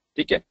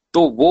 ٹھیک ہے،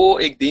 تو وہ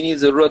ایک دینی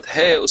ضرورت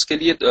ہے، اس کے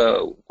لیے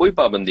کوئی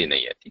پابندی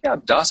نہیں ہے، ٹھیک ہے،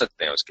 آپ جا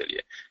سکتے ہیں اس کے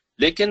لیے۔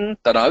 لیکن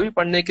تراویح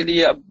پڑھنے کے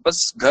لیے اب بس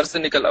گھر سے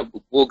نکل، اب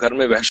وہ گھر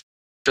میں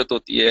وحشت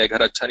ہوتی ہے،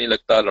 گھر اچھا نہیں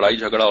لگتا، لڑائی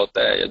جھگڑا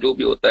ہوتا ہے یا جو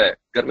بھی ہوتا ہے،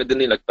 گھر میں دل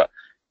نہیں لگتا،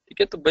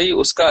 ٹھیک ہے، تو بھائی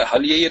اس کا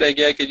حل یہی رہ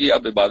گیا ہے کہ جی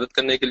آپ عبادت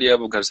کرنے کے لیے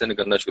اب وہ گھر سے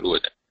نکلنا شروع ہو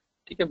جائیں،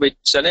 ٹھیک ہے بھائی،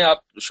 چلیں آپ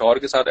شوہر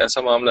کے ساتھ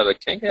ایسا معاملہ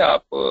رکھیں کہ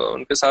آپ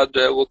ان کے ساتھ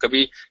جو ہے وہ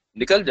کبھی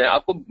نکل جائیں،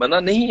 آپ کو منع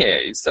نہیں ہے۔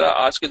 اس طرح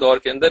آج کے دور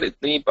کے اندر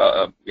اتنی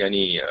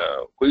یعنی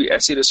کوئی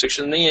ایسی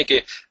ریسٹرکشن نہیں ہے کہ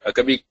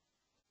کبھی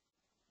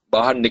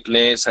باہر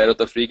نکلیں، سیر و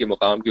تفریح کے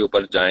مقام کے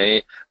اوپر جائیں،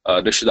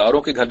 رشتہ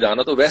داروں کے گھر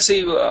جانا تو ویسے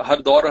ہی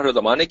ہر دور ہر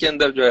زمانے کے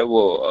اندر جو ہے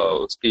وہ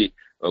اس کی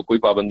کوئی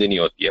پابندی نہیں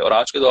ہوتی ہے، اور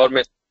آج کے دور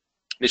میں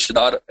رشتہ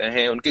دار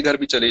ہیں ان کے گھر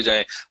بھی چلے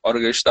جائیں، اور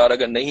رشتہ دار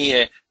اگر نہیں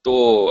ہے تو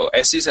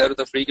ایسی سیر و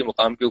تفریح کے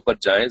مقام کے اوپر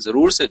جائیں،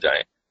 ضرور سے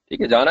جائیں،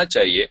 ٹھیک ہے، جانا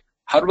چاہیے،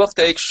 ہر وقت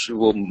کا ایک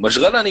وہ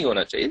مشغلہ نہیں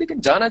ہونا چاہیے، لیکن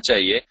جانا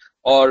چاہیے،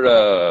 اور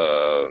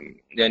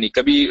یعنی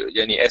کبھی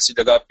یعنی ایسی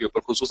جگہ کے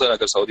اوپر خصوصاً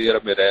اگر سعودی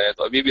عرب میں رہے ہیں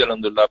تو ابھی بھی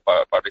الحمدللہ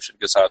پارٹیشن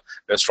کے ساتھ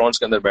ریسٹورینٹس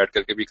کے اندر بیٹھ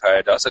کر کے بھی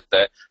کھایا جا سکتا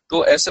ہے.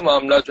 تو ایسے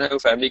معاملات جو ہیں وہ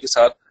فیملی کے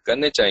ساتھ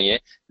کرنے چاہیے.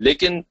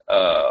 لیکن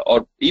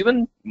اور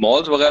ایون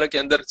مالز وغیرہ کے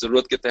اندر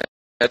ضرورت کے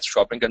تحت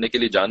شاپنگ کرنے کے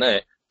لیے جانا ہے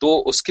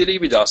تو اس کے لیے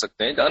بھی جا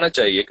سکتے ہیں, جانا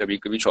چاہیے کبھی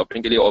کبھی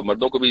شاپنگ کے لیے, اور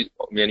مردوں کو بھی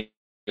یعنی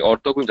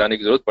عورتوں کو بھی جانے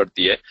کی ضرورت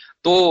پڑتی ہے.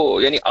 تو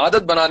یعنی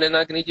عادت بنا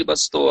لینا کہ نہیں جی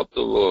بس تو اب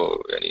تو وہ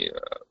یعنی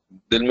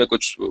دل میں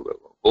کچھ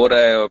ہو رہا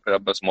ہے اور پھر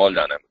اب بس مال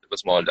جانا ہے مجھے,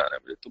 بس مال جانا ہے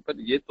مجھے, تو پھر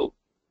یہ تو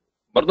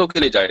مردوں کے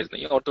لیے جائز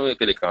نہیں ہے, عورتوں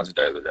کے لیے کہاں سے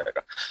جائز ہو جائے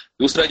گا.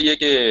 دوسرا یہ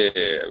کہ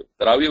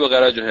تراویح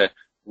وغیرہ جو ہے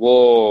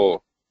وہ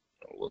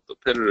تو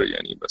پھر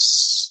یعنی بس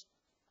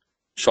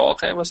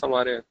شوق ہے بس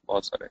ہمارے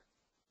بہت سارے,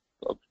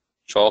 تو اب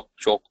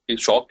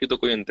شوق کی تو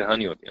کوئی انتہا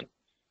نہیں ہوتی ہے نا.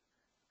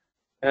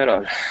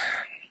 بہرحال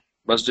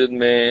مسجد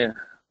میں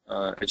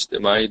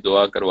اجتماعی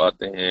دعا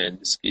کرواتے ہیں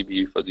جس کی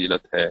بھی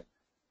فضیلت ہے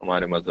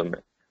ہمارے مذہب میں.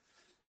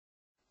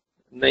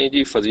 نہیں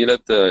جی,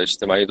 فضیلت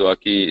اجتماعی دعا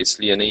کی اس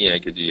لیے نہیں ہے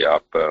کہ جی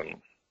آپ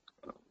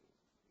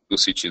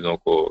دوسری چیزوں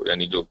کو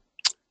یعنی جو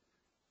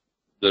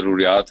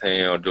ضروریات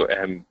ہیں اور جو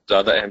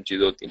زیادہ اہم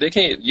چیزیں ہوتی ہیں,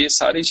 دیکھیں یہ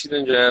ساری چیزیں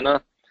جو ہے نا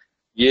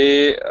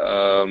یہ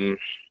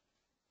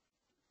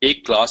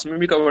ایک کلاس میں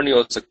بھی کور نہیں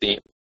ہو سکتی,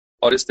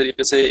 اور اس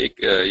طریقے سے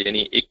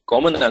یعنی ایک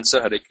کامن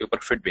آنسر ہر ایک کے اوپر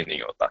فٹ بھی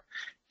نہیں ہوتا.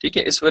 ٹھیک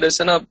ہے, اس وجہ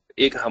سے نا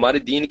ایک ہمارے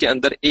دین کے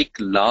اندر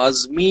ایک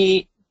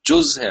لازمی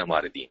جز ہے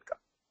ہمارے دین کا,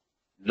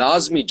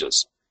 لازمی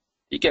جز.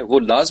 ٹھیک ہے, وہ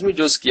لازمی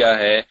جز کیا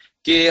ہے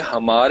کہ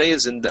ہماری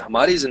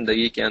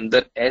زندگی کے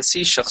اندر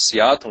ایسی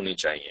شخصیات ہونی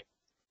چاہیے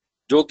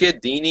جو کہ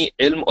دینی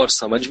علم اور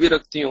سمجھ بھی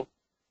رکھتی ہوں.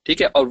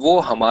 ٹھیک ہے, اور وہ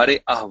ہمارے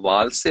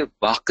احوال سے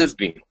واقف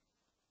بھی ہوں.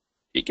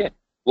 ٹھیک ہے,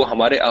 وہ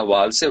ہمارے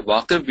احوال سے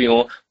واقف بھی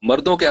ہوں,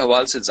 مردوں کے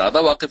احوال سے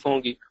زیادہ واقف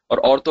ہوں گی اور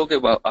عورتوں کے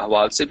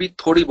احوال سے بھی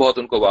تھوڑی بہت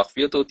ان کو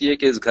واقفیت ہوتی ہے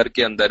کہ اس گھر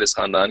کے اندر, اس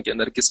خاندان کے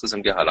اندر کس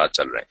قسم کے حالات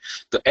چل رہے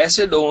ہیں. تو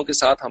ایسے لوگوں کے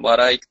ساتھ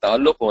ہمارا ایک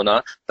تعلق ہونا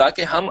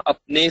تاکہ ہم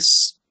اپنے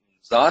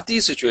ذاتی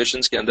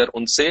سچویشنز کے اندر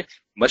ان سے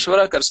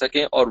مشورہ کر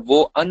سکیں اور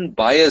وہ ان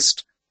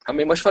بائسڈ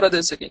ہمیں مشورہ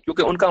دے سکیں,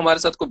 کیونکہ ان کا ہمارے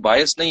ساتھ کوئی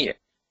بائس نہیں ہے.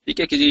 ٹھیک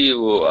ہے کہ جی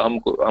وہ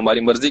ہماری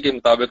مرضی کے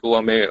مطابق وہ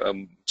ہمیں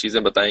چیزیں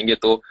بتائیں گے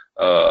تو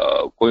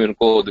کوئی ان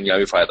کو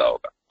دنیاوی فائدہ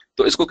ہوگا.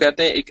 تو اس کو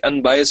کہتے ہیں ایک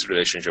ان بائسڈ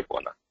ریلیشن شپ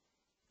ہونا.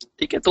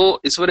 ٹھیک ہے, تو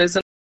اس وجہ سے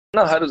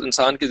نا ہر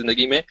انسان کی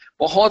زندگی میں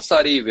بہت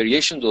ساری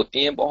ویریشنز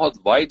ہوتی ہیں, بہت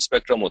وائڈ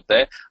اسپیکٹرم ہوتا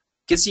ہے.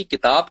 کسی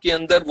کتاب کے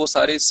اندر وہ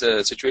ساری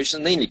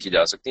سچویشن نہیں لکھی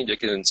جا سکتی جو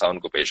کہ انسان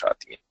کو پیش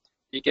آتی ہیں.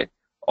 ٹھیک ہے,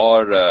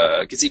 اور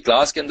کسی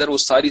کلاس کے اندر وہ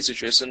ساری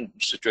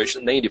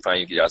سچویشن نہیں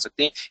ڈیفائن کی جا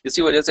سکتی.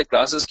 اسی وجہ سے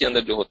کلاسز کے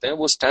اندر جو ہوتے ہیں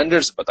وہ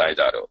سٹینڈرڈز بتائے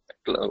جا رہے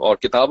ہوتے ہیں, اور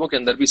کتابوں کے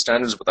اندر بھی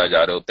سٹینڈرڈز بتائے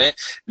جا رہے ہوتے ہیں.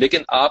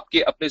 لیکن آپ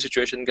کے اپنے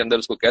سچویشن کے اندر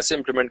اس کو کیسے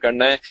امپلیمنٹ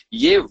کرنا ہے,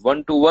 یہ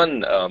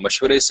 1-to-1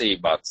 مشورے سے ہی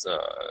بات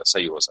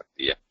صحیح ہو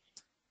سکتی ہے.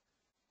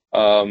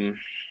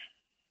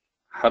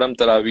 حرم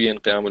تراویح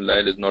and قیام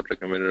اللیل is not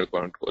recommended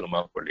according to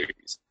علماء for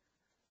ladies.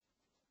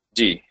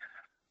 جی,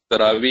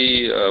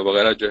 تراویح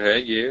وغیرہ جو ہے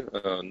یہ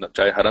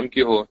چاہے حرم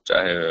کی ہو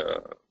چاہے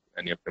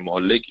یعنی اپنے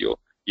محلے کی ہو,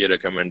 یہ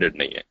ریکمینڈڈ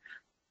نہیں ہے.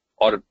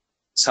 اور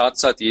ساتھ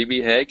ساتھ یہ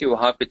بھی ہے کہ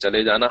وہاں پہ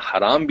چلے جانا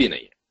حرام بھی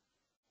نہیں ہے.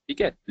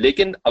 ٹھیک ہے,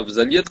 لیکن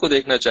افضلیت کو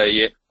دیکھنا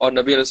چاہیے اور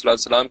نبی علیہ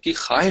السلام کی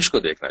خواہش کو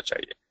دیکھنا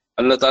چاہیے,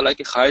 اللہ تعالیٰ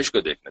کی خواہش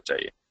کو دیکھنا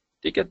چاہیے.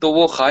 ٹھیک ہے, تو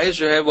وہ خواہش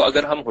جو ہے وہ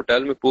اگر ہم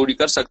ہوٹل میں پوری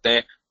کر سکتے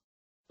ہیں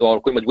تو اور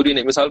کوئی مجبوری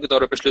نہیں. مثال کے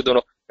طور پر پچھلے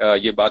دونوں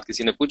یہ بات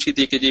کسی نے پوچھی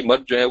تھی کہ جی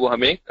مرد جو ہے وہ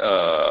ہمیں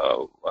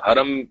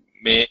حرم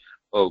میں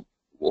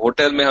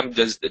ہوٹل میں ہم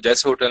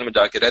جیسے ہوٹل میں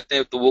جا کے رہتے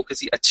ہیں تو وہ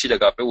کسی اچھی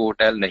جگہ پہ وہ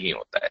ہوٹل نہیں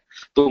ہوتا ہے,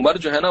 تو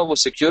مرد جو ہے نا وہ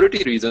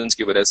سیکیورٹی ریزنز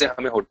کی وجہ سے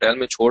ہمیں ہوٹل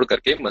میں چھوڑ کر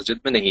کے مسجد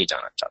میں نہیں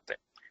جانا چاہتے.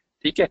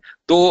 ٹھیک ہے,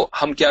 تو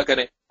ہم کیا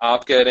کریں,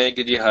 آپ کہہ رہے ہیں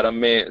کہ جی حرم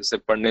میں سے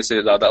پڑھنے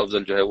سے زیادہ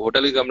افضل جو ہے وہ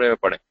ہوٹل کے کمرے میں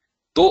پڑھیں.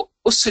 تو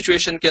اس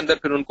سچویشن کے اندر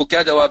پھر ان کو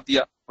کیا جواب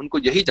دیا, ان کو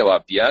یہی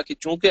جواب دیا کہ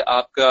چونکہ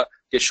آپ کا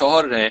کے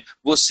شوہر ہیں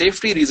وہ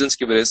سیفٹی ریزنز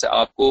کی وجہ سے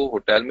آپ کو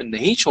ہوٹل میں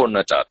نہیں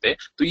چھوڑنا چاہتے,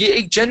 تو یہ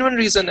ایک جینوئن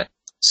ریزن ہے.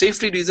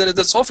 Safety reason is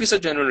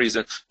 100% genuine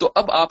reason. تو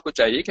اب آپ کو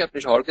چاہیے کہ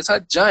اپنے شوہر کے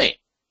ساتھ جائیں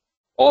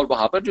اور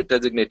وہاں پر جو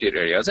ڈیزگنیٹڈ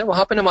ایریاز ہیں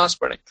وہاں پہ نماز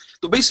پڑھیں.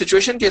 تو بھئی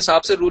سچویشن کے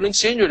حساب سے رولنگ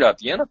چینج ہو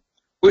جاتی ہے نا.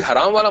 کوئی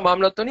حرام والا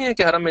معاملہ تو نہیں ہے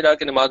کہ حرم میں جا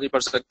کے نماز نہیں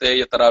پڑھ سکتے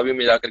یا تراویح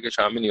میں جا کر کے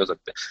شامل نہیں ہو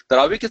سکتے.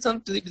 تراویح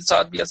کے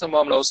ساتھ بھی ایسا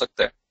معاملہ ہو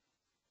سکتا ہے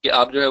کہ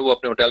آپ جو ہے وہ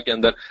اپنے ہوٹل کے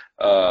اندر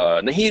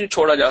نہیں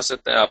چھوڑا جا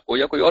سکتا ہے آپ کو,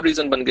 یا کوئی اور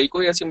ریزن بن گئی,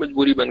 کوئی ایسی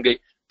مجبوری بن گئی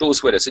تو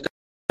اس وجہ سے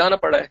جانا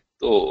پڑا ہے,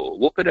 تو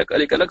وہ پھر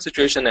ایک الگ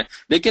سچویشن ہے.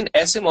 لیکن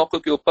ایسے موقع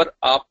کے اوپر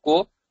آپ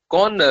کو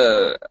کون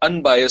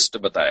ان بائسڈ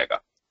بتائے گا؟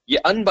 یہ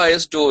ان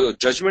بائسڈ جو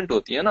ججمنٹ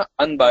ہوتی ہے نا,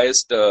 ان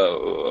بائسڈ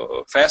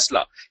فیصلہ,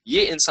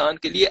 یہ انسان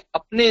کے لیے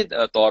اپنے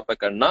طور پر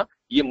کرنا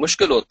یہ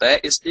مشکل ہوتا ہے,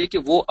 اس لیے کہ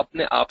وہ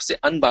اپنے آپ سے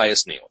ان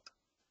بائس نہیں ہوتا.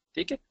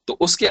 ٹھیک ہے, تو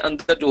اس کے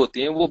اندر جو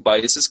ہوتی ہیں وہ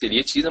بائسز کے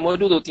لیے چیزیں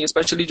موجود ہوتی ہیں,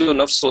 اسپیشلی جو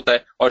نفس ہوتا ہے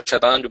اور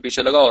شیطان جو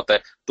پیچھے لگا ہوتا ہے,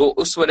 تو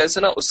اس وجہ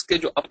سے نا اس کے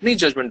جو اپنی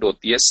ججمنٹ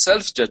ہوتی ہے,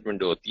 سیلف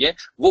ججمنٹ ہوتی ہے,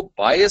 وہ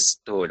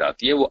بائسڈ ہو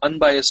جاتی ہے, وہ ان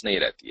بائس نہیں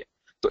رہتی ہے.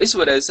 تو اس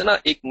وجہ سے نا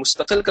ایک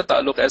مستقل کا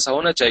تعلق ایسا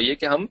ہونا چاہیے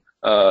کہ ہم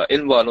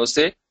علم والوں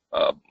سے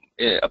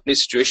اپنی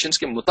سچویشنز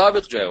کے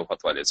مطابق جو ہے وہ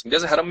فتویٰ لے سکیں.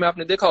 جیسے حرم میں آپ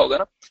نے دیکھا ہوگا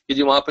نا کہ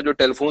جی وہاں پہ جو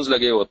ٹیلی فونز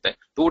لگے ہوتے ہیں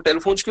تو وہ ٹیلی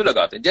فونز کیوں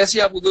لگاتے ہیں؟ جیسے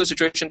ہی آپ کو کوئی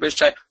سچویشن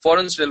پیش آئے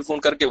فوراً ٹیلی فون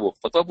کر کے وہ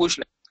فتویٰ پوچھ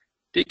لیں.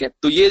 ٹھیک ہے،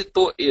 تو یہ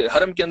تو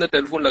حرم کے اندر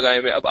ٹیلی فون لگائے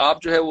ہوئے. اب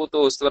آپ جو ہے وہ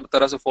تو اس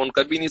طرح سے فون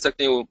کر بھی نہیں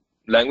سکتے، وہ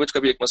لینگویج کا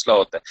بھی ایک مسئلہ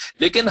ہوتا ہے.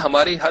 لیکن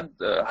ہماری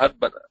ہر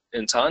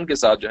انسان کے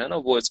ساتھ جو ہے نا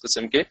وہ اس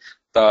قسم کے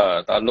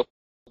تعلق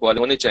والے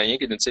ہونے چاہیے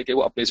کہ جن سے کہ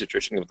وہ اپنی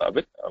سچویشن کے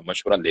مطابق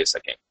مشورہ لے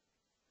سکیں.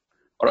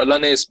 اور اللہ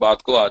نے اس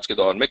بات کو آج کے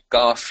دور میں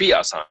کافی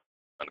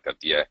آسان کر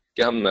دیا ہے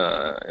کہ ہم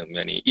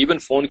یعنی ایون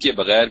فون کیے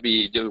بغیر بھی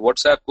جو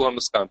واٹس ایپ کو ہم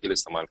اس کام کے لیے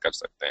استعمال کر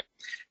سکتے ہیں.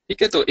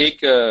 ٹھیک ہے، تو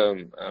ایک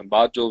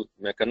بات جو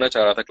میں کرنا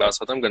چاہ رہا تھا کلاس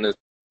ختم کرنے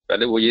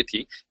پہلے وہ یہ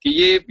تھی کہ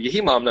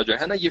یہی معاملہ جو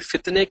ہے نا یہ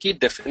فتنے کی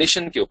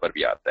ڈیفینیشن کے اوپر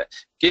بھی آتا ہے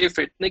کہ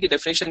فتنے کی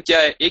ڈیفینیشن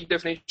کیا ہے. ایک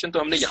ڈیفینیشن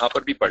تو ہم نے یہاں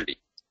پر بھی پڑھ لی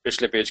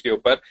پچھلے پیج کے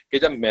اوپر کہ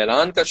جب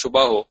میلان کا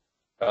شبہ ہو،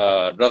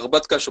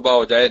 رغبت کا شبہ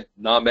ہو جائے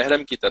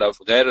نامحرم کی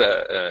طرف، غیر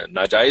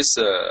ناجائز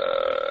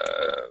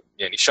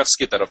یعنی شخص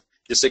کی طرف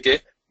جس سے کہ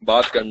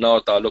بات کرنا اور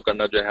تعلق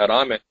کرنا جو ہے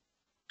حرام ہے،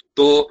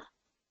 تو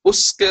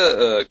اس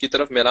کی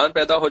طرف میلان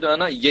پیدا ہو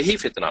جانا یہی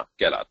فتنہ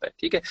کہلاتا ہے.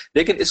 ٹھیک ہے،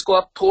 لیکن اس کو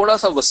آپ تھوڑا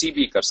سا وسیع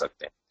بھی کر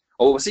سکتے ہیں.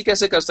 اور وسیع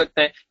کیسے کر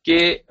سکتے ہیں کہ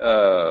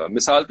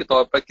مثال کے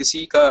طور پر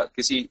کسی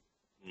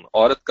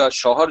عورت کا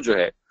شوہر جو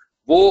ہے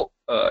وہ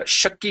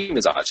شکی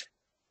مزاج ہے.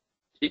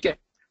 ٹھیک ہے،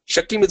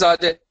 شکی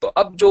مزاج ہے، تو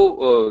اب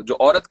جو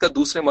عورت کا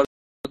دوسرے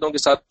مردوں کے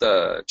ساتھ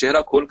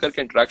چہرہ کھول کر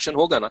کے انٹریکشن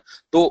ہوگا نا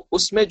تو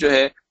اس میں جو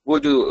ہے وہ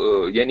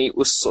جو یعنی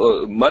اس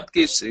مرد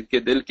کے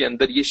دل کے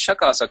اندر یہ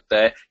شک آ سکتا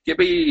ہے کہ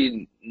بھئی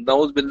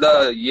نعوذ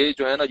باللہ یہ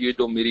جو ہے نا یہ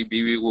جو میری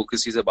بیوی وہ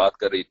کسی سے بات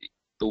کر رہی تھی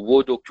تو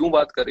وہ جو کیوں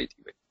بات کر رہی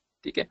تھی بھائی.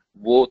 ٹھیک ہے،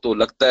 وہ تو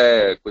لگتا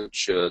ہے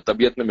کچھ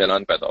طبیعت میں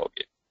میلان پیدا ہو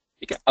گیا.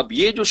 ٹھیک ہے، اب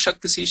یہ جو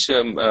شک کسی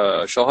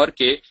شوہر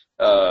کے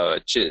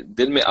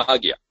دل میں آ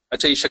گیا،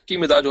 اچھا یہ شکی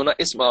مزاج ہونا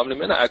اس معاملے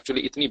میں نا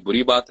ایکچولی اتنی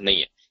بری بات نہیں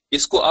ہے.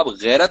 اس کو آپ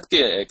غیرت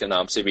کے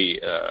نام سے بھی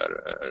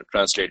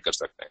ٹرانسلیٹ کر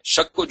سکتے ہیں.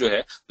 شک کو جو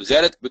ہے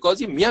غیرت،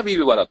 بیکاز یہ میاں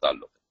بیوی والا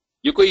تعلق ہے،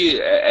 یہ کوئی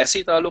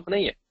ایسی تعلق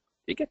نہیں ہے.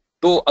 ٹھیک ہے،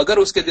 تو اگر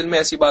اس کے دل میں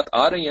ایسی بات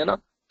آ رہی ہے نا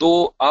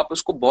تو آپ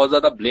اس کو بہت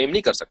زیادہ بلیم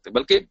نہیں کر سکتے،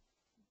 بلکہ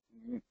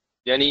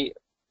یعنی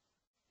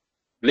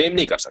بلیم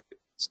نہیں کر سکتے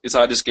اس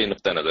حادث کے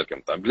نقطۂ نظر کے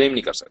مطابق بلیم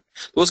نہیں کر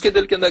سکتے. تو اس کے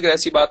دل کے اندر اگر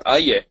ایسی بات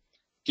آئی ہے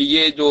کہ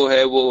یہ جو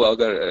ہے وہ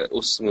اگر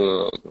اس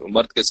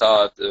مرد کے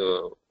ساتھ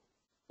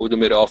وہ جو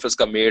میرے آفس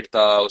کا میٹ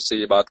تھا اس سے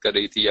یہ بات کر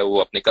رہی تھی یا وہ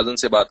اپنے کزن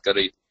سے بات کر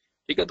رہی تھی،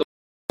 ٹھیک ہے، تو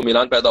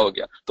میلان پیدا ہو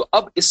گیا. تو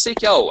اب اس سے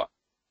کیا ہوا،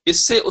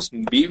 اس سے اس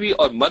بیوی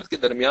اور مرد کے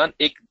درمیان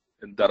ایک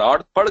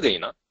دراڑ پڑ گئی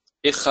نا،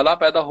 ایک خلا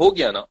پیدا ہو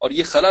گیا نا، اور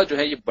یہ خلا جو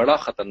ہے یہ بڑا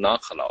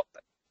خطرناک خلا ہوتا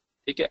ہے.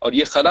 ٹھیک ہے، اور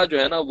یہ خلا جو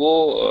ہے نا وہ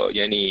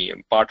یعنی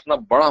پاٹنا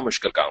بڑا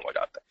مشکل کام ہو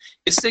جاتا ہے.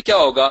 اس سے کیا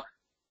ہوگا،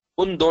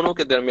 ان دونوں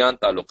کے درمیان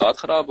تعلقات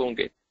خراب ہوں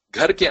گے،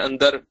 گھر کے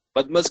اندر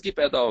بدمزگی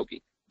پیدا ہوگی،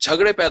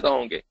 جھگڑے پیدا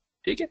ہوں گے.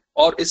 ٹھیک ہے،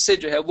 اور اس سے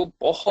جو ہے وہ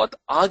بہت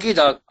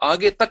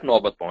آگے تک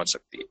نوبت پہنچ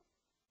سکتی ہے.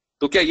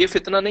 تو کیا یہ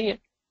فتنہ نہیں ہے،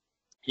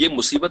 یہ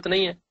مصیبت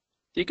نہیں ہے؟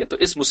 ٹھیک ہے، تو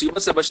اس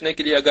مصیبت سے بچنے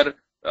کے لیے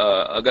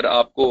اگر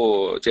آپ کو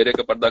چہرے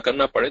کا پردہ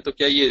کرنا پڑے تو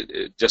کیا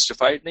یہ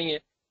جسٹیفائڈ نہیں ہے؟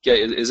 کیا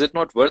is it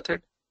not worth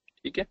it?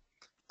 ٹھیک ہے،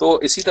 تو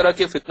اسی طرح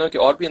کے فتنوں کے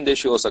اور بھی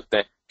اندیشے ہو سکتے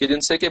ہیں کہ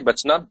جن سے کہ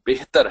بچنا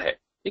بہتر ہے.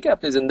 ٹھیک ہے،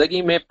 اپنی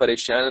زندگی میں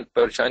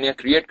پریشانیاں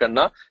کریٹ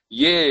کرنا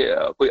یہ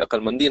کوئی عقل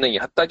مندی نہیں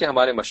ہے. حتیٰ کہ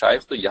ہمارے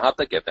مشائخ تو یہاں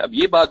تک کہتے ہیں، اب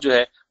یہ بات جو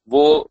ہے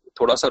وہ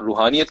تھوڑا سا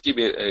روحانیت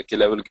کے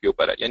لیول کے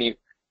اوپر ہے، یعنی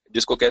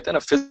جس کو کہتے ہیں نا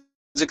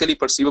فزیکلی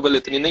پرسیویبل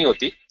اتنی نہیں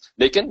ہوتی،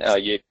 لیکن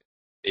یہ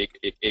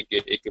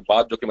ایک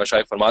بات جو کہ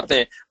مشائخ فرماتے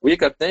ہیں وہ یہ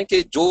کرتے ہیں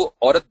کہ جو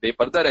عورت بے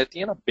پردہ رہتی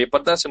ہے نا، بے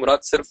پردہ سے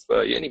مراد صرف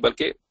یہ نہیں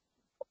بلکہ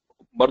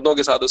مردوں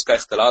کے ساتھ اس کا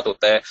اختلاط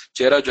ہوتا ہے،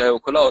 چہرہ جو ہے وہ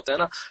کھلا ہوتا ہے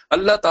نا،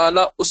 اللہ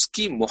تعالیٰ اس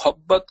کی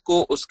محبت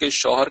کو اس کے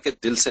شوہر کے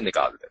دل سے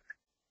نکال دیتے ہیں.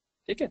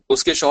 ٹھیک ہے،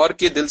 اس کے شوہر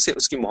کے دل سے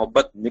اس کی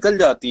محبت نکل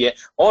جاتی ہے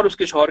اور اس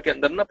کے شوہر کے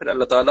اندر نا پھر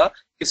اللہ تعالیٰ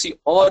کسی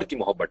اور کی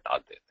محبت ڈال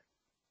دیتے ہیں.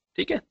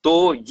 ٹھیک ہے،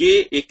 تو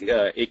یہ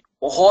ایک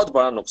بہت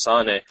بڑا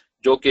نقصان ہے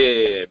جو کہ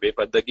بے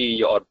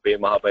پردگی اور بے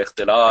محابہ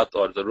اختلاط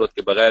اور ضرورت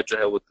کے بغیر جو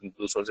ہے وہ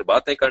دوسروں سے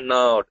باتیں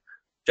کرنا، اور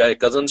چاہے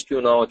کزنز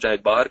کیوں نہ ہو چاہے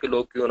باہر کے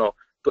لوگ کیوں نہ ہو،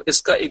 تو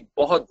اس کا ایک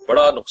بہت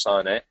بڑا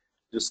نقصان ہے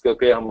جس کو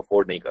کہ ہم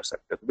افورڈ نہیں کر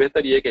سکتے. تو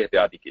بہتر یہ کہ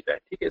احتیاطی کی جائے.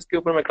 ٹھیک ہے، اس کے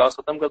اوپر میں کلاس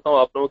ختم کرتا ہوں.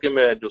 آپ لوگوں کے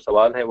میں جو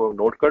سوال ہیں وہ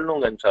نوٹ کر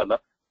لوں گا، انشاءاللہ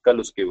کل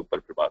اس کے اوپر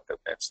پھر بات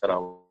کرتے ہیں.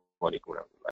 السلام علیکم ورحمۃ اللہ.